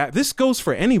about you in bad, this goes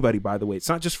for anybody, by the way. It's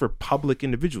not just for public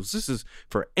individuals. This is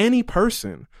for any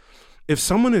person. If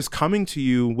someone is coming to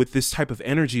you with this type of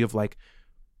energy of like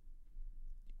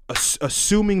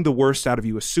assuming the worst out of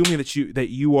you, assuming that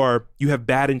you have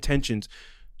bad intentions,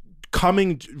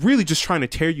 coming really just trying to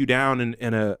tear you down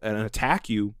and attack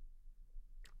you,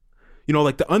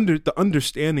 like the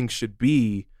understanding should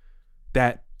be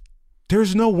that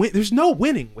there's no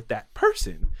winning with that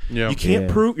person. You can't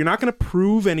prove, you're not going to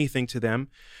prove anything to them,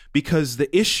 because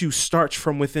the issue starts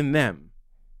from within them,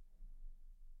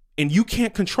 and you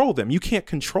can't control them. You can't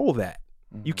control that.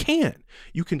 You can't.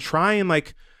 You can try and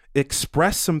like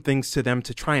express some things to them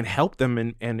to try and help them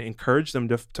and encourage them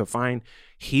to find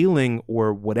healing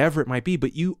or whatever it might be,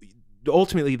 but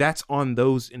ultimately that's on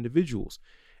those individuals.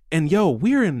 And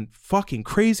we're in fucking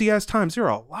crazy ass times. There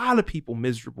are a lot of people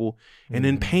miserable and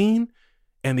in pain,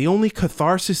 and the only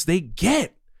catharsis they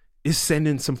get is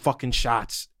sending some fucking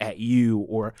shots at you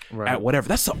or at whatever.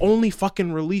 That's the only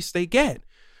fucking release they get.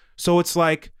 So it's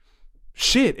like,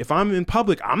 shit, if I'm in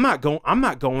public, I'm not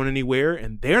going anywhere,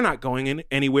 and they're not going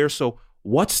anywhere. So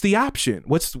what's the option?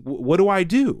 What do I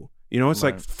do? It's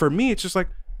like, for me, it's just like,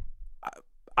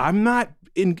 I'm not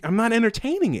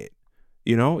entertaining it.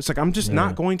 It's like, I'm just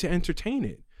not going to entertain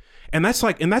it. And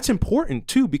that's important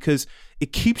too, because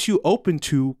it keeps you open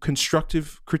to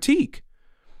constructive critique.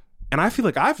 And I feel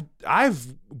like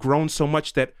I've grown so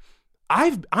much that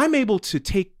I'm able to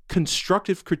take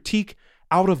constructive critique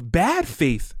out of bad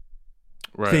faith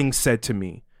things said to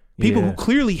me. People who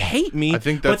clearly hate me,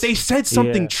 but they said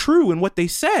something true in what they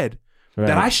said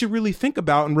that I should really think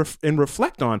about and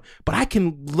reflect on. But I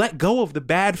can let go of the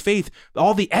bad faith,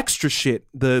 all the extra shit,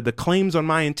 the claims on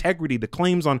my integrity, the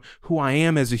claims on who I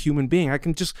am as a human being. I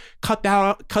can just cut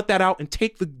that out and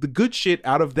take the good shit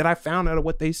out of that I found out of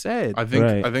what they said. I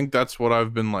think that's what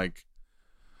I've been like.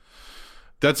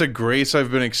 That's a grace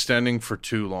I've been extending for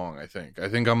too long. I think I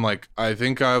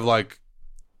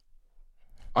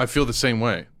feel the same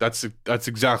way. That's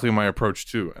exactly my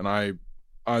approach too. And I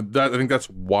think that's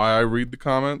why I read the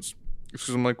comments. It's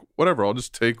because I'm like, whatever. I'll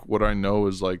just take what I know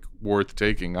is like worth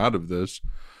taking out of this,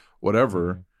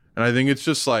 whatever. And I think it's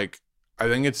just like,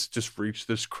 reached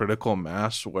this critical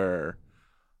mass where,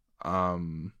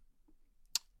 there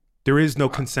is no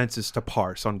consensus to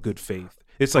parse on good faith.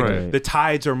 It's like the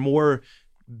tides are more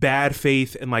bad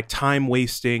faith and like time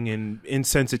wasting and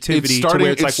insensitivity. It's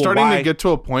starting to get to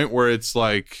a point where it's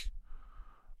like,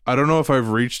 I don't know if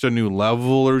I've reached a new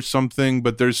level or something,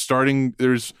 but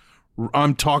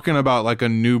I'm talking about like a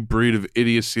new breed of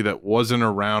idiocy that wasn't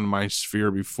around my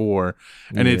sphere before.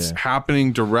 And it's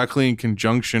happening directly in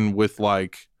conjunction with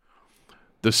like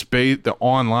the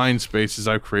online spaces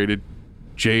I've created,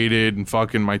 Jaded and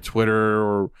fucking my Twitter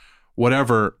or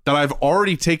whatever, that I've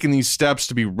already taken these steps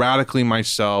to be radically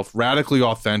myself, radically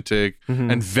authentic,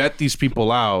 and vet these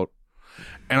people out.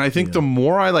 And I think the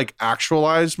more I like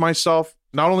actualize myself,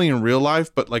 not only in real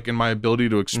life, but like in my ability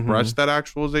to express that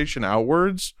actualization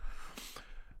outwards,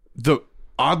 the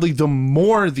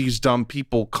more these dumb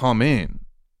people come in.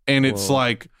 And it's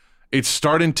like, it's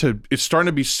starting to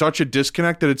be such a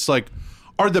disconnect that it's like,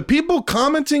 are the people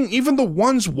commenting even the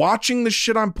ones watching the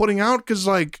shit I'm putting out? Because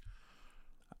like,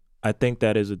 I think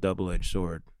that is a double-edged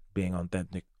sword, being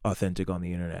authentic on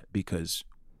the internet, because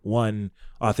one,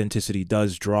 authenticity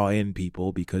does draw in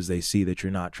people because they see that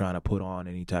you're not trying to put on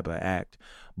any type of act,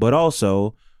 but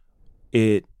also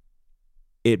it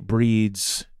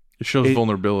breeds, it shows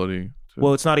vulnerability too.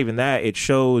 Well, it's not even that, it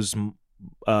shows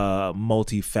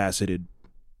multifaceted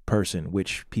person,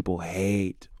 which people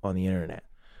hate on the internet,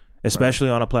 especially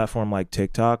on a platform like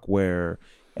TikTok, where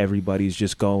everybody's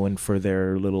just going for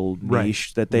their little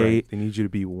niche that they need you to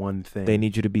be one thing. They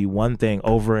need you to be one thing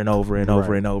over and over and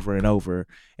over and over and over.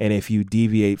 And if you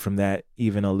deviate from that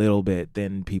even a little bit,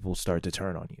 then people start to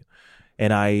turn on you.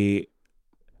 And I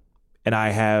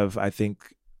have, I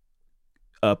think,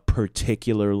 a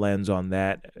particular lens on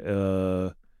that,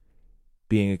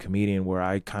 being a comedian, where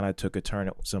I kind of took a turn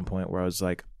at some point where I was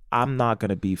like, I'm not going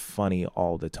to be funny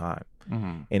all the time.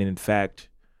 And in fact,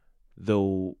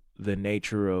 though the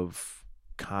nature of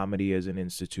comedy as an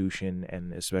institution,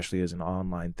 and especially as an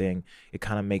online thing, it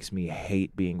kind of makes me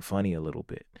hate being funny a little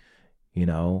bit, you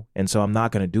know? And so I'm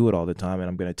not going to do it all the time, and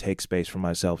I'm going to take space for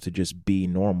myself to just be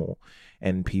normal.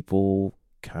 And people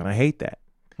kind of hate that.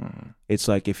 It's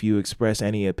like, if you express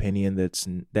any opinion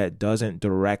that doesn't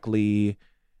directly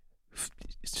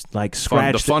like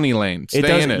scratch the funny lane,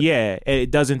 stay in it. Yeah, it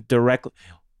doesn't directly.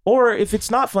 Or if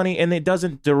it's not funny and it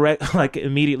doesn't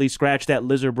immediately scratch that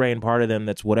lizard brain part of them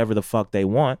that's whatever the fuck they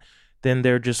want, then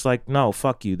they're just like, no,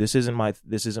 fuck you. This isn't my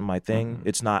thing.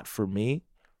 It's not for me.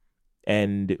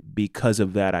 And because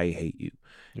of that, I hate you.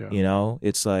 Yeah. You know,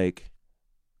 it's like,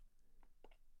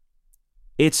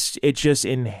 it just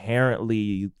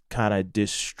inherently kind of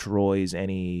destroys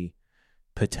any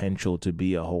potential to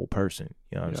be a whole person.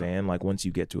 You know what I'm saying? Like, once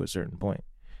you get to a certain point.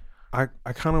 I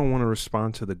kind of want to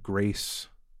respond to the grace.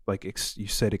 Like you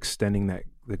said, extending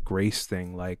the grace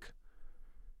thing, like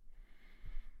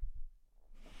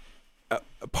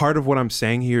part of what I'm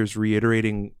saying here is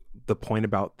reiterating the point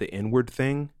about the inward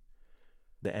thing.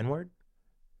 The N-word?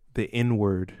 The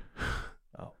inward.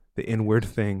 Oh. The inward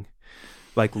thing.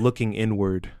 Like looking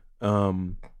inward.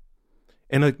 And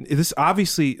this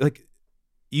obviously, like,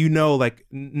 you know, like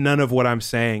none of what I'm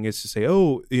saying is to say,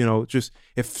 oh, you know, just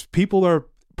if people are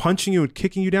punching you and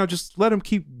kicking you down, just let them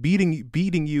keep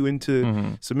beating you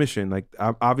into submission. Like,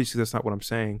 obviously that's not what I'm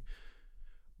saying.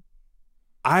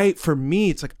 For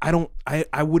me, it's like,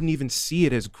 I wouldn't even see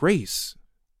it as grace.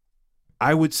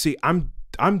 I would see, I'm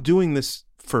doing this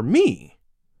for me.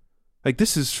 Like,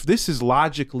 this is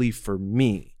logically for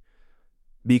me,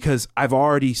 because I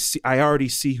already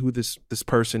see who this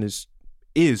person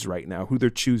is right now, who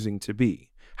they're choosing to be,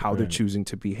 how they're choosing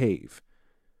to behave.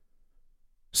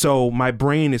 So my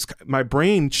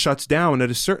brain shuts down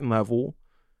at a certain level,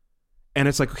 and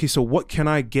it's like, okay, so what can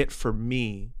I get for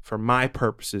me, for my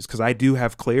purposes? Because I do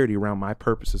have clarity around my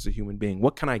purpose as a human being.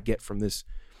 What can I get from this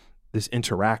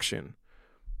interaction?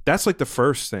 That's like the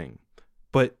first thing.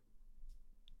 But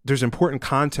there's important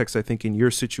context, I think, in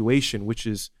your situation, which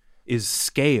is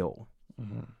scale.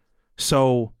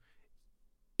 So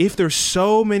if there's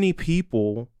so many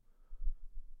people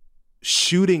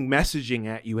shooting messaging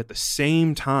at you at the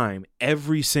same time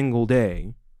every single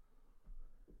day,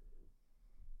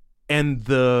 and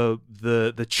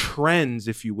the trends,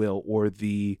 if you will, or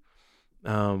the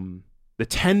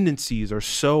tendencies are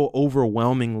so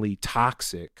overwhelmingly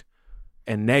toxic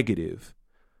and negative,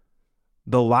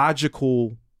 the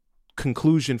logical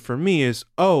conclusion for me is,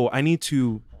 oh, I need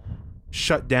to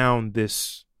shut down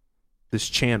this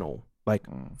channel, like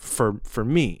for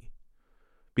me,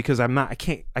 because I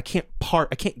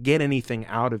can't get anything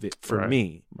out of it for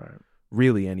me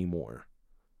really anymore.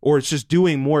 Or it's just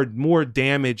doing more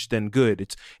damage than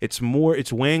good. It's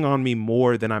weighing on me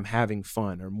more than I'm having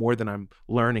fun, or more than I'm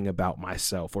learning about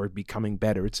myself or becoming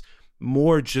better. It's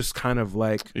more just kind of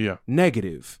like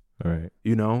negative. Right.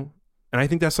 You know? And I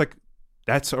think that's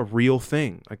a real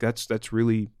thing. Like that's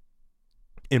really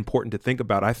important to think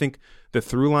about. I think the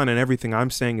through line in everything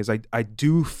I'm saying is I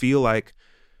do feel like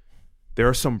there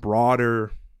are some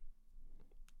broader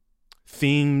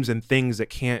themes and things that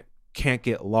can't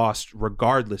get lost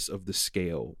regardless of the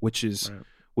scale, which is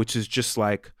just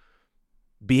like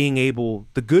being able,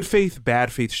 the good faith,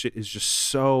 bad faith shit is just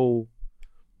so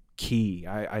key.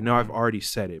 I know I've already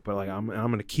said it, but like I'm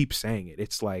going to keep saying it.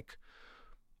 It's like,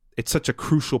 it's such a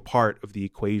crucial part of the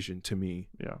equation to me.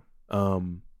 Yeah.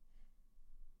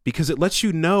 Because it lets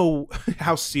you know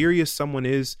how serious someone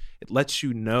is. It lets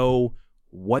you know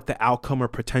what the outcome or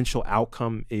potential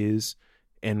outcome is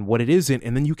and what it isn't,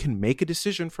 and then you can make a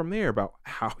decision from there about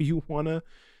how you want to.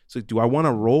 So, do I want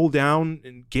to roll down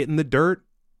and get in the dirt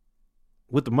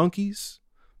with the monkeys?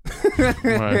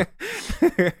 Right.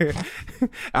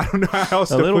 I don't know how else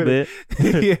a to little put bit.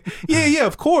 it. yeah,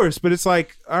 of course. But it's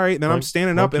like, all right, then I'm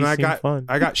standing up and I fun.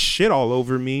 got shit all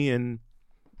over me, and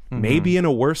maybe in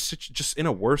a worse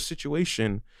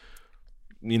situation,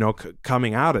 you know,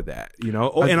 coming out of that, you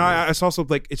know. Oh, and it's also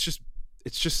like it's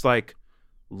just like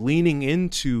leaning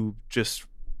into just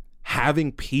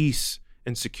having peace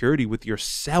and security with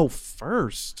yourself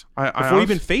first before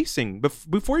even facing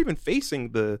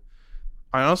the.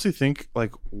 I honestly think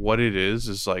like what it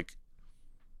is like,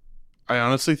 I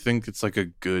honestly think it's like a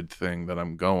good thing that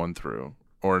I'm going through,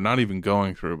 or not even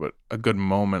going through, but a good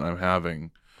moment I'm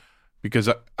having, because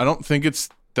I don't think it's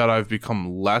that I've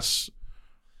become less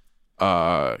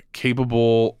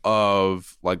capable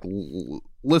of like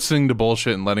listening to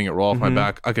bullshit and letting it roll off my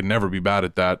back. I could never be bad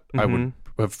at that. I would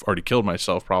have already killed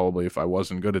myself probably if I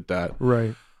wasn't good at that.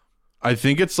 Right. I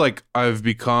think it's like I've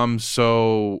become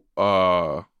so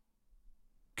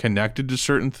connected to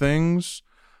certain things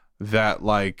that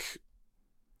like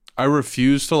I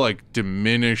refuse to like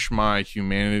diminish my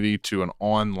humanity to an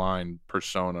online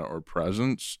persona or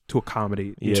presence to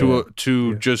accommodate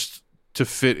just to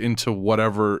fit into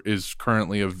whatever is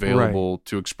currently available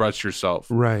to express yourself.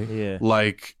 Right. Yeah.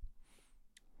 Like,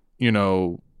 you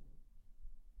know,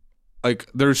 like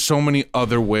there's so many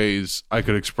other ways I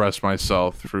could express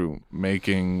myself through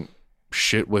making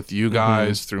shit with you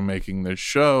guys, through making this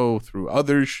show, through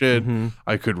other shit.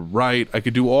 I could write, I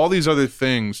could do all these other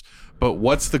things, but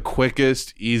what's the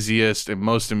quickest, easiest, and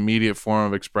most immediate form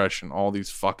of expression? All these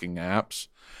fucking apps.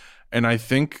 And I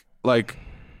think like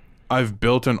I've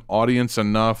built an audience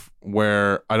enough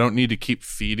where I don't need to keep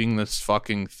feeding this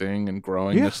fucking thing and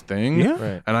growing this thing. Yeah.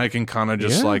 Right. And I can kind of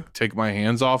just like take my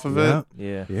hands off of it.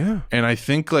 Yeah. And I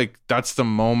think like that's the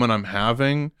moment I'm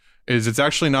having. Is it's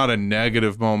actually not a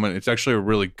negative moment. It's actually a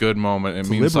really good moment. It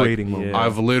means liberating like moment.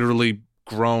 I've literally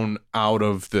grown out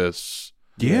of this.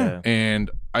 Yeah. And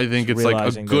I think Just it's like a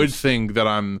realizing good this. thing that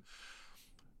I'm,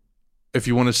 if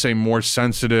you want to say more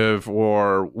sensitive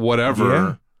or whatever,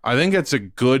 Yeah. I think it's a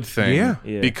good thing. Yeah.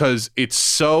 Yeah. Because it's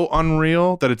so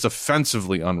unreal that it's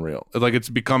offensively unreal. Like it's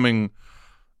becoming,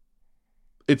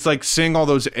 it's like seeing all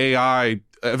those AI,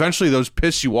 eventually those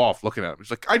piss you off looking at them.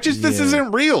 It's like, this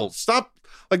isn't real. Stop.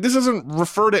 Like this doesn't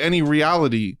refer to any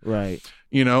reality. Right.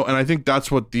 You know, and I think that's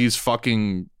what these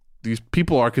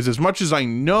people are, because as much as I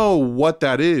know what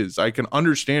that is, I can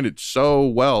understand it so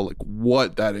well, like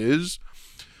what that is.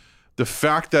 The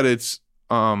fact that it's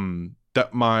that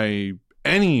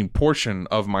any portion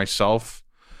of myself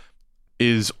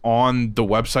is on the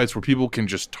websites where people can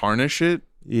just tarnish it.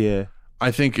 Yeah. I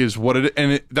think is what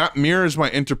that mirrors my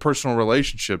interpersonal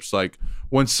relationships. Like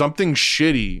when something's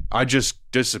shitty, I just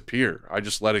disappear. I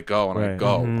just let it go and I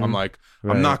go. I'm like,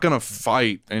 I'm not going to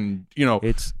fight. And you know,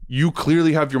 you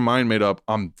clearly have your mind made up.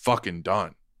 I'm fucking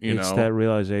done. It's that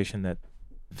realization that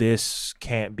this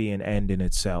can't be an end in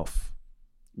itself.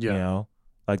 Yeah. You know,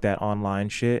 like that online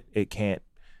shit, it can't.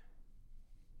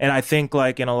 And I think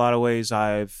like in a lot of ways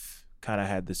I've kind of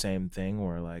had the same thing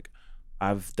where like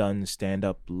I've done stand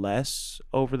up less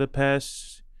over the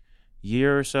past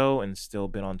year or so, and still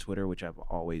been on Twitter, which I've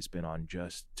always been on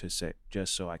just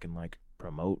so I can like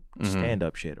promote stand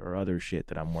up shit or other shit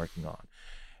that I'm working on.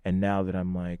 And now that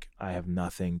I'm like, I have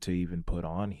nothing to even put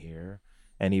on here,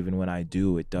 and even when I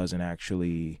do, it doesn't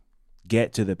actually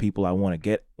get to the people I want it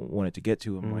to get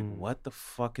to. I'm like, what the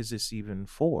fuck is this even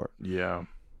for? Yeah,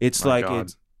 it's like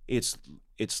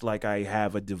it's like I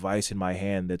have a device in my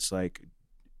hand that's like,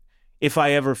 if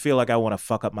I ever feel like I want to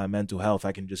fuck up my mental health,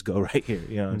 I can just go right here.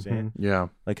 You know what I'm saying? Yeah.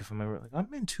 Like if I'm ever like,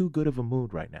 I'm in too good of a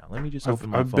mood right now, let me just open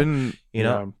my I've phone.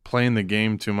 been playing the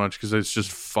game too much because it's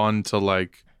just fun to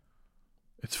like.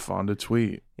 It's fun to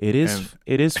tweet. It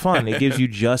is fun. It gives you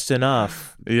just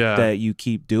enough that you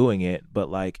keep doing it,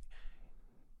 but like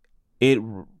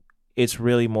it's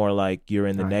really more like you're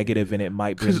in the negative, and it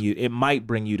might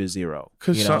bring you to zero.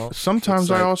 Because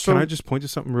sometimes like, I also can I just point to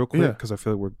something real quick, because I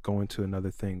feel like we're going to another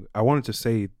thing. I wanted to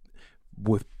say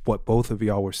with what both of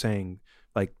y'all were saying,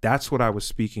 like that's what I was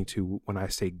speaking to when I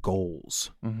say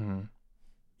goals. Mm-hmm.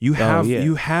 You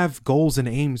have goals and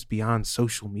aims beyond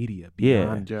social media,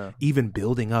 beyond even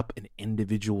building up an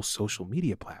individual social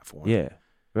media platform. Yeah,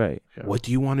 right. Yeah. What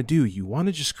do you want to do? You want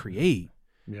to just create.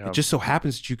 Yeah. It just so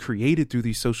happens that you created through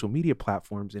these social media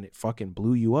platforms and it fucking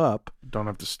blew you up. Don't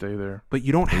have to stay there. But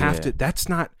you don't have to. That's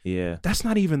not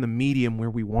even the medium where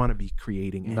we want to be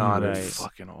creating anyway. Not at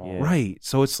fucking all. Right.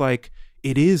 So it's like,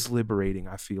 it is liberating,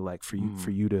 I feel like, for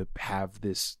you to have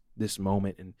this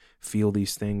moment and feel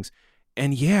these things.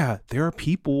 And yeah, there are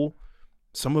people,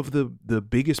 some of the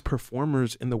biggest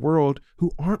performers in the world,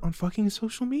 who aren't on fucking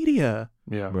social media.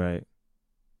 Yeah. Right.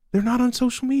 They're not on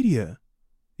social media,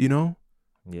 you know?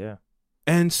 Yeah.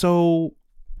 And so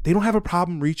they don't have a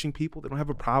problem reaching people. They don't have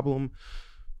a problem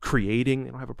creating.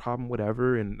 They don't have a problem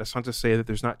whatever. And that's not to say that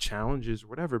there's not challenges or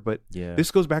whatever, but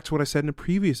this goes back to what I said in a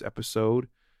previous episode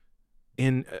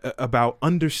about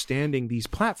understanding these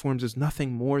platforms as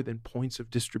nothing more than points of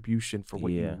distribution for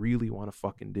what you really want to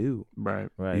fucking do. Right.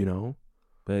 You know?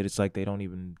 But it's like they don't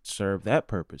even serve that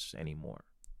purpose anymore.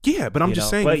 Yeah, but I'm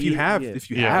just saying, if you have it, it's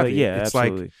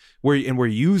absolutely. Like we're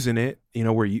using it. You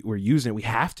know, we're using it. We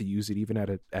have to use it even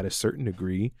at a certain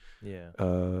degree. Yeah.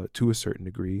 To a certain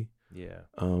degree. Yeah.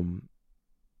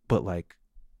 But like,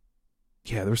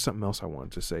 yeah, there's something else I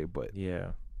wanted to say, but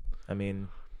yeah, I mean,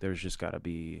 there's got to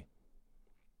be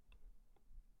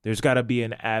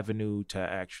an avenue to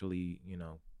actually, you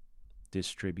know,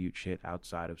 distribute shit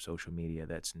outside of social media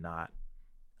that's not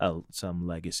some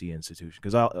legacy institution,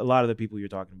 because a lot of the people you're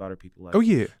talking about are people like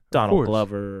Donald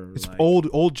Glover. It's like,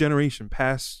 old generation,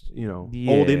 past, you know,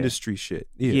 old industry shit.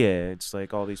 Yeah, it's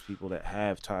like all these people that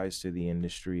have ties to the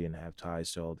industry and have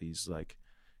ties to all these, like,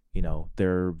 you know,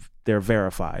 they're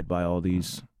verified by all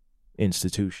these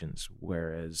institutions,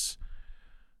 whereas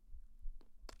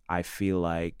I feel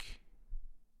like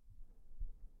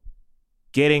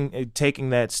taking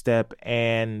that step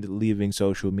and leaving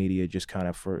social media just kind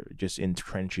of just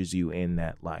entrenches you in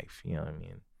that life, you know what I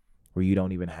mean, where you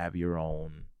don't even have your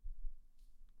own.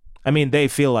 I mean, they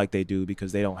feel like they do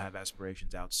because they don't have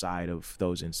aspirations outside of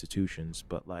those institutions,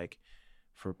 but like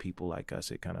for people like us,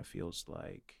 it kind of feels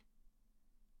like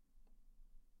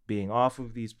being off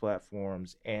of these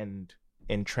platforms and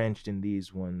entrenched in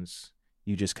these ones,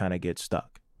 you just kind of get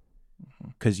stuck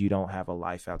because you don't have a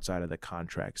life outside of the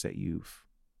contracts that you've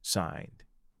signed.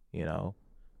 You know,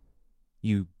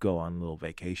 you go on little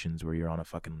vacations where you're on a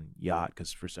fucking yacht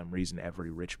because for some reason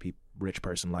every rich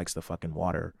person likes the fucking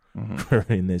water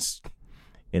in this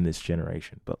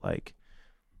generation. But like,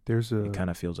 it kind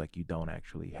of feels like you don't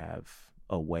actually have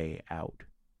a way out.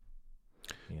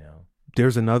 You know,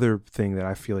 there's another thing that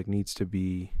I feel like needs to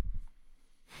be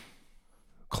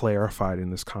clarified in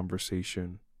this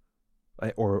conversation.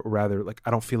 Or rather, like,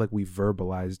 I don't feel like we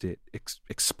verbalized it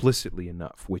explicitly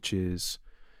enough, which is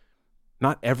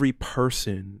not every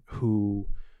person who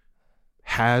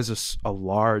has a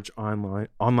large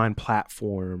online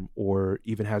platform or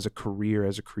even has a career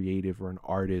as a creative or an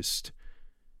artist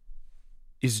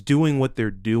is doing what they're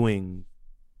doing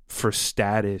for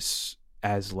status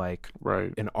as like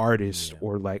an artist,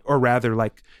 or rather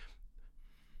like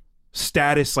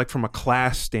status like from a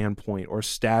class standpoint, or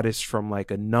status from like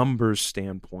a numbers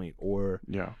standpoint, or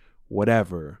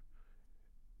whatever,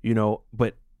 you know.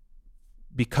 But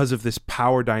because of this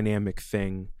power dynamic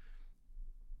thing,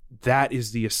 that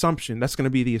is the assumption. That's going to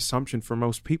be the assumption for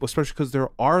most people, especially because there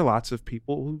are lots of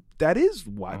people who that is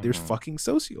why there's fucking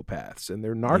sociopaths and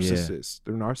they're narcissists.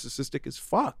 They're narcissistic as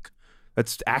fuck.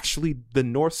 That's actually the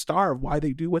North Star of why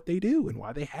they do what they do and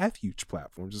why they have huge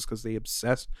platforms, is because they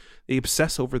obsess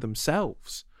over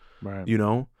themselves. Right. You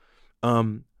know?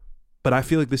 But I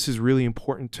feel like this is really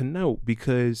important to note,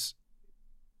 because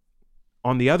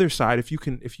on the other side, if you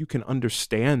can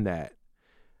understand that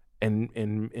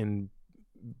and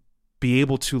be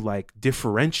able to like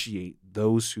differentiate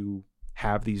those who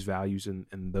have these values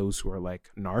and those who are like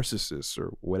narcissists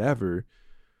or whatever,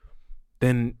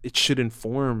 then it should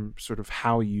inform sort of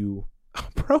how you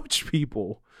approach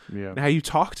people, and how you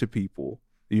talk to people,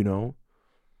 you know.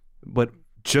 But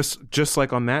just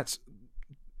like on that,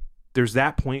 there's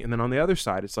that point, and then on the other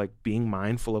side, it's like being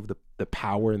mindful of the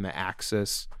power and the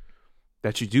access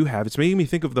that you do have. It's making me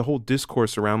think of the whole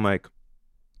discourse around, like,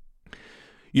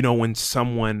 you know, when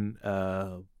someone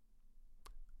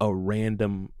a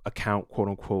random account, quote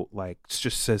unquote, like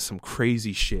just says some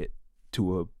crazy shit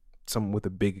to someone with a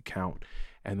big account,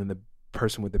 and then the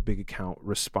person with the big account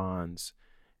responds,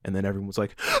 and then everyone's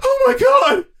like, "Oh my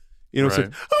god," you know, it's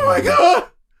like, "Oh my god,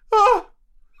 oh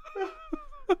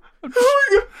my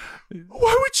god,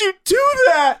 why would you do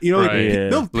that?" You know,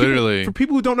 like, no, literally. For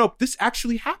people who don't know, this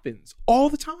actually happens all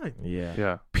the time.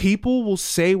 Yeah. People will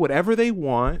say whatever they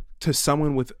want to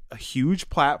someone with a huge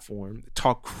platform,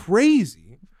 talk crazy.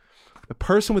 The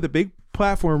person with a big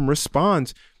platform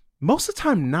responds, most of the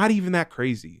time not even that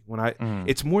crazy.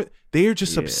 It's more, they are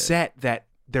just upset that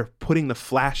they're putting the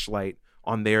flashlight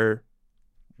on their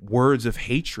words of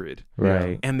hatred,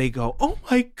 right? And they go, "Oh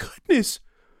my goodness,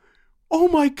 oh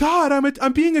my god,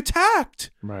 I'm being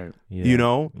attacked," right? You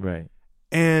know, right?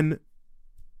 And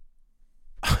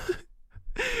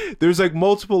there's like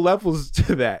multiple levels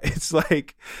to that. It's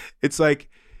like,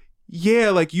 yeah,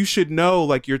 like you should know,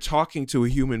 like you're talking to a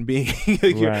human being.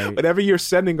 Like right. Whatever you're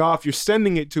sending off, you're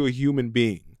sending it to a human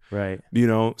being. Right. You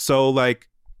know, so like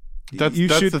that's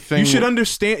the thing. You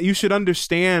should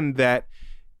understand that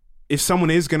if someone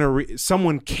is gonna,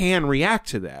 someone can react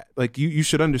to that. Like you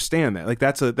should understand that. Like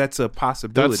that's a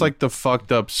possibility. That's like the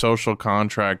fucked up social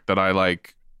contract that I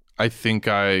think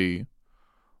I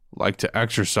like to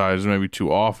exercise maybe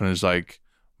too often, is like,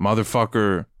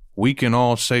 motherfucker, we can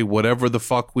all say whatever the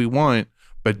fuck we want,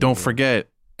 but don't forget,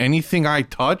 anything I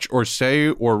touch or say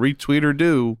or retweet or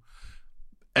do,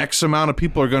 X amount of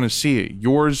people are going to see it.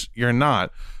 Yours, you're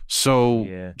not.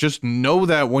 So just know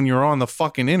that when you're on the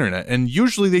fucking internet. And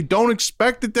usually they don't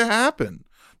expect it to happen.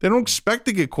 They don't expect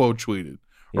to get quote tweeted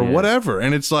or whatever.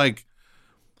 And it's like,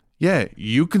 yeah,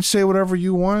 you can say whatever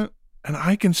you want and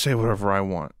I can say whatever I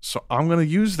want. So I'm going to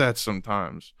use that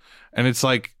sometimes. And it's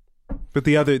like, but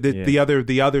the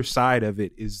other side of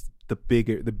it is the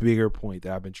bigger point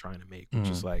that I've been trying to make, which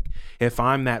is like, if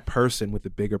I'm that person with the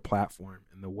bigger platform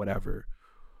and the whatever,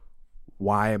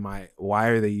 why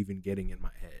are they even getting in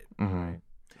my head? Mm-hmm.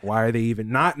 Why are they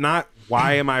even not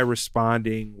why am I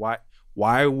responding?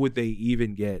 Why would they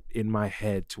even get in my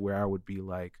head to where I would be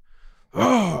like,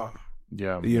 oh,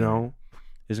 yeah, you know?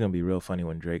 It's gonna be real funny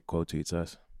when Drake quote tweets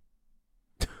us.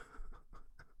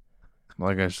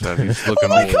 Like I said, he's looking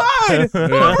oh my old. God!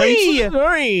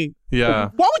 Hurry! Yeah.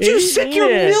 Why would you sick your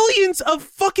millions of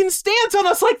fucking stans on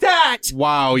us like that?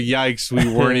 Wow, yikes. We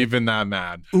weren't even that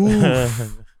mad.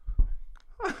 Oof.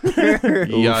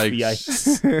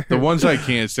 Yikes. The ones I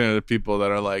can't stand are the people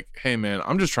that are like, hey man,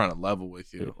 I'm just trying to level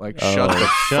with you. Like, shut the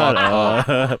fuck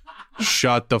up.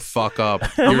 Shut the fuck up.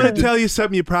 I'm going to tell you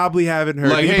something you probably haven't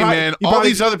heard. Like, hey man, all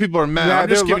these other people are mad. I'm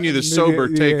just giving you the sober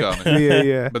take on it.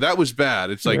 Yeah. But that was bad.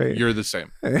 It's like, you're the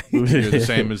same. You're the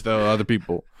same as the other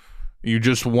people. You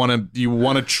just want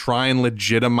to try and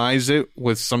legitimize it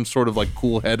with some sort of like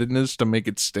cool headedness to make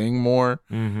it sting more.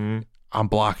 Mm-hmm. I'm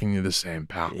blocking you the same,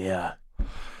 pal.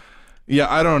 Yeah,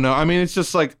 I don't know. I mean, it's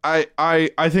just like I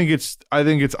think it's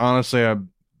honestly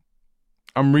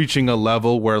I'm reaching a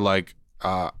level where like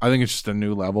I think it's just a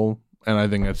new level, and I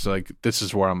think it's like this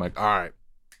is where I'm like, all right,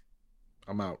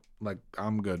 I'm out. Like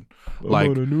I'm good. I'm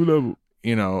on a new level.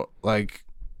 You know, like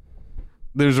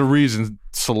there's a reason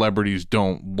celebrities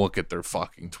don't look at their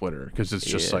fucking Twitter, because it's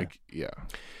just like,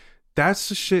 that's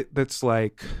the shit that's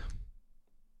like,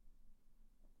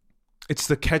 it's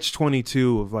the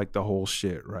catch-22 of like the whole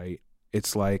shit, right?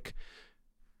 It's like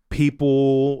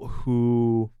people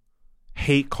who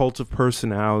hate cult of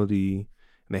personality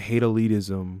and they hate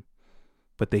elitism,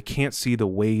 but they can't see the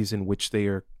ways in which they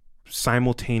are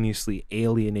simultaneously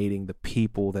alienating the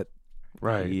people that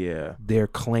they're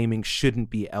claiming shouldn't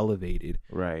be elevated.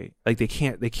 Right. Like they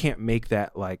can't make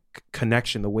that like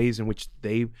connection, the ways in which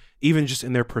they, even just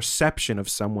in their perception of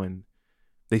someone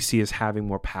they see as having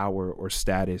more power or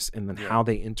status, and then how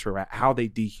they interact, how they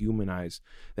dehumanize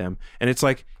them. And it's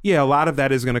like, a lot of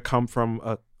that is going to come from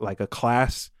a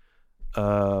class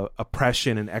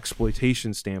oppression and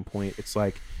exploitation standpoint. It's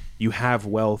like you have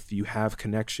wealth, you have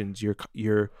connections, you're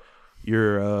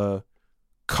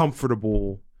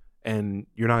comfortable, and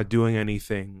you're not doing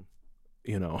anything,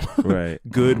 right,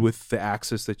 good with the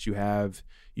access that you have.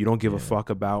 You don't give a fuck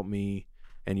about me,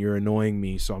 and you're annoying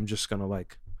me. So I'm just gonna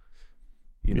let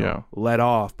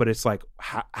off. But it's like,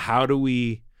 how do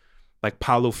we, like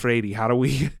Paulo Freire, how do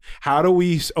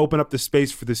we open up the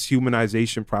space for this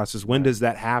humanization process? When does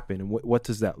that happen, and what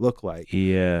does that look like?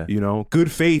 Yeah,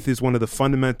 good faith is going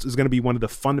to be one of the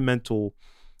fundamental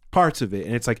parts of it.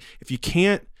 And it's like, if you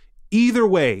can't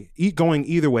going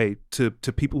either way to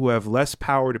people who have less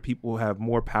power to people who have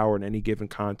more power in any given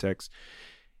context,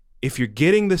 if you're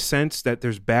getting the sense that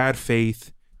there's bad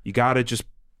faith, you got to just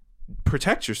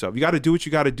protect yourself. You got to do what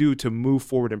you got to do to move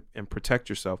forward and protect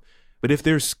yourself. But if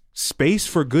there's space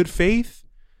for good faith,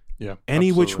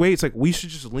 any which way, it's like we should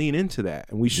just lean into that,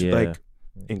 and we should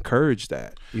encourage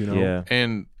that, Yeah.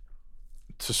 And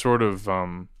to sort of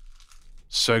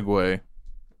segue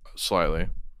slightly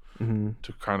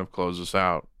to kind of close this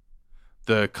out,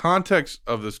 the context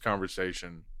of this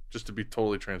conversation, just to be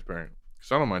totally transparent,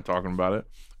 because I don't mind talking about it,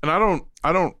 and I don't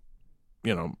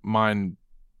mind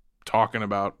talking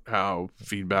about how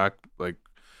feedback, like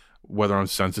whether I'm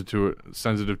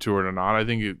sensitive to it or not. I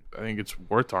think it's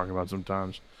worth talking about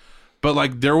sometimes. But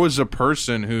like, there was a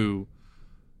person who,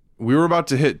 we were about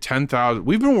to hit 10,000.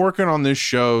 We've been working on this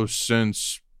show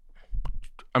since,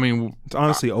 it's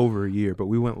honestly over a year, but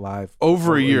we went live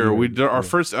over a year. We did, our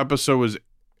first episode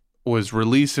was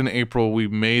released in April. We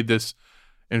made this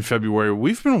in February.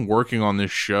 We've been working on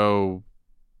this show.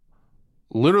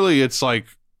 Literally, it's like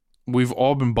we've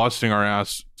all been busting our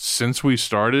ass since we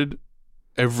started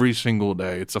every single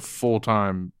day. It's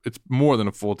more than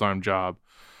a full-time job,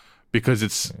 because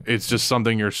it's just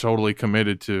something you're totally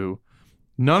committed to.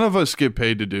 None of us get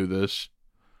paid to do this.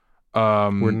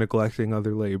 We're neglecting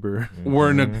other labor.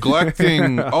 We're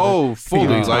neglecting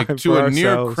fully, like to a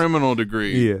near criminal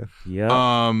degree.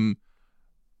 Yeah.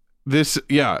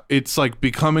 It's like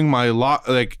becoming my lot.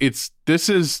 Like this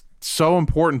is so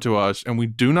important to us, and we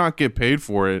do not get paid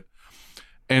for it.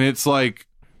 And it's like,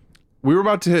 we were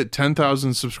about to hit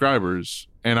 10,000 subscribers,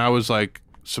 and I was like,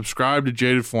 subscribe to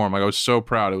Jaded Form. Like, I was so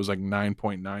proud. It was like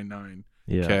 9.99.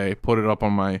 Yeah. Okay. Put it up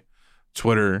on my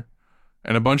Twitter,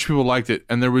 and a bunch of people liked it.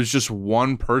 And there was just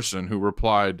one person who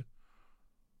replied,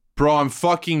 bro, I'm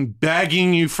fucking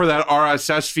begging you for that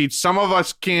RSS feed. Some of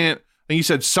us can't, and he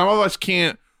said, some of us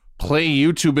can't play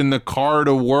YouTube in the car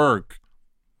to work.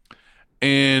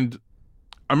 And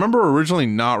I remember originally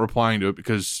not replying to it,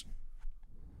 because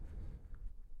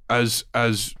as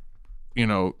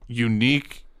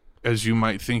unique as you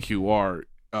might think you are,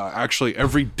 actually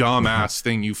every dumbass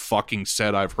thing you fucking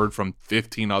said I've heard from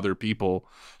 15 other people.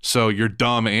 So you're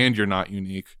dumb and you're not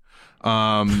unique.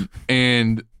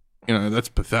 And that's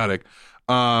pathetic.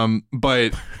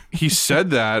 But he said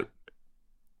that,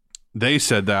 they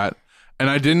said that, and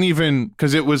I didn't even,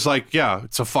 because it was like,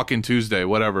 it's a fucking Tuesday,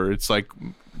 whatever. It's like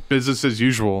business as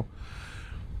usual.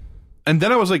 And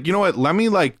then I was like, you know what? Let me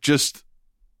just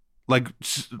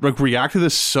react to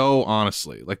this so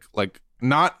honestly. Like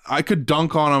not, I could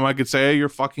dunk on him. I could say, hey, you're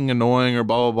fucking annoying, or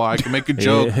blah, blah, blah. I could make a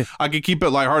joke. I could keep it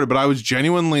lighthearted, but I was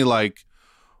genuinely like,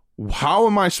 how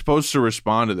am I supposed to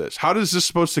respond to this? How is this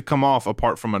supposed to come off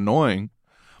apart from annoying?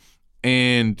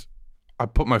 And I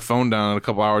put my phone down in a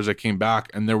couple hours. I came back,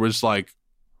 and there was like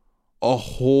a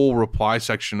whole reply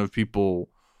section of people.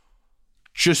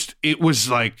 It was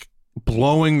like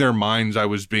blowing their minds I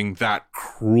was being that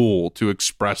cruel to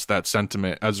express that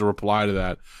sentiment as a reply to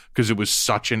that, because it was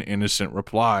such an innocent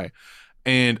reply.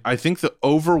 And I think the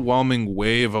overwhelming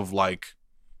wave of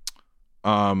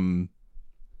oh,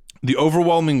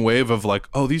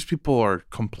 these people are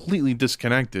completely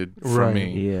disconnected from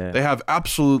me. Yeah. They have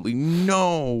absolutely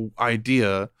no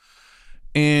idea.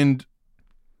 And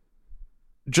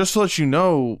just to let you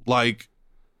know, like,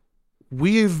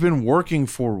 we have been working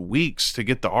for weeks to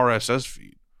get the RSS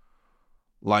feed.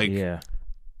 Like,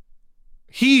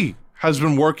 he has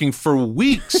been working for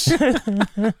weeks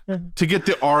to get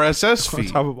the RSS feed.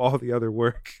 On top of all the other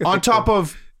work. On top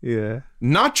of,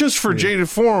 not just for Jaded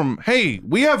Form. Hey,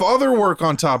 we have other work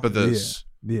on top of this.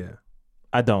 Yeah.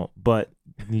 I don't, but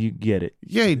you get it.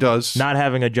 Yeah, he does. Not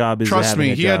having a job is Trust having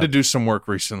me, a he job. had to do some work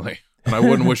recently, and I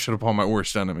wouldn't wish it upon my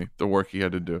worst enemy, the work he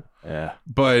had to do. Yeah.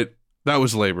 But that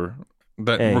was labor.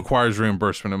 That requires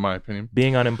reimbursement, in my opinion.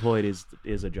 Being unemployed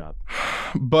is a job.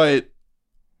 But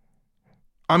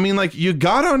I mean, like, you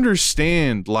gotta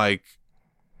understand, like,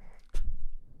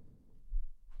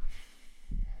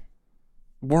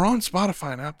 We're on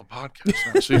Spotify and Apple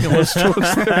Podcasts now, so you can listen to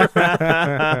us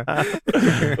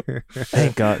there.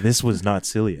 Thank God this was not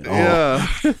silly at all. Yeah.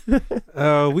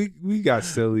 We got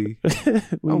silly.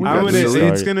 got silly.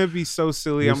 It's gonna be so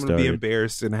silly. I'm gonna be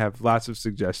embarrassed and have lots of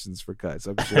suggestions for cuts.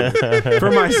 I'm sure for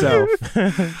myself.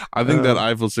 I think that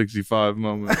Eiffel 65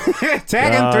 moment.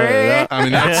 Tag and three. I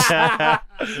mean, that's.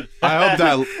 I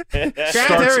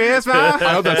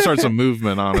hope that starts a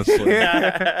movement. Honestly.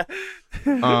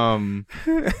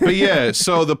 But yeah,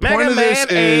 so the point of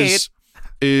this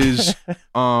is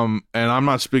and I'm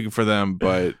not speaking for them,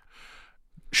 but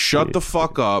shut the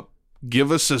fuck up.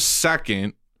 Give us a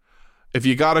second. If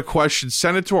you got a question,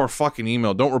 send it to our fucking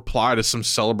email. Don't reply to some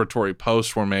celebratory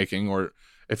post we're making, or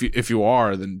if you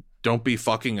are, then don't be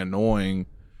fucking annoying.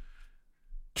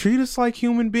 Treat us like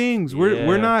human beings.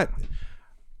 We're not.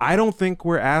 I don't think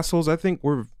we're assholes. I think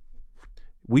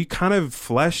we kind of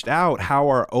fleshed out how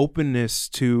our openness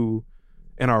to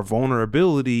and our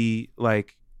vulnerability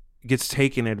like gets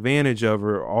taken advantage of,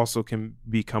 or also can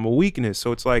become a weakness.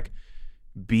 So it's like,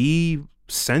 be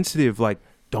sensitive. Like,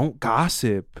 don't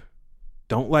gossip.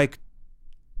 Don't like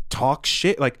talk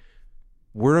shit. Like,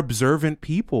 we're observant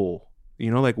people,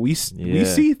 you know, like we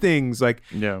see things like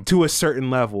to a certain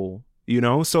level, you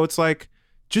know? So it's like,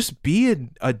 just be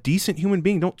a decent human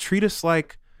being. Don't treat us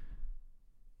like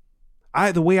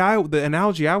the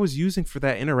analogy I was using for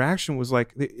that interaction was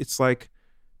like, it's like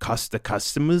the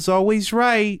customer's always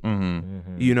right.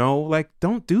 You know, like,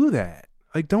 don't do that.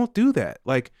 Like, don't do that.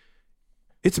 Like,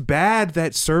 it's bad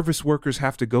that service workers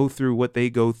have to go through what they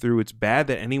go through. It's bad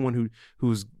that anyone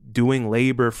who's doing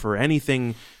labor for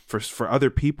anything for other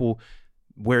people,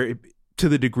 to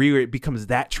the degree where it becomes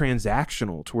that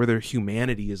transactional, to where their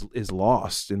humanity is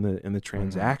lost in the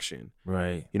transaction.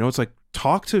 Right. You know, it's like,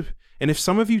 and if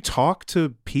some of you talk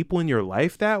to people in your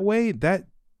life that way, that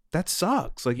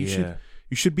sucks. Like, you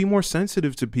should be more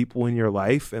sensitive to people in your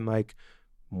life and like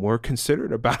more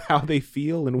considerate about how they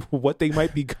feel and what they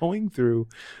might be going through.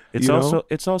 It's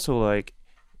also like,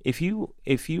 if you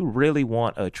really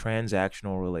want a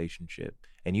transactional relationship,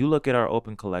 and you look at our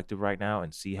open collective right now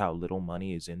and see how little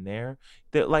money is in there,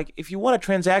 that like, if you want a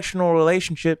transactional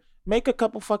relationship, make a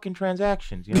couple fucking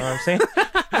transactions. You know what I'm saying?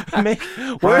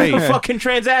 Where are the fucking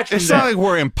transactions? It's not like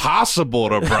we're impossible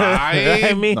to bribe.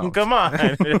 I mean, come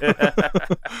on.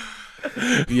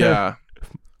 Yeah.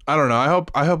 I don't know.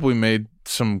 I hope we made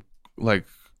some like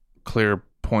clear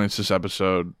points this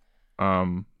episode.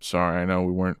 Sorry, I know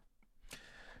we weren't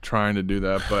trying to do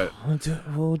that, but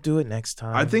we'll do it next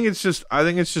time. I think it's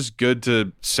just good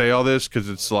to say all this, because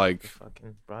it's like,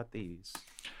 fucking brought these.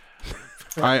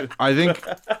 I think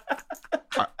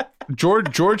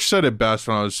George said it best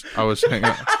when I was hanging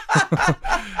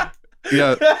out.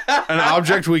 Yeah, an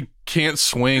object we can't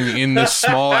swing in this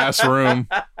small ass room.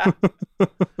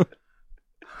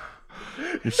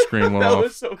 You scream that off.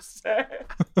 was so sad.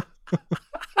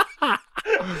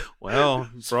 Well,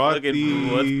 brought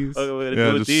these.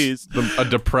 These. A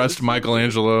depressed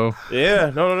Michelangelo.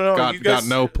 Yeah, no. Got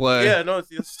no play. Yeah, no.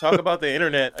 Let's talk about the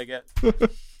internet, I guess. No,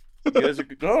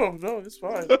 it's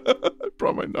fine. I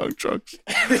brought my nunchucks.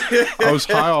 I was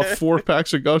high off 4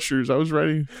 packs of Gushers. I was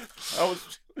ready.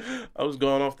 I was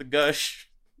going off the gush.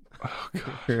 Oh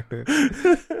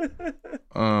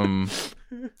god.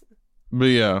 But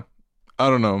yeah, I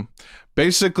don't know.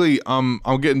 Basically, I'm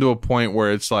getting to a point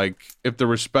where it's like, if the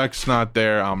respect's not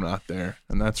there, I'm not there,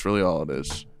 and that's really all it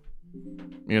is.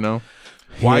 You know,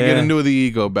 why get into the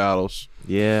ego battles?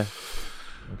 Yeah,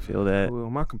 I feel that. Well,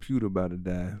 my computer about to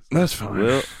die. That's fine.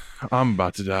 Well, I'm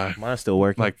about to die. Mine's still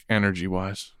working. Like, energy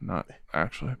wise, not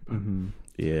actually. But,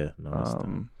 yeah,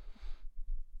 no.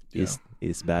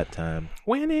 It's bad time.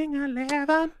 Winning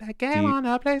 11, the game on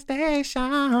the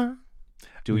PlayStation.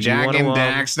 Jack and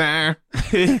Daxter.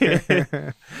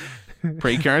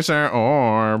 Precursor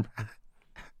orb.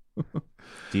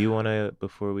 Do you want to,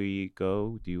 before we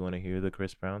go, do you want to hear the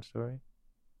Chris Brown story?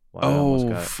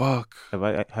 Fuck.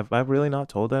 Have I really not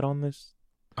told that on this?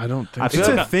 I don't think it's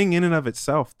a thing in and of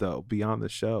itself, though, beyond the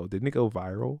show. Didn't it go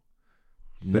viral?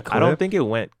 I don't think it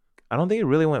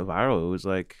really went viral. It was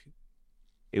like,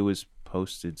 it was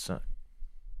posted.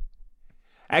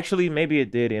 Actually, maybe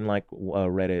it did in like a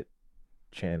Reddit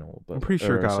channel, but I'm pretty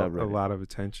sure it got a lot of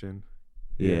attention.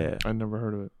 Yeah. I never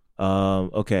heard of it.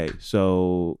 Okay,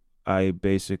 so I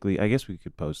guess we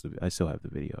could post I still have the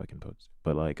video I can post,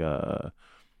 but like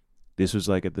this was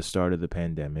like at the start of the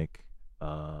pandemic,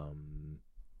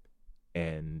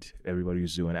 and everybody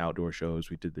was doing outdoor shows.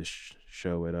 We did this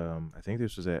show at I think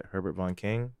this was at Herbert Von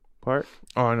King Park.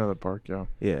 Oh, I know the park.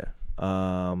 Yeah.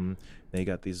 They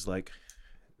got these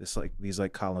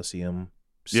Coliseum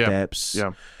steps.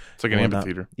 Yeah. It's like an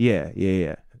amphitheater.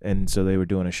 Yeah. And so they were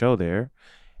doing a show there,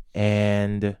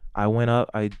 and I went up.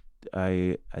 I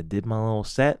did my little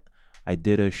set. I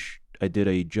did a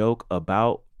joke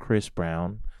about Chris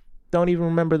Brown. Don't even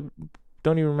remember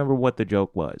what the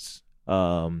joke was.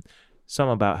 Some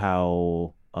about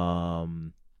how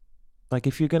like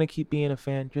if you're gonna keep being a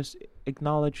fan, just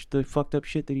acknowledge the fucked up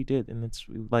shit that he did. And it's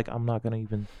like I'm not gonna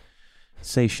even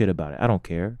say shit about it. I don't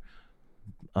care.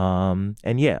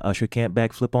 And yeah, Usher can't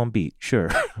backflip on beat.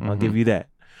 Sure. I'll give you that.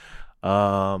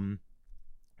 And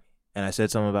I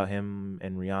said something about him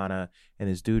and Rihanna, and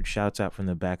this dude shouts out from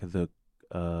the back of the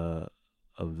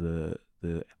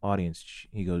audience.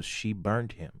 He goes, "She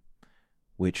burned him,"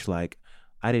 which like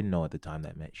I didn't know at the time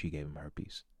that meant she gave him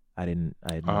herpes. I had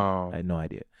no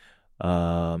idea.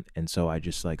 And so I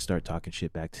just like start talking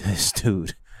shit back to this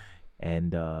dude,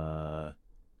 and I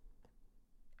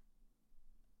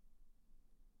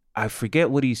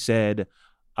forget what he said.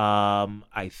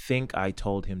 I think I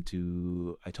told him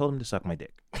to suck my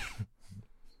dick,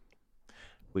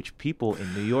 which people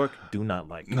in New York do not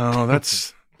like. No,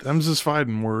 them's just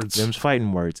fighting words. Them's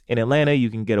fighting words. In Atlanta, you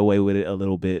can get away with it a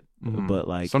little bit, but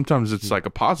like sometimes it's like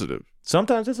a positive.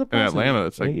 Sometimes it's a positive. In Atlanta,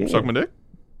 it's like suck my dick.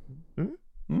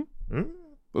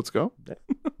 Let's go.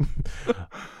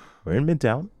 We're in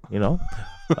Midtown, you know.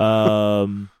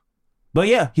 But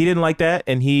yeah, he didn't like that,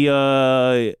 and he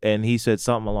said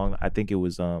something along. I think it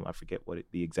was I forget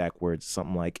the exact words.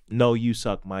 Something like, "No, you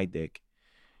suck my dick,"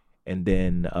 and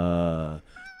then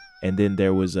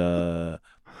there was "I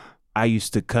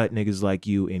used to cut niggas like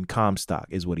you in Comstock,"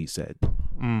 is what he said.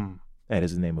 That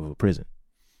is the name of a prison.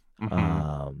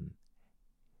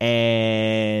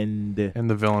 And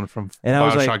the villain from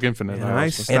BioShock like, Infinite. And I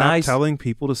stopped telling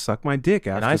people to suck my dick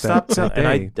after that.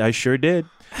 And I sure did.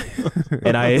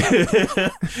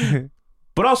 And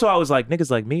but also I was like, niggas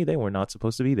like me, they were not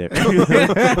supposed to be there. Anime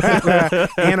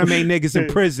niggas in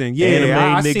prison.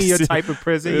 Yeah, I seen your type of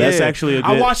prison. That's actually a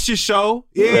good... I watched your show.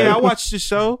 Yeah, I watched your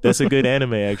show. That's a good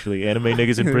anime, actually. Anime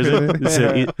niggas in prison. It's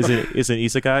an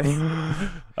isekai.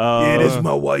 Yeah, that's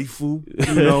my waifu.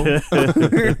 You know,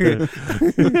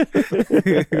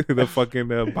 the fucking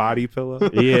body pillow.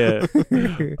 Yeah.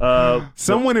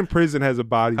 Someone in prison has a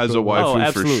body has pillow. a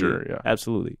waifu for sure. Yeah,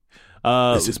 absolutely.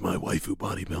 This is my waifu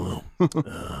body pillow.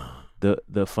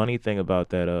 The funny thing about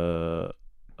that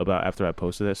about after I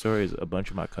posted that story is a bunch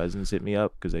of my cousins hit me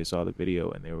up because they saw the video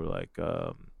and they were like,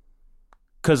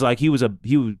 because like he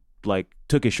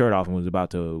took his shirt off and was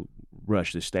about to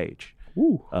rush the stage.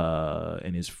 Ooh.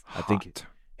 And I think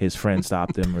his friend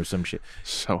stopped him or some shit.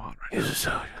 So hot right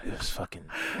now. It was fucking.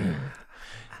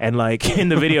 And like in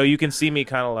the video, you can see me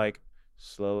kind of like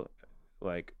slow,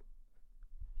 like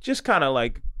just kind of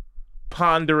like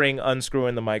pondering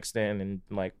unscrewing the mic stand and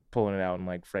like pulling it out and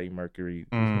like Freddie Mercury,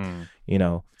 you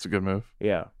know. It's a good move.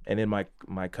 Yeah. And then my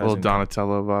cousin, little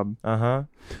Donatello vibe.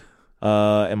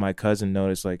 And my cousin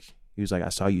noticed, like, he was like, "I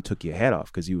saw you took your hat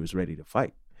off because you was ready to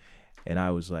fight." And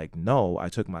I was like, "No, I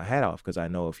took my hat off because I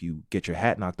know if you get your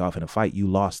hat knocked off in a fight, you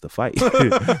lost the fight."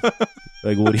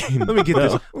 Like, what do you? Let me just get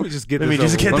this out of get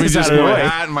the my way.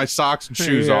 hat and my socks and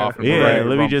shoes off. And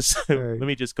let me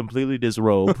just completely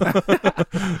disrobe.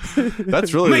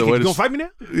 That's really the way. You gonna fight me now?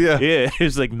 Yeah.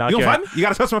 It's like knock you your gonna fight me? You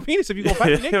gotta touch my penis if you gonna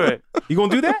fight me. Nigga. You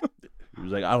gonna do that? He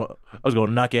was like, I was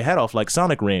gonna knock your head off like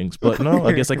Sonic rings, but no,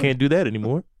 I guess I can't do that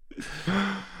anymore.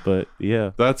 But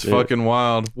yeah, that's fucking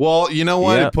wild. Well, you know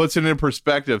what? Yeah. It puts it in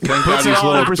perspective. Thank God these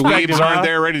little dweebs aren't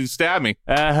there ready to stab me.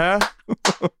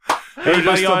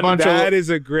 Anybody on that is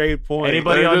a great point.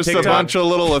 Anybody on just TikTok? A bunch of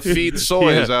little effete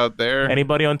soys out there.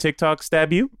 Anybody on TikTok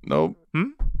stab you? Nope.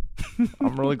 I'm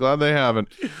really glad they haven't.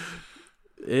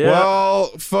 Yeah. Well,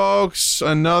 folks,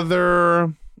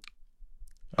 another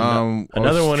one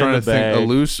in the bag.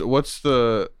 What's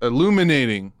the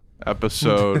illuminating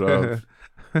episode of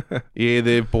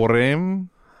Jede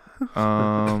Porem?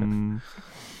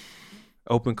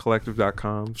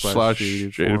 Opencollective.com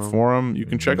 /Jaded Forum. You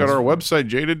can check out our website,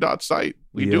 jaded.site.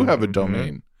 We do have a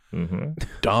domain.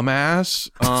 Dumbass.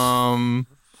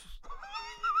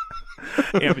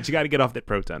 Yeah, but you got to get off that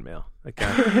Proton mail.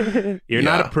 Okay, you're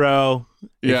not a pro.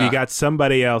 If you got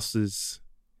somebody else's,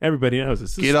 everybody knows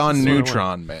this. Get on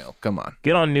Neutron mail. Come on.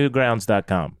 Get on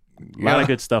newgrounds.com. A lot of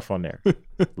good stuff on there. A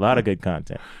lot of good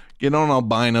content. Get on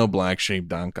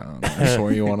albinoblacksheep.com. That's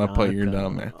where you want to put your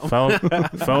dumb man. Phone me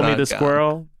the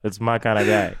squirrel. That's my kind of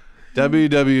guy.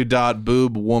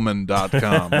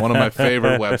 www.boobwoman.com. One of my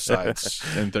favorite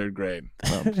websites in third grade.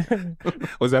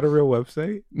 Was that a real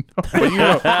website? No, but you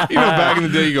know, back in the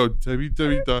day, you go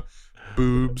www.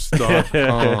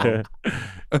 boobs.com.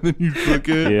 And then you click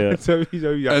it. Yeah.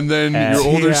 And then your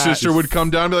older sister would come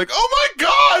down and be like, "Oh my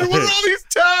God, what are all these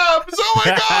tabs? Oh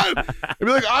my God." I'd be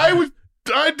like, I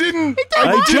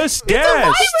just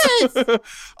guessed.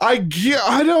 I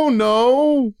don't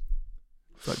know.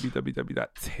 It's like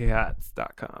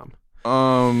www.tats.com.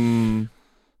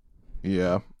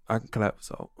 Yeah. I can clap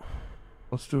us out.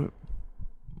 Let's do it.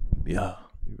 Yeah.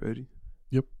 You ready?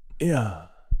 Yep. Yeah.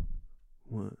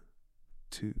 1,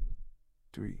 2,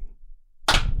 3.